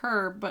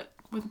her, but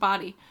with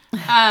body.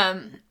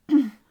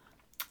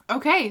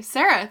 Okay,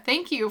 Sarah,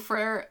 thank you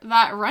for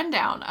that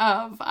rundown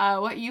of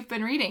what you've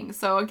been reading.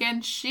 So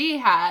again, she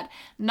had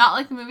Not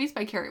Like the Movies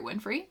by Carrie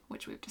Winfrey,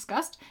 which we've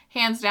discussed,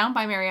 Hands Down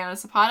by Mariana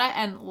Zapata,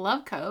 and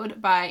Love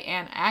Code by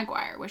Anne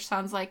Aguirre, which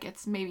sounds like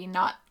it's maybe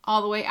not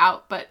all the way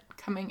out, but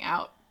coming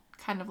out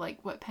kind of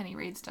like what Penny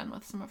Reed's done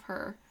with some of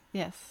her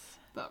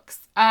books.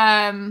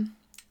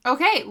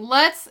 Okay,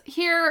 let's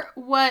hear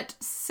what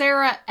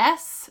Sarah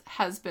S.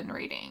 has been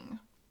reading.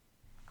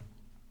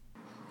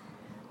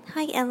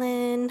 Hi,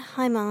 Ellen.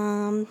 Hi,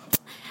 Mom.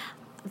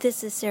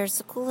 This is Sarah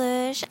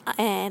Sekulish,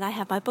 and I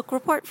have my book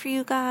report for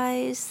you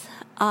guys.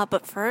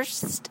 But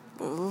first,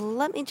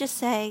 let me just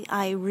say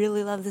I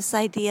really love this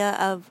idea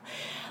of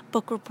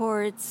book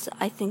reports.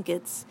 I think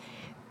it's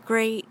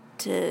great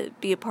to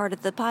be a part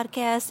of the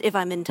podcast, if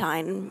I'm in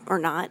time or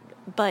not.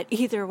 But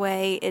either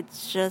way,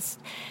 it's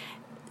just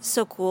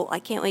so cool. I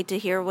can't wait to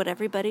hear what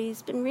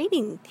everybody's been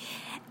reading.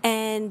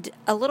 And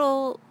a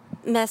little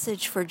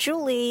message for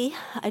Julie.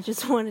 I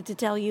just wanted to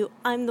tell you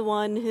I'm the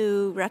one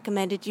who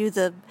recommended you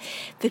the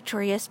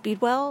Victoria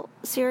Speedwell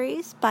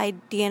series by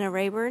Deanna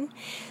Rayburn.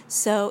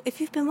 So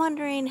if you've been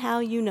wondering how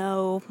you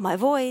know my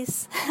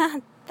voice,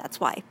 that's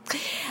why.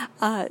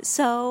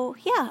 So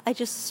yeah, I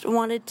just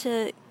wanted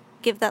to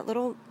give that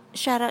little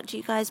shout out to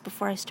you guys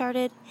before I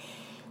started.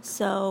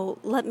 So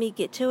let me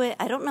get to it.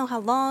 I don't know how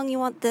long you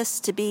want this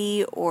to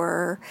be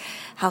or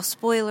how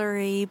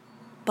spoilery,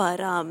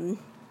 but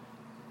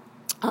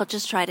I'll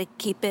just try to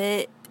keep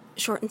it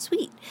short and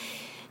sweet.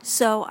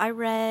 So I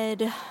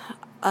read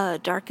A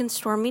Dark and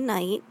Stormy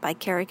Night by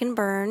Kerrigan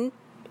Byrne,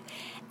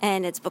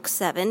 and it's book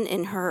 7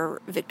 in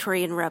her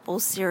Victorian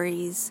Rebels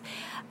series.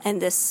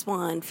 And this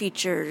one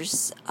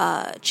features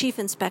Chief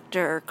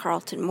Inspector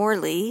Carlton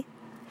Morley.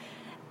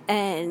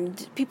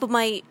 And people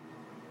might,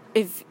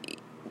 if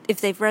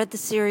they've read the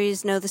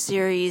series, know the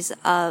series,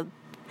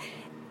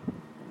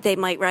 they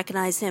might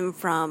recognize him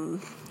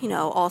from,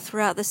 all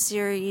throughout the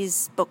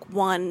series. Book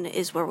 1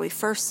 is where we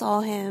first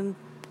saw him.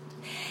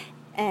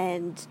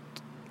 And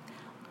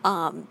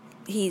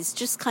he's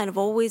just kind of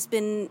always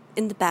been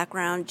in the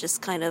background,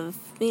 just kind of,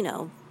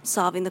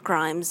 solving the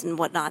crimes and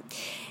whatnot.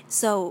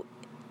 So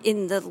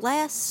in the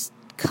last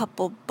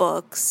couple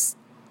books,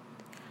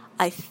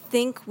 I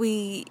think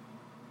we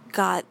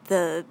got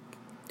the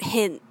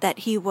hint that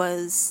he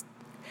was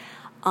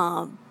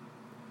a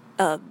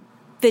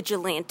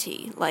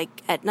vigilante.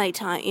 Like at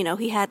nighttime,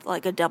 he had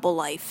like a double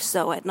life.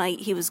 So at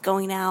night he was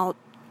going out,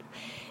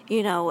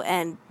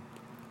 and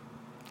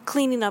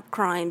cleaning up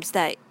crimes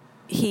that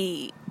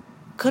he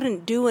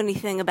couldn't do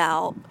anything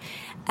about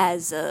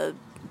as a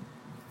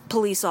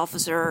police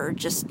officer, or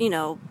just,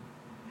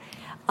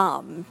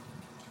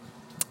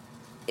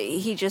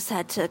 he just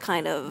had to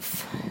kind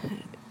of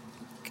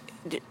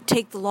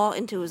take the law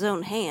into his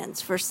own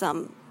hands for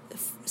some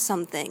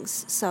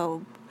things.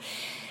 So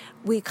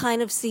we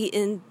kind of see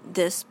in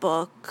this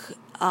book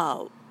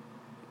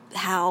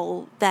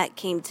how that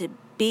came to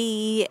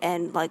be,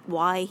 and like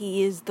why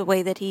he is the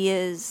way that he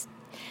is,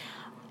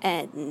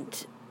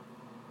 and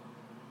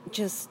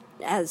just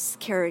as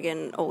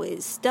Kerrigan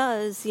always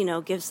does,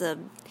 gives a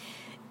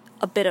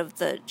bit of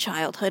the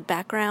childhood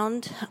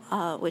background,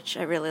 which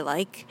I really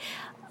like,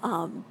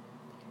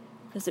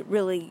 because it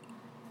really,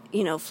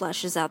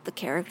 fleshes out the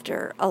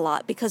character a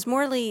lot. Because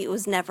Morley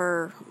was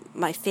never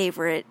my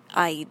favorite.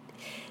 I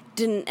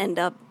didn't end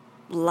up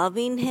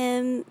loving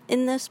him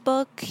in this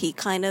book. He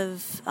kind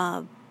of,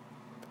 I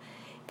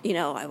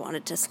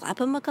wanted to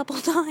slap him a couple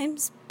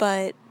times,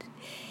 but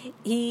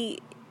he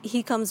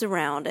comes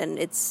around, and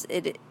it's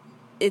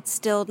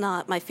still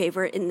not my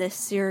favorite in this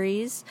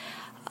series.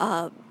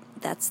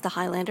 That's the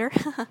Highlander,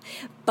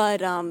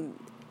 but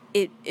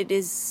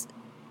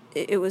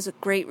it was a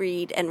great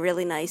read and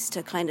really nice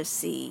to kind of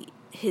see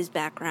his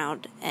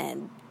background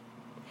and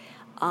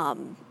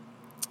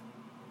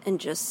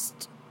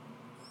just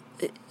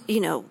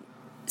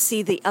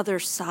see the other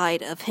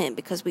side of him,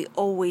 because we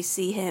always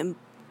see him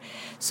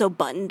so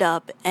buttoned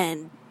up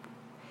and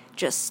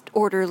just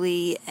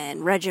orderly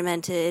and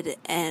regimented,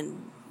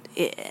 and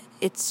it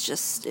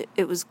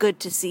was good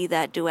to see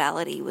that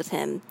duality with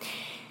him.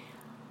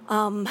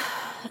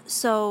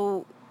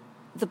 So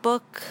the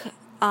book,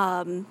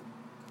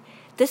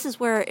 this is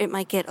where it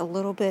might get a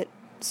little bit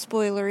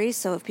spoilery,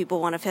 so if people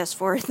want to fast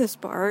forward this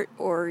part,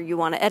 or you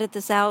want to edit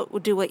this out,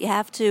 we'll do what you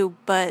have to,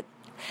 but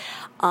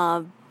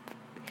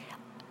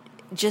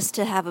just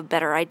to have a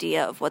better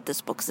idea of what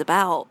this book's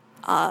about,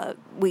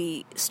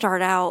 we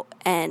start out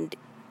and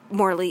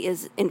Morley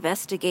is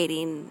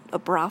investigating a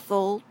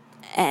brothel,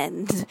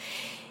 and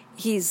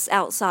he's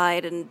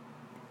outside and,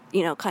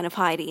 kind of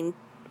hiding,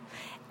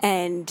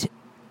 and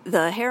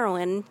the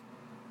heroine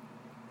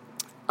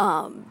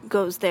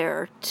goes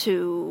there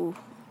to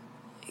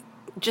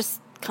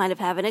just kind of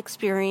have an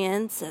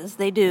experience, as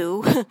they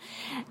do,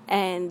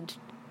 and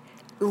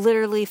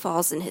literally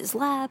falls in his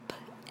lap,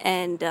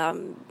 and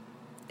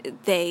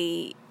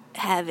they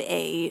have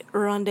a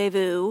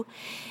rendezvous,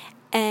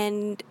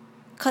 and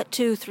cut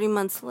to 3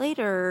 months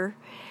later,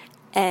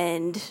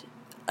 and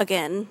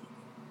again,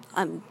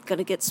 I'm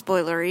gonna get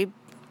spoilery,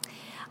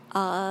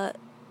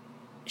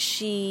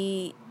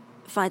 she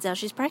finds out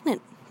she's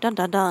pregnant. Dun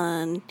dun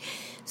dun.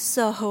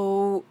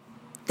 So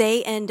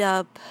they end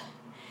up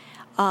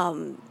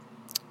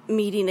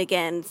meeting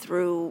again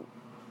through,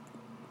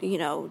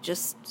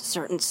 just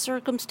certain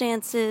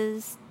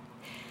circumstances,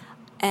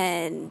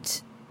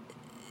 and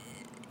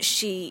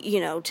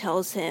she,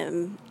 tells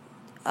him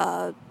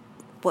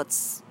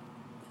what's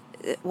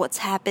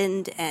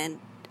happened, and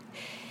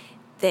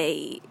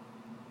they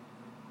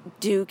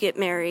do get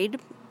married,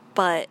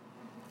 but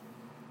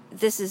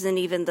this isn't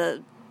even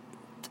the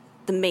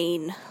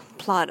main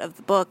plot of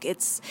the book.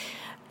 It's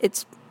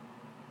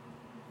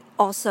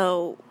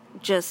also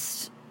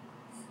just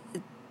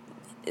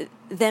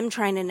them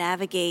trying to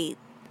navigate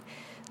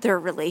their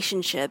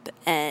relationship,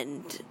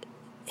 and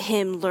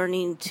him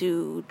learning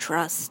to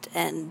trust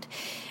and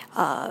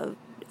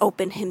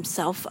open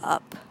himself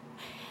up.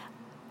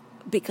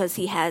 because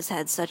he has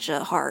had such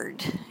a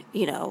hard,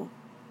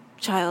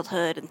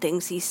 childhood and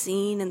things he's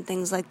seen and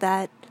things like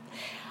that.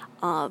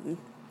 And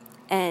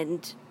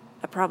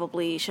I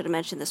probably should have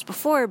mentioned this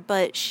before,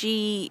 but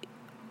she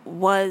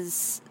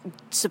was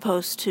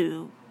supposed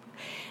to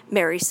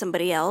marry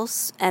somebody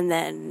else, and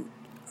then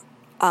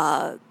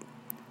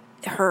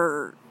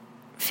her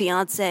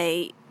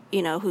fiance,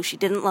 who she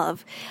didn't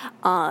love,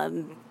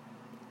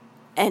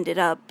 ended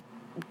up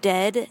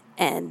dead,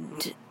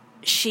 and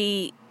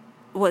she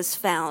was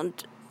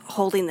found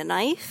holding the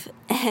knife,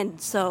 and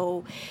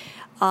so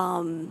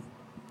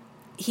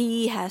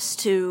he has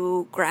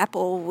to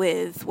grapple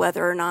with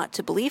whether or not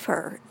to believe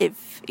her,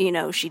 if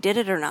she did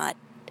it or not.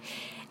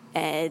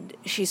 And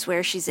she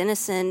swears she's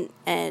innocent,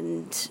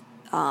 and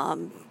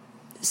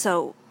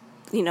so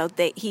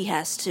he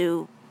has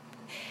to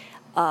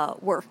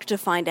work to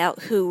find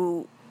out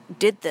who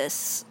did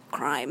this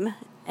crime,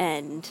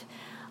 and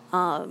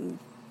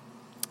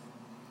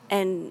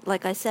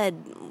like I said,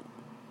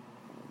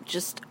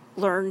 just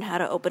learn how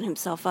to open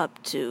himself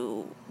up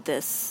to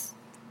this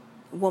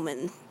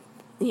woman,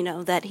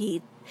 that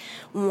he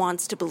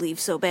wants to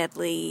believe so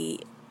badly,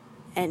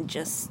 and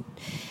just,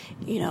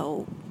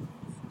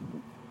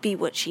 be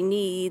what she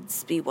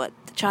needs, be what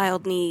the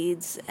child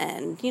needs,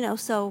 and,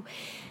 so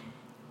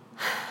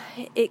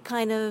it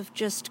kind of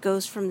just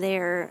goes from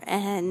there,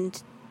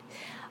 and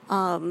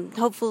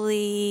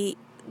hopefully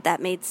that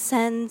made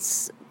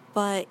sense.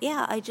 But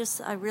yeah, I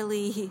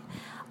really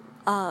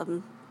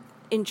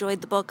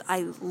enjoyed the book.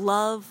 I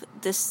love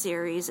this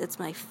series. It's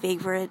my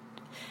favorite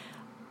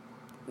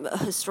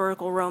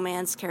historical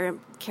romance.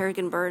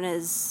 Kerrigan Byrne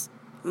is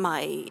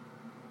my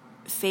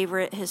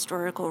favorite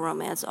historical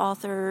romance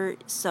author,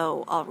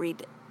 so I'll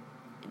read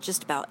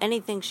just about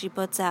anything she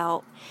puts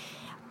out.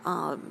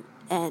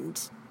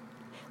 And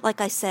like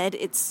I said,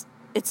 it's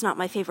not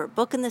my favorite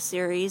book in the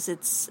series.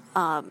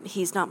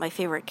 He's not my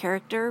favorite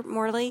character,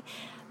 Morley,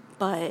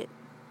 but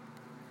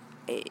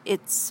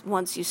it's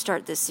once you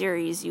start this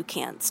series, you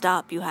can't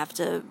stop. You have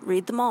to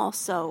read them all.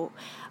 So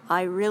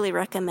I really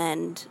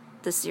recommend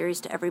the series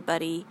to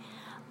everybody.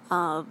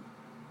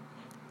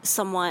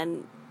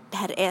 Someone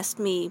had asked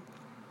me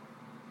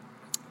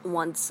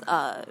once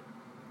a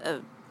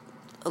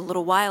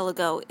little while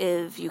ago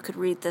if you could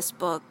read this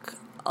book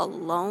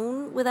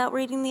alone without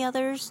reading the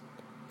others,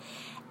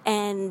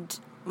 and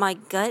my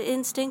gut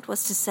instinct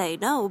was to say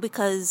no,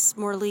 because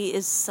Morley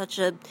is such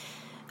a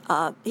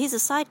he's a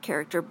side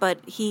character, but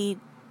he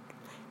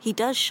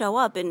does show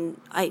up in,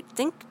 I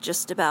think,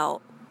 just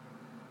about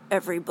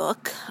every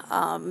book,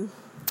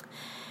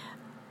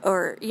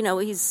 or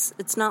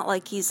it's not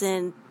like he's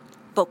in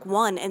book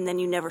one and then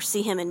you never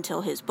see him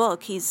until his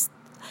book. He's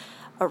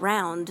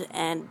around,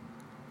 and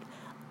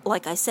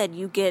like I said,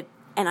 you get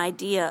an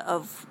idea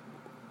of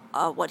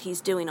what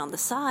he's doing on the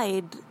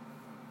side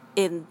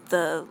in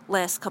the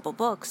last couple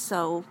books,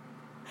 so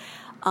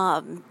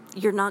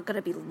you're not going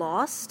to be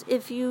lost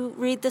if you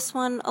read this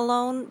one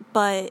alone,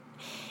 but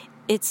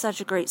it's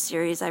such a great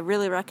series. I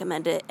really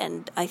recommend it,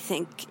 and I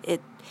think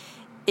it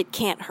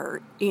can't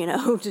hurt,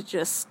 to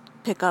just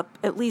pick up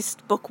at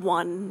least book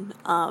one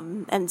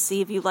and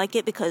see if you like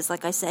it, because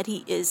like I said,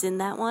 he is in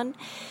that one,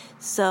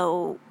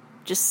 so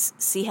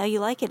just see how you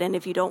like it. And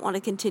if you don't want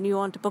to continue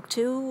on to book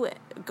 2,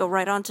 go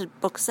right on to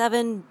book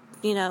 7,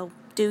 do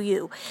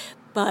you.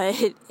 But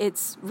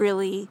it's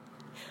really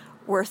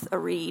worth a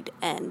read.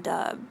 And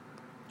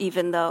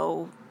even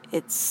though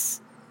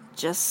it's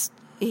just,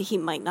 he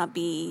might not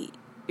be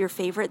your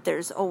favorite,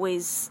 there's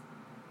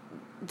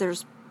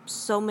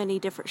so many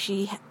different,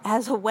 she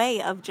has a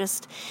way of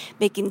just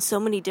making so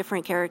many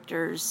different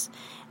characters,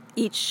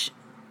 each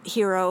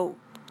hero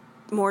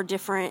more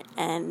different,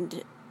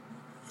 and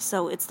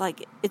so it's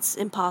like it's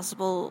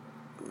impossible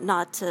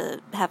not to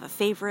have a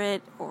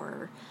favorite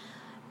or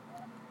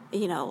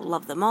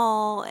love them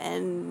all,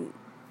 and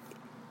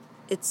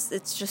it's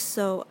just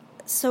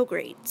so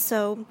great.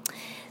 So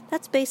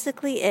that's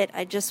basically it.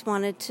 I just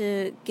wanted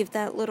to give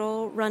that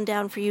little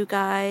rundown for you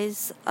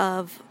guys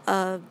of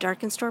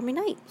Dark and Stormy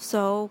Night.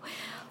 So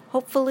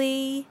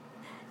hopefully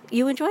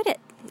you enjoyed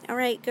it. All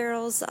right,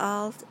 girls,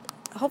 I'll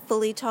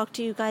hopefully talk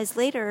to you guys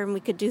later, and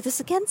we could do this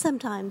again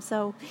sometime.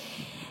 So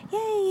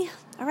yay.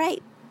 All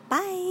right,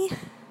 bye.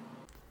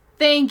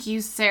 Thank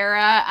you,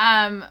 Sarah.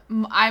 I'm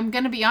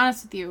going to be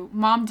honest with you.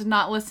 Mom did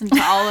not listen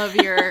to all of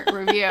your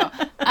review.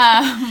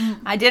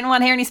 I didn't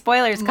want to hear any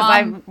spoilers because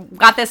I've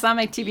got this on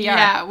my TBR.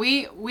 Yeah,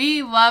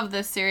 we love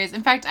this series.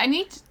 In fact,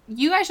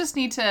 you guys just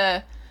need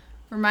to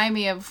remind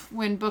me of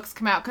when books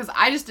come out, because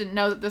I just didn't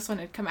know that this one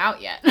had come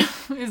out yet.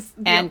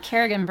 And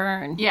Kerrigan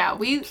Byrne. Yeah,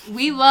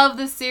 we love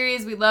this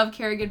series. We love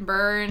Kerrigan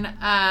Byrne.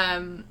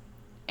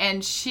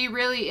 And she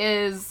really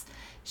is...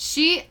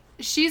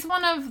 She's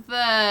one of the,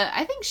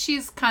 I think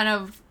she's kind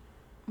of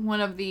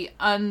one of the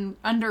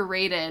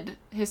underrated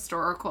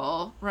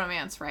historical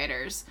romance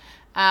writers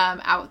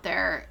out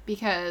there,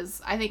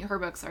 because I think her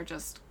books are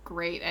just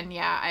great. And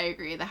yeah, I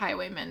agree. The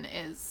Highwayman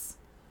is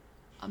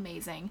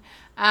amazing.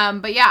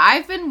 But yeah,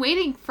 I've been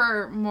waiting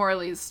for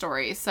Morley's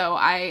story, so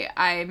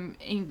I'm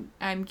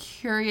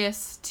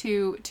curious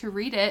to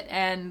read it.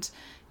 And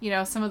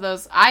some of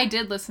those, I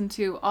did listen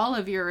to all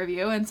of your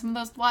review, and some of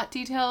those plot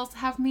details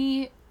have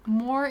me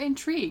more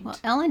intrigued. Well,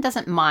 Ellen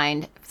doesn't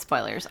mind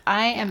spoilers.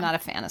 I am not a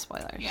fan of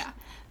spoilers. Yeah,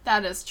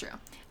 that is true.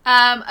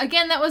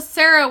 Again, that was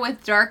Sarah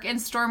with Dark and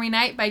Stormy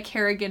Night by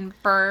Kerrigan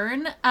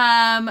Byrne.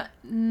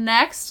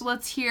 Next,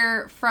 let's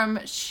hear from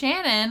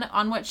Shannon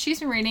on what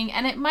she's been reading,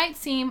 and it might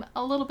seem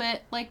a little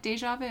bit like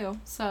deja vu.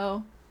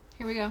 So,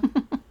 here we go.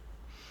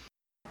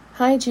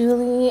 Hi,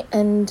 Julie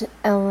and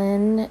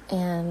Ellen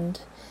and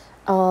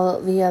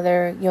all the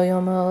other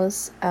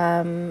Yo-Yo-Mos.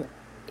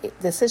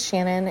 This is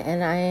Shannon,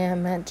 and I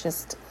am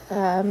just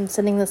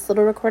sending this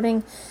little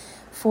recording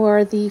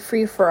for the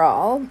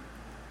free-for-all.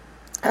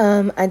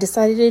 I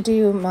decided to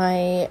do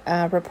my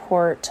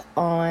report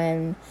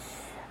on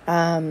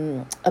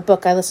a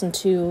book I listened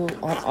to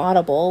on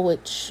Audible,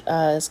 which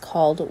is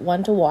called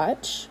One to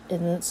Watch,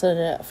 and it's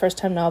a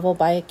first-time novel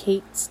by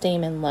Kate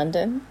Stayman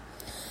London.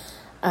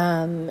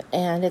 And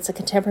it's a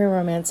contemporary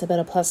romance about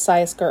a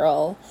plus-size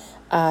girl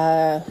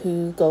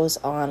who goes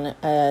on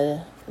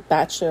a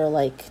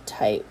Bachelor-like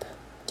type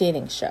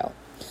dating show.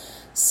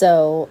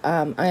 So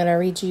I'm going to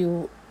read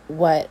you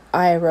what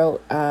I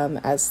wrote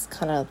as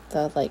kind of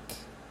the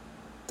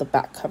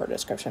back cover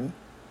description.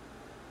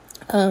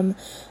 A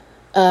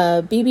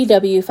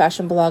BBW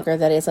fashion blogger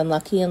that is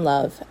unlucky in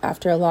love.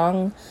 After a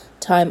long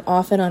time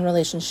off and on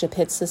relationship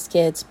hits the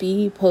skids,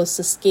 B posts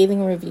a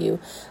scathing review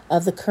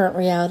of the current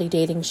reality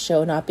dating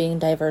show not being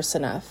diverse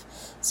enough.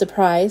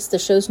 Surprised, the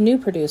show's new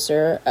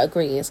producer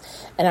agrees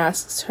and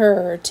asks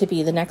her to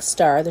be the next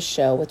star of the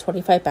show with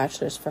 25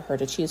 bachelors for her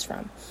to choose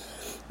from.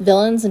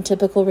 Villains and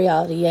typical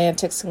reality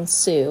antics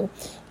ensue,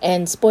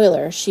 and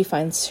spoiler, she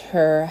finds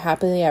her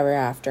happily ever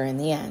after in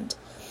the end.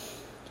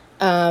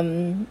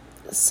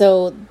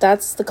 So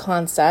that's the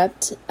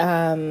concept.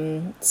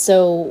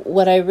 So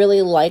what I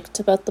really liked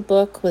about the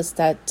book was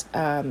that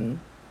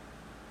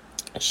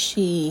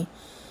she,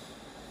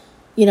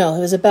 it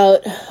was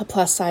about a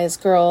plus-size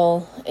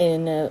girl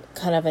in a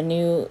kind of a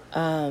new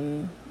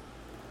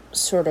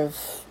sort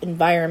of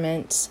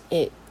environment.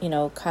 It,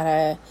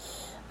 it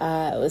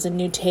was a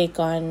new take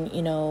on,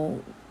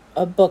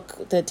 a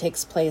book that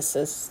takes place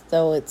as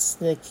though it's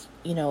like,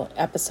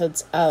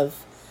 episodes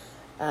of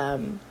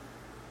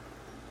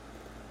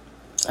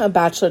a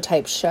Bachelor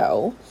type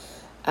show.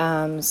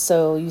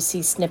 So you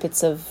see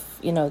snippets of,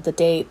 the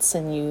dates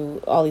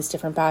and all these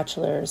different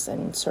bachelors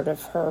and sort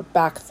of her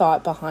back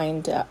thought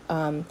behind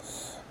them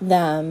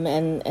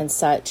and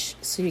such.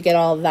 So you get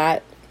all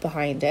that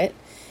behind it.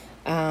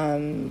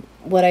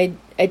 What I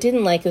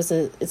didn't like was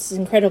it's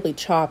incredibly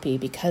choppy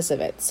because of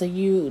it. So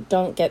you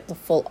don't get the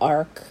full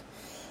arc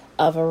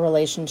of a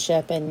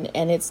relationship, and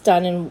it's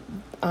done in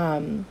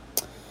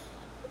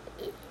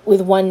with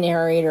one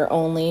narrator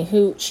only,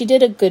 who she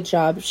did a good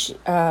job. She,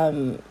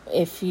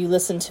 if you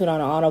listen to it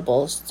on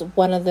Audible,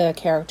 one of the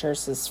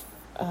characters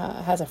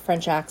has a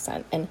French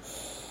accent, and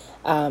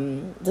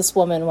this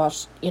woman, while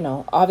she,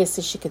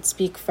 obviously she could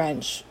speak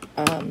French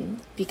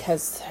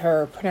because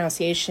her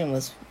pronunciation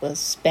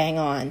was bang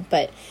on,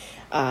 but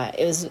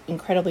it was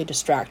incredibly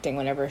distracting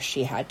whenever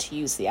she had to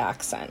use the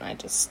accent.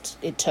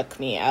 It took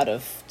me out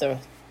of the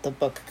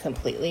book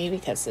completely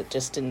because it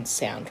just didn't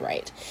sound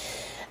right.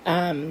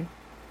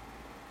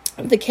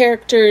 The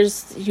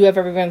characters, you have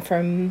everyone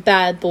from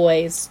bad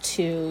boys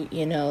to,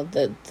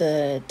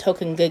 the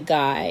token good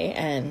guy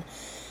and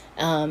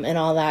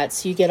all that.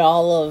 So you get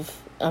all of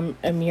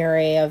a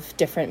myriad of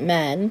different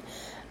men.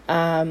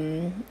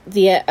 And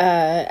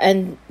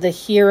the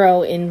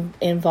hero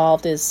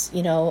involved is,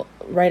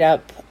 right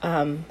up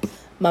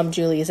Mom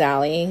Julie's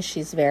alley.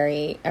 He's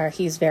very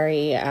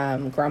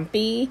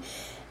grumpy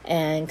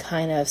and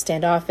kind of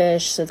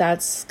standoffish. So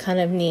that's kind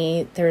of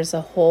neat. There's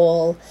a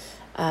whole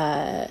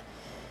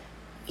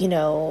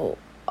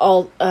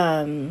all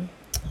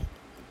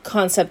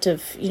concept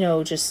of,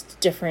 just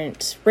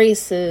different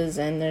races,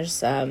 and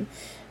there's now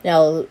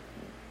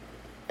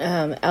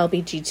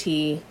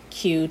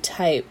LGBTQ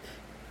type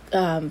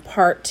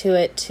part to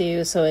it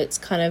too, so it's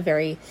kind of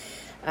very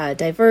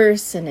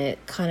diverse, and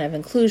it kind of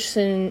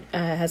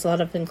has a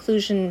lot of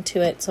inclusion to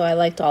it, so I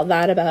liked all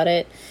that about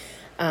it.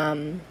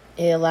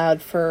 It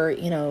allowed for,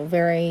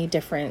 very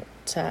different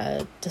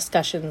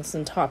discussions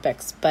and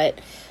topics, but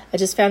I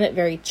just found it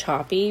very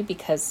choppy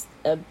because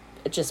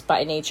just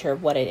by nature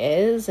of what it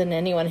is, and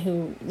anyone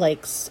who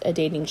likes a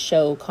dating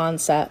show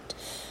concept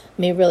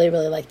may really,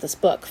 really like this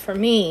book. For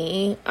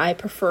me, I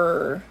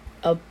prefer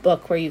a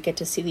book where you get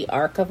to see the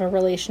arc of a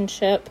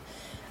relationship,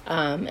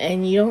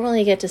 and you don't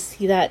really get to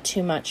see that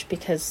too much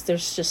because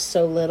there's just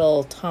so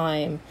little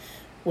time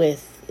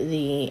with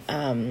the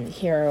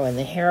hero and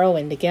the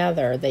heroine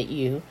together that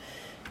you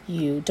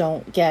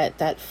don't get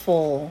that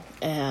full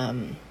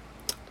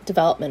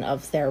development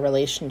of their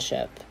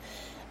relationship.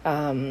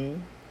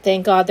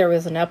 Thank God there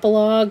was an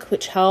epilogue,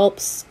 which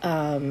helps,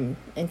 and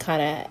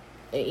kind of,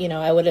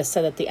 I would have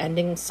said that the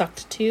ending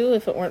sucked too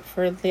if it weren't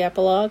for the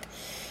epilogue.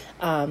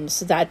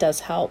 So that does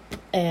help,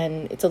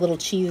 and it's a little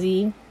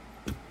cheesy,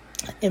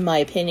 in my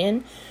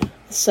opinion.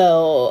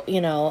 So,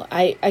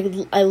 I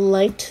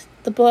liked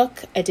the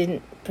book. I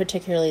didn't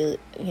particularly,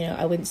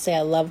 I wouldn't say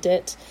I loved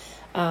it.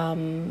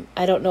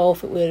 I don't know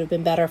if it would have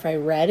been better if I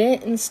read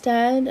it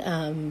instead,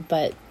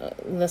 but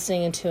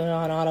listening to it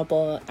on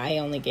Audible, I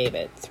only gave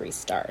it 3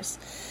 stars.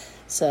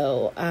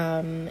 So,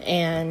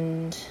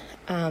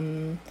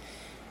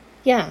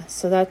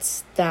 so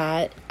that's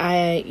that.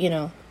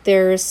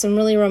 There's some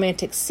really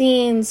romantic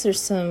scenes. There's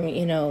some,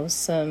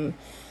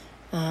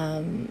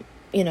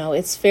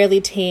 it's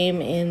fairly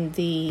tame in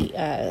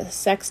the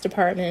sex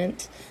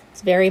department.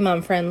 It's very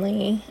mom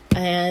friendly.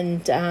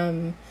 And,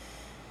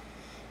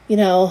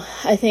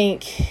 I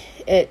think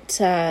it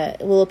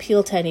will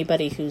appeal to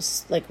anybody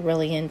who's like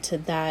really into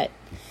that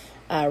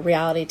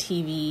reality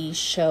TV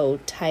show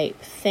type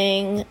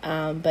thing.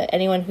 But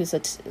anyone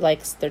who's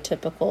likes their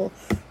typical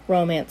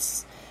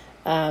romance,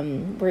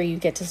 where you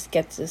get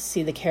to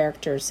see the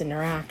characters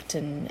interact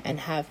and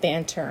have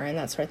banter and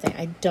that sort of thing.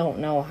 I don't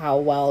know how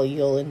well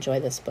you'll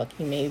enjoy this book.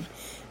 You may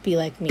be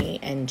like me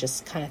and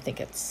just kind of think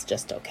it's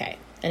just okay.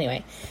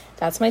 Anyway,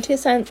 that's my 2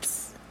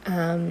 cents.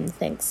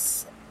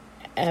 Thanks,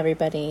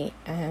 everybody,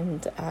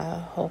 and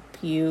hope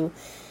you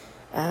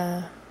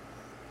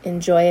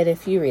enjoy it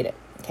if you read it.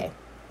 Okay,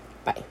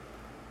 bye.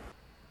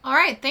 All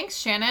right, thanks,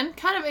 Shannon.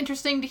 Kind of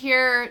interesting to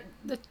hear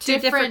the 2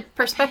 different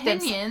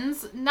perspectives.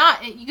 Opinions.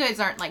 You guys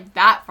aren't like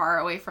that far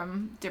away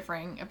from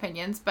differing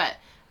opinions, but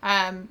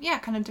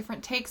kind of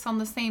different takes on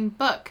the same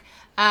book.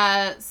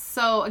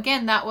 So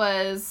again, that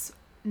was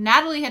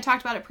Natalie had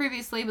talked about it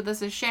previously, but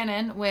this is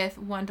Shannon with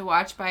One to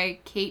Watch by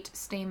Kate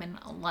Stayman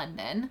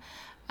London.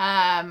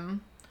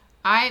 I'm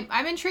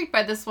intrigued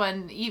by this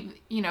one,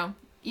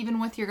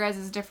 even with your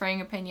guys' differing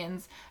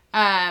opinions,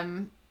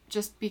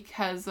 just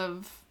because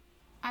of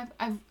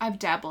I've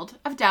dabbled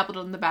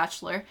in The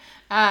Bachelor.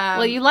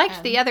 Well, you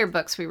liked the other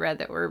books we read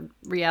that were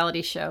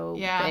reality show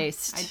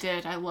based. I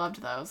did. I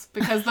loved those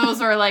because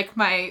those are like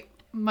my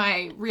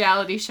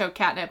reality show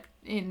catnip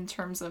in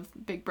terms of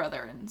Big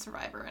Brother and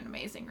Survivor and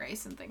Amazing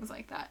Race and things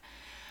like that.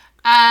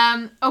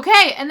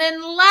 Okay, and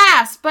then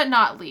last but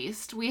not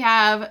least, we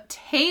have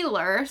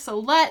Taylor. So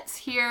let's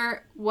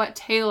hear what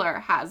Taylor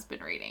has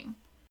been reading.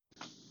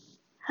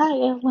 Hi,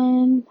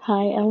 Ellen.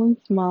 Hi,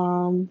 Ellen's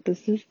mom.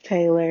 This is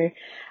Taylor.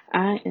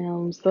 I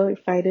am so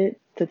excited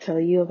to tell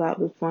you about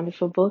this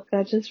wonderful book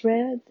I just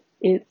read.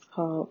 It's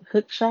called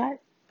Hookshot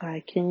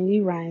by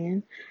Kennedy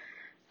Ryan.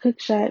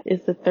 Hookshot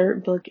is the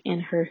 3rd book in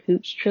her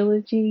Hoops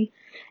trilogy.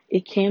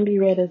 It can be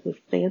read as a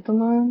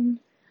standalone.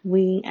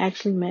 We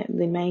actually met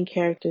the main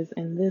characters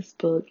in this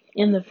book.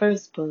 In the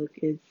first book,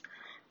 it's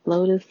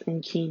Lotus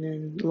and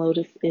Keenan.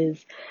 Lotus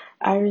is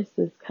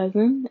Iris's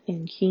cousin,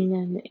 and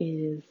Keenan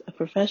is a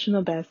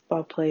professional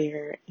basketball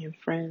player and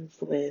friends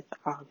with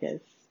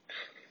August.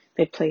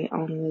 They play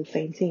on the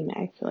same team,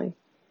 actually.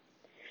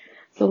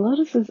 So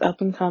Lotus is up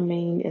and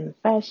coming in the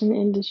fashion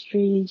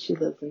industry. She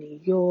lives in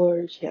New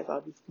York. She has all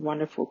these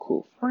wonderful,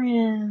 cool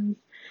friends.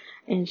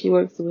 And she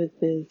works with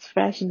this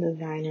fashion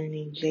designer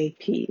named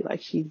JP.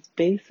 Like, she's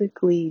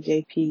basically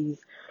JP's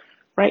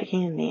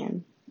right-hand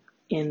man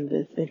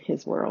in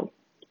his world.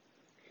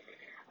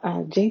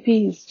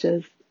 JP is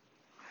just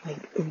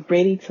like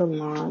ready to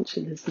launch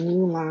this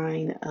new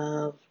line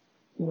of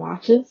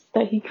watches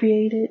that he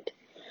created.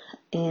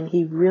 And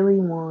he really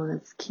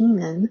wants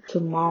Keenan to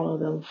model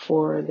them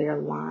for their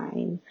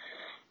line.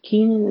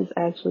 Keenan is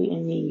actually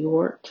in New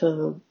York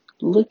to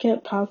look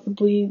at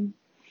possibly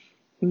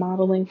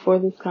modeling for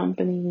this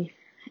company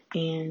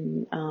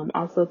and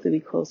also to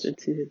be closer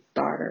to his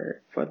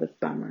daughter for the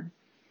summer.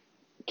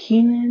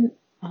 Keenan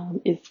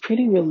is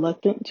pretty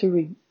reluctant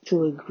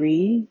to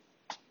agree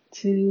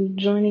to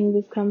joining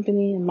this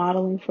company and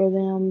modeling for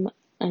them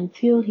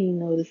until he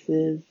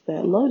notices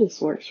that Lotus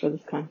works for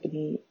this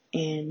company.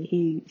 And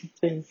he's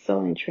been so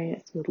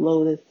entranced with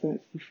Lotus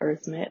since he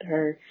first met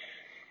her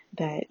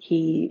that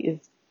he is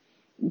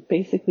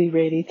basically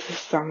ready to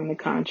sign the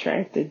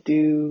contract to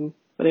do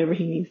whatever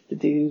he needs to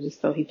do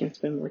just so he can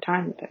spend more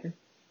time with her.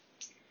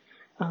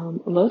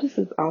 Lotus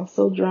is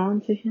also drawn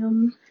to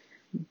him,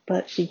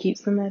 but she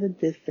keeps him at a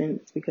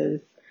distance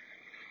because,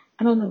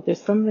 I don't know,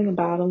 there's something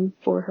about him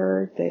for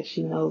her that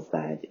she knows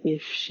that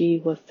if she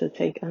was to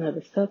take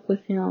another step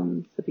with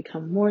him to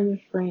become more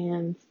than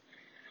friends,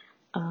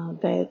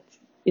 that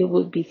it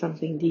would be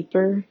something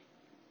deeper.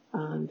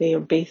 They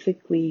are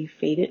basically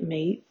fated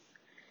mates.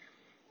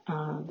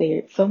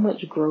 So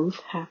much growth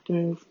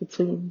happens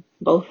between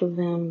both of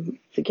them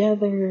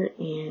together,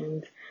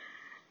 and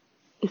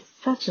it's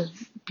such a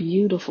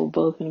beautiful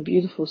book and a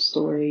beautiful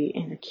story,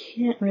 and I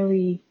can't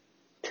really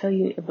tell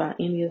you about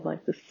any of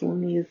like the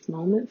swooniest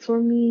moments for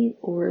me,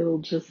 or it'll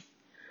just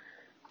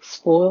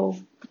spoil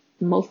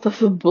most of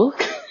the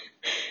book,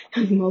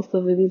 because most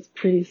of it is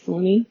pretty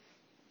swoony.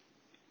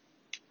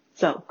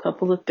 So,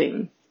 couple of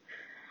things.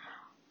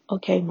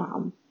 Okay,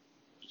 Mom.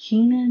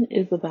 Keenan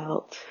is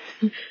about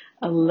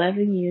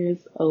 11 years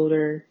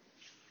older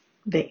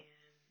than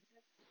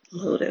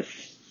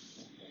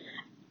Lotus.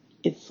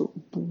 It's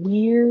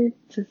weird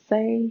to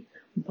say,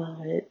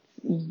 but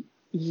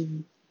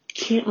you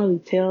can't really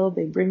tell.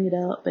 They bring it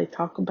up. They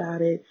talk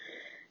about it.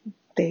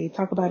 They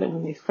talk about it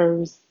when they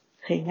first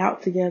hang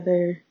out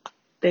together.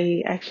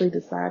 They actually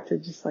decide to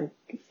just like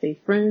stay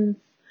friends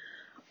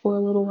for a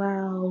little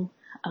while.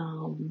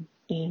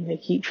 And they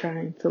keep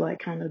trying to like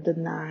kind of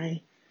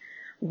deny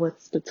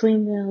what's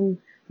between them,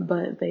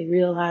 but they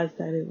realize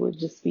that it would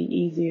just be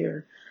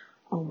easier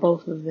on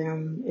both of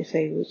them if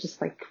they would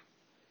just like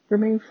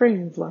remain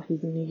friends while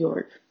he's in New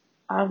York.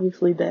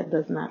 Obviously that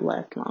does not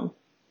last long.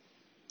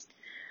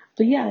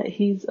 But yeah,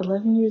 he's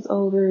 11 years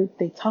older.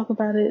 They talk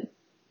about it.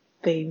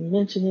 They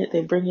mention it.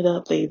 They bring it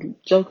up. They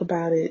joke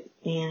about it.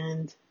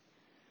 And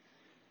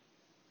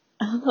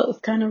I don't know, it's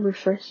kind of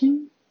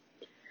refreshing.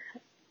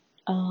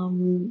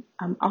 I'm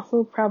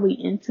also probably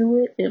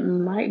into it. It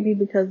might be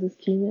because it's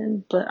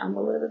Keenan, but I'm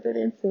a little bit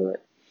into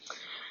it.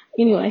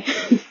 Anyway,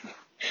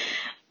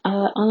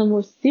 on a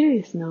more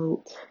serious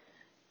note,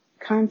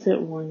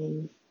 content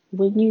warnings.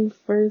 When you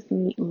first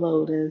meet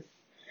Lotus,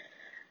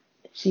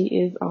 she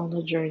is on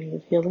a journey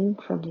of healing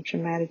from the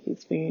traumatic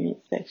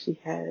experience that she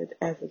had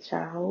as a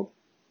child.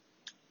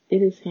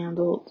 It is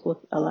handled with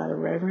a lot of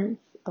reverence,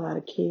 a lot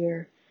of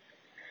care.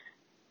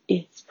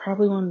 It's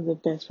probably one of the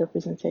best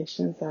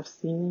representations I've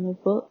seen in a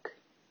book.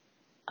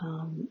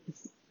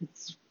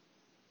 It's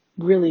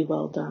really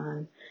well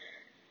done.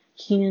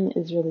 Keenan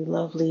is really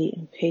lovely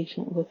and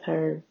patient with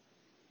her.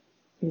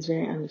 He's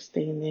very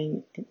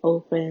understanding and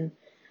open.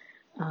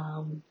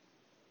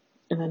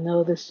 And I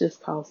know this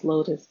just caused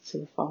Lotus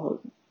to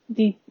fall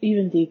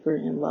even deeper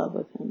in love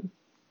with him.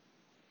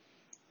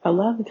 I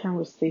love the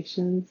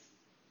conversations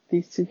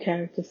these two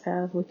characters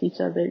have with each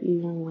other,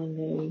 even when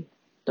they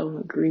don't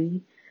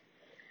agree.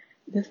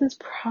 This is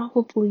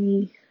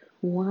probably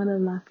one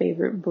of my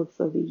favorite books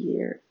of the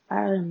year.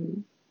 I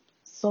am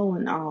so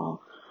in awe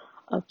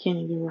of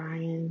Kennedy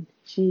Ryan.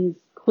 She's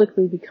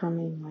quickly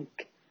becoming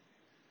like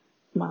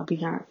my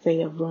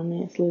Beyonce of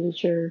romance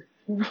literature,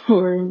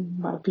 or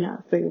my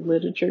Beyonce of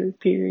literature,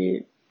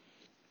 period.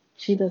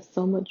 She does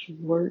so much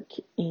work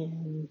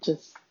in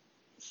just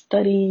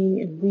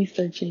studying and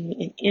researching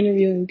and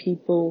interviewing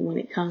people when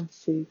it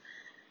comes to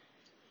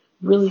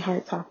really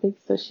hard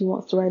topics that she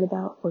wants to write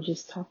about, or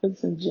just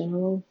topics in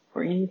general,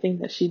 or anything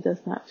that she does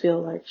not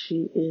feel like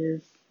she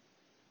is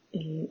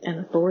an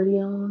authority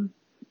on,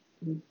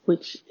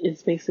 which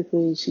is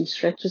basically she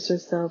stretches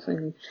herself,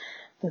 and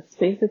that's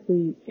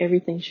basically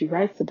everything she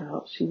writes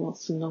about. She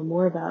wants to know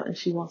more about, and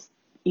she wants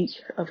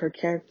each of her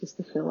characters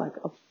to feel like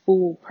a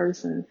full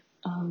person.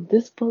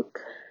 This book,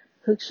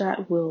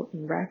 Hookshot, will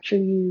enrapture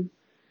you.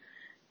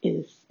 It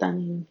is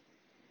stunning.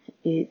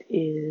 It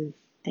is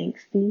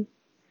angsty,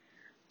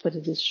 but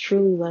it is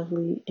truly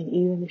lovely. And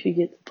even if you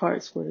get to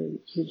parts where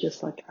you're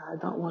just like, I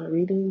don't want to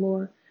read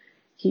anymore,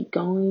 keep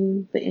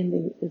going. The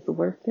ending is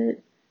worth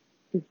it.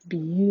 It's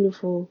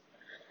beautiful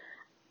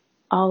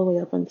all the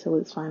way up until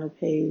its final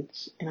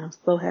page. And I'm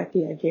so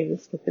happy I gave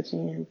this book a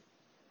chance.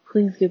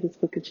 Please give this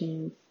book a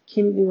chance.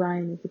 Kennedy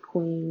Ryan is a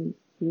queen.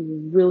 You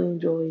will really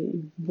enjoy it.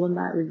 You will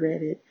not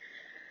regret it.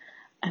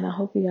 And I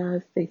hope you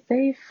guys stay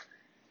safe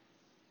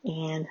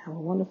and have a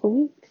wonderful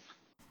week.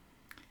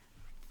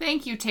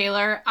 Thank you,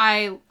 Taylor.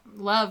 I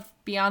love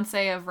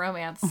Beyonce of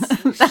romance.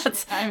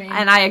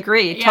 And I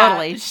agree,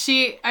 totally.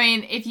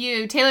 If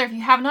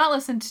you have not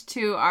listened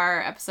to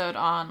our episode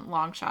on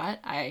Longshot,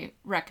 I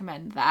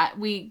recommend that.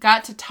 We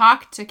got to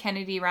talk to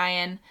Kennedy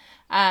Ryan,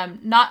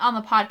 not on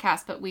the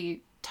podcast, but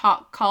we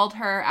called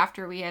her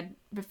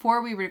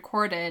before we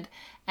recorded.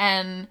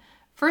 And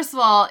first of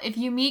all, if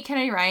you meet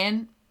Kennedy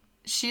Ryan,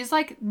 she's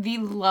like the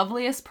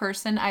loveliest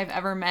person I've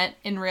ever met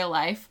in real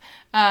life.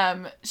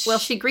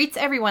 She greets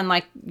everyone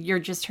like you're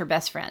just her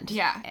best friend.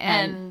 Yeah.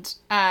 And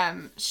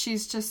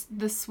she's just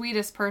the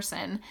sweetest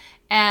person.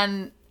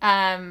 And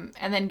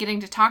then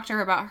getting to talk to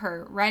her about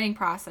her writing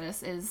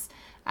process is,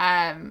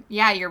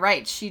 you're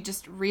right. She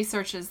just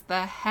researches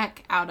the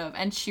heck out of,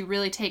 and she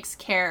really takes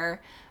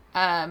care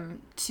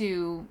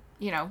to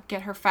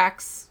get her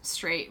facts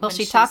straight. Well,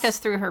 she talked us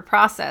through her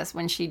process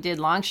when she did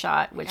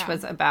Longshot, which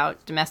was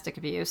about domestic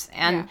abuse.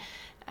 And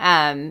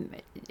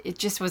it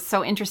just was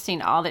so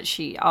interesting, all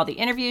the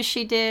interviews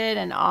she did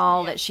and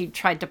all that she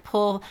tried to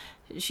pull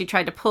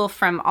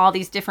from all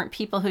these different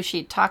people who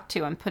she'd talked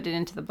to and put it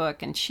into the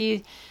book. And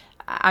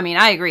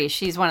I agree.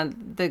 She's one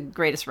of the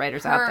greatest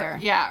writers out there.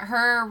 Yeah,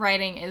 her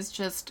writing is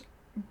just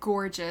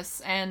gorgeous.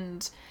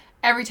 And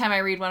every time I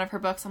read one of her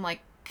books, I'm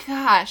like,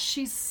 gosh,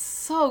 she's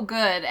so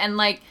good. And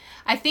like,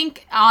 I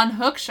think on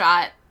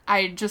Hookshot,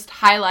 I just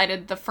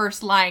highlighted the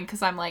first line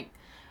because I'm like,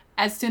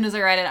 as soon as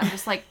I read it, I'm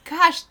just like,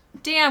 gosh,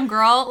 damn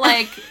girl,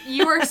 like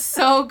you are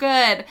so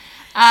good.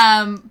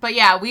 But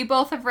yeah, we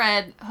both have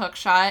read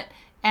Hookshot,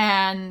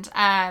 and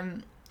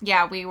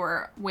we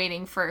were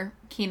waiting for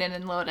Keenan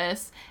and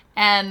Lotus.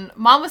 And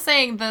Mom was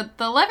saying the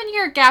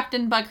 11-year gap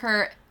didn't bug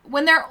her.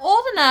 When they're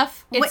old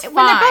enough, it's fine.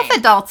 When they're both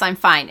adults, I'm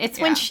fine. It's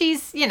when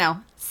she's,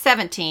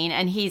 17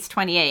 and he's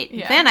 28,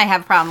 Yeah. then I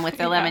have a problem with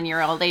the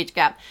 11-year-old age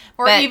gap.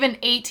 Or But- even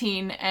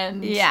 18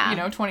 and,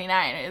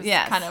 29 is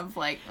Yes. kind of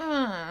like,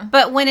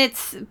 But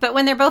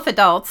when they're both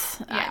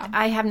adults,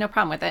 I have no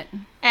problem with it.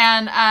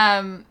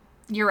 And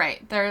you're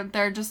right.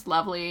 They're just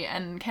lovely,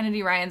 and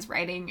Kennedy Ryan's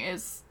writing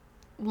is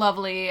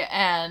lovely,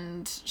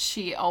 and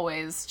she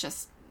always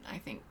just, I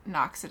think,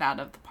 knocks it out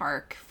of the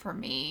park for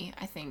me.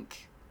 I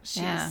think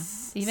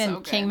she's Even so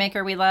good.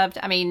 Kingmaker we loved.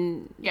 I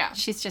mean, Yeah.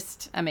 she's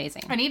just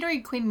amazing. I need to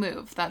read Queen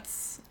Move.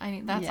 That's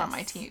on my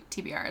Yes.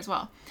 TBR as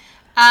well.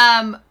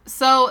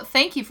 So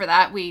thank you for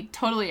that. We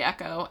totally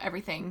echo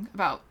everything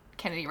about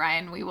Kennedy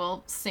Ryan. We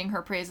will sing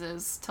her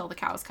praises till the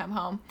cows come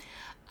home.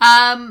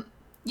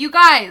 You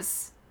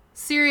guys,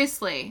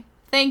 seriously,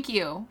 thank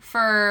you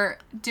for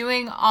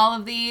doing all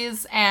of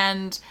these,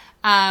 and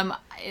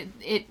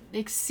it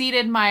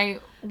exceeded my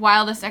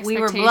wildest We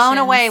expectations. were blown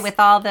away with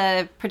all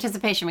the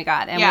participation we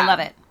got, and we love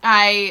it.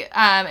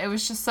 It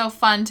was just so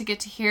fun to get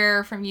to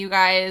hear from you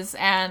guys,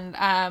 and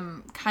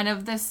kind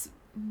of this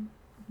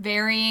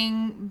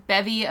varying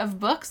bevy of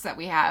books that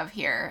we have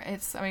here.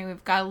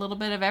 We've got a little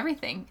bit of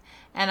everything,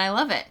 and I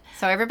love it.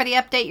 So everybody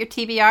update your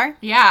TBR.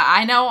 Yeah,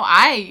 I know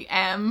I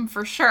am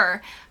for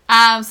sure.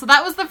 So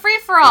that was the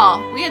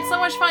free-for-all. We had so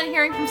much fun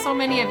hearing from so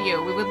many of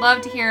you. We would love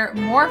to hear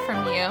more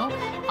from you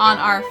on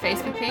our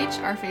Facebook page,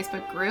 our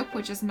Facebook group,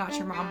 which is Not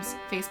Your Mom's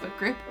Facebook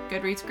group,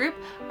 Goodreads group,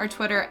 our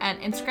Twitter and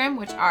Instagram,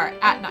 which are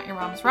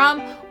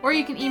 @NotYourMomsRom, or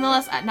you can email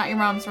us at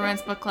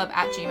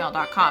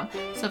notyourmomsromancebookclub@gmail.com.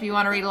 So if you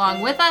want to read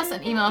along with us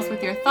and email us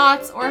with your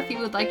thoughts, or if you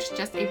would like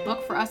just a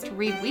book for us to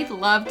read, we'd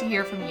love to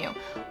hear from you.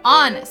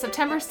 On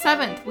September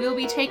 7th, we will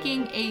be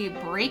taking a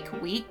break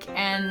week,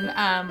 and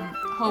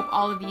hope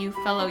all of you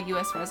fellow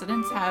U.S.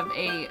 residents have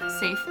a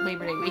safe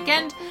Labor Day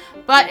weekend.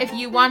 But if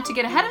you want to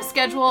get ahead of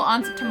schedule,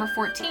 on September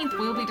 14th,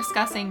 we will be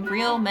discussing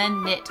Real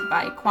Men Knit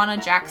by Kwana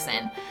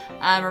Jackson.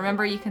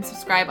 Remember, you can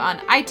subscribe on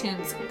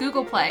iTunes,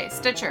 Google Play,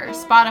 Stitcher,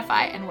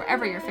 Spotify, and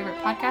wherever your favorite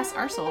podcasts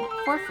are sold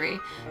for free.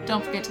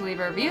 Don't forget to leave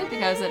a review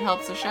because it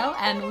helps the show,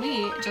 and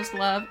we just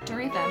love to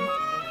read them.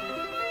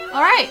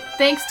 All right,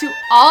 thanks to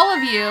all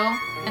of you,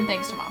 and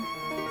thanks to Mom.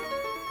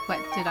 What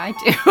did I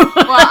do?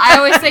 Well, I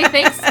always say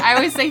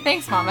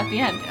thanks, Mom, at the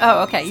end.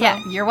 Oh, okay. So- Yeah,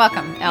 you're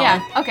welcome, Ellen.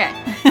 Yeah, okay.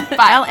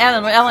 Bye.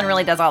 Ellen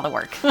really does all the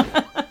work.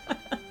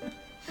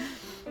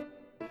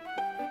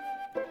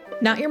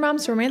 Not Your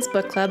Mom's Romance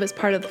Book Club is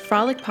part of the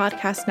Frolic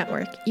Podcast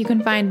Network. You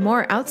can find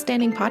more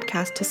outstanding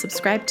podcasts to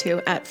subscribe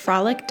to at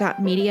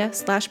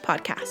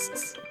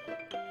frolic.media/podcasts.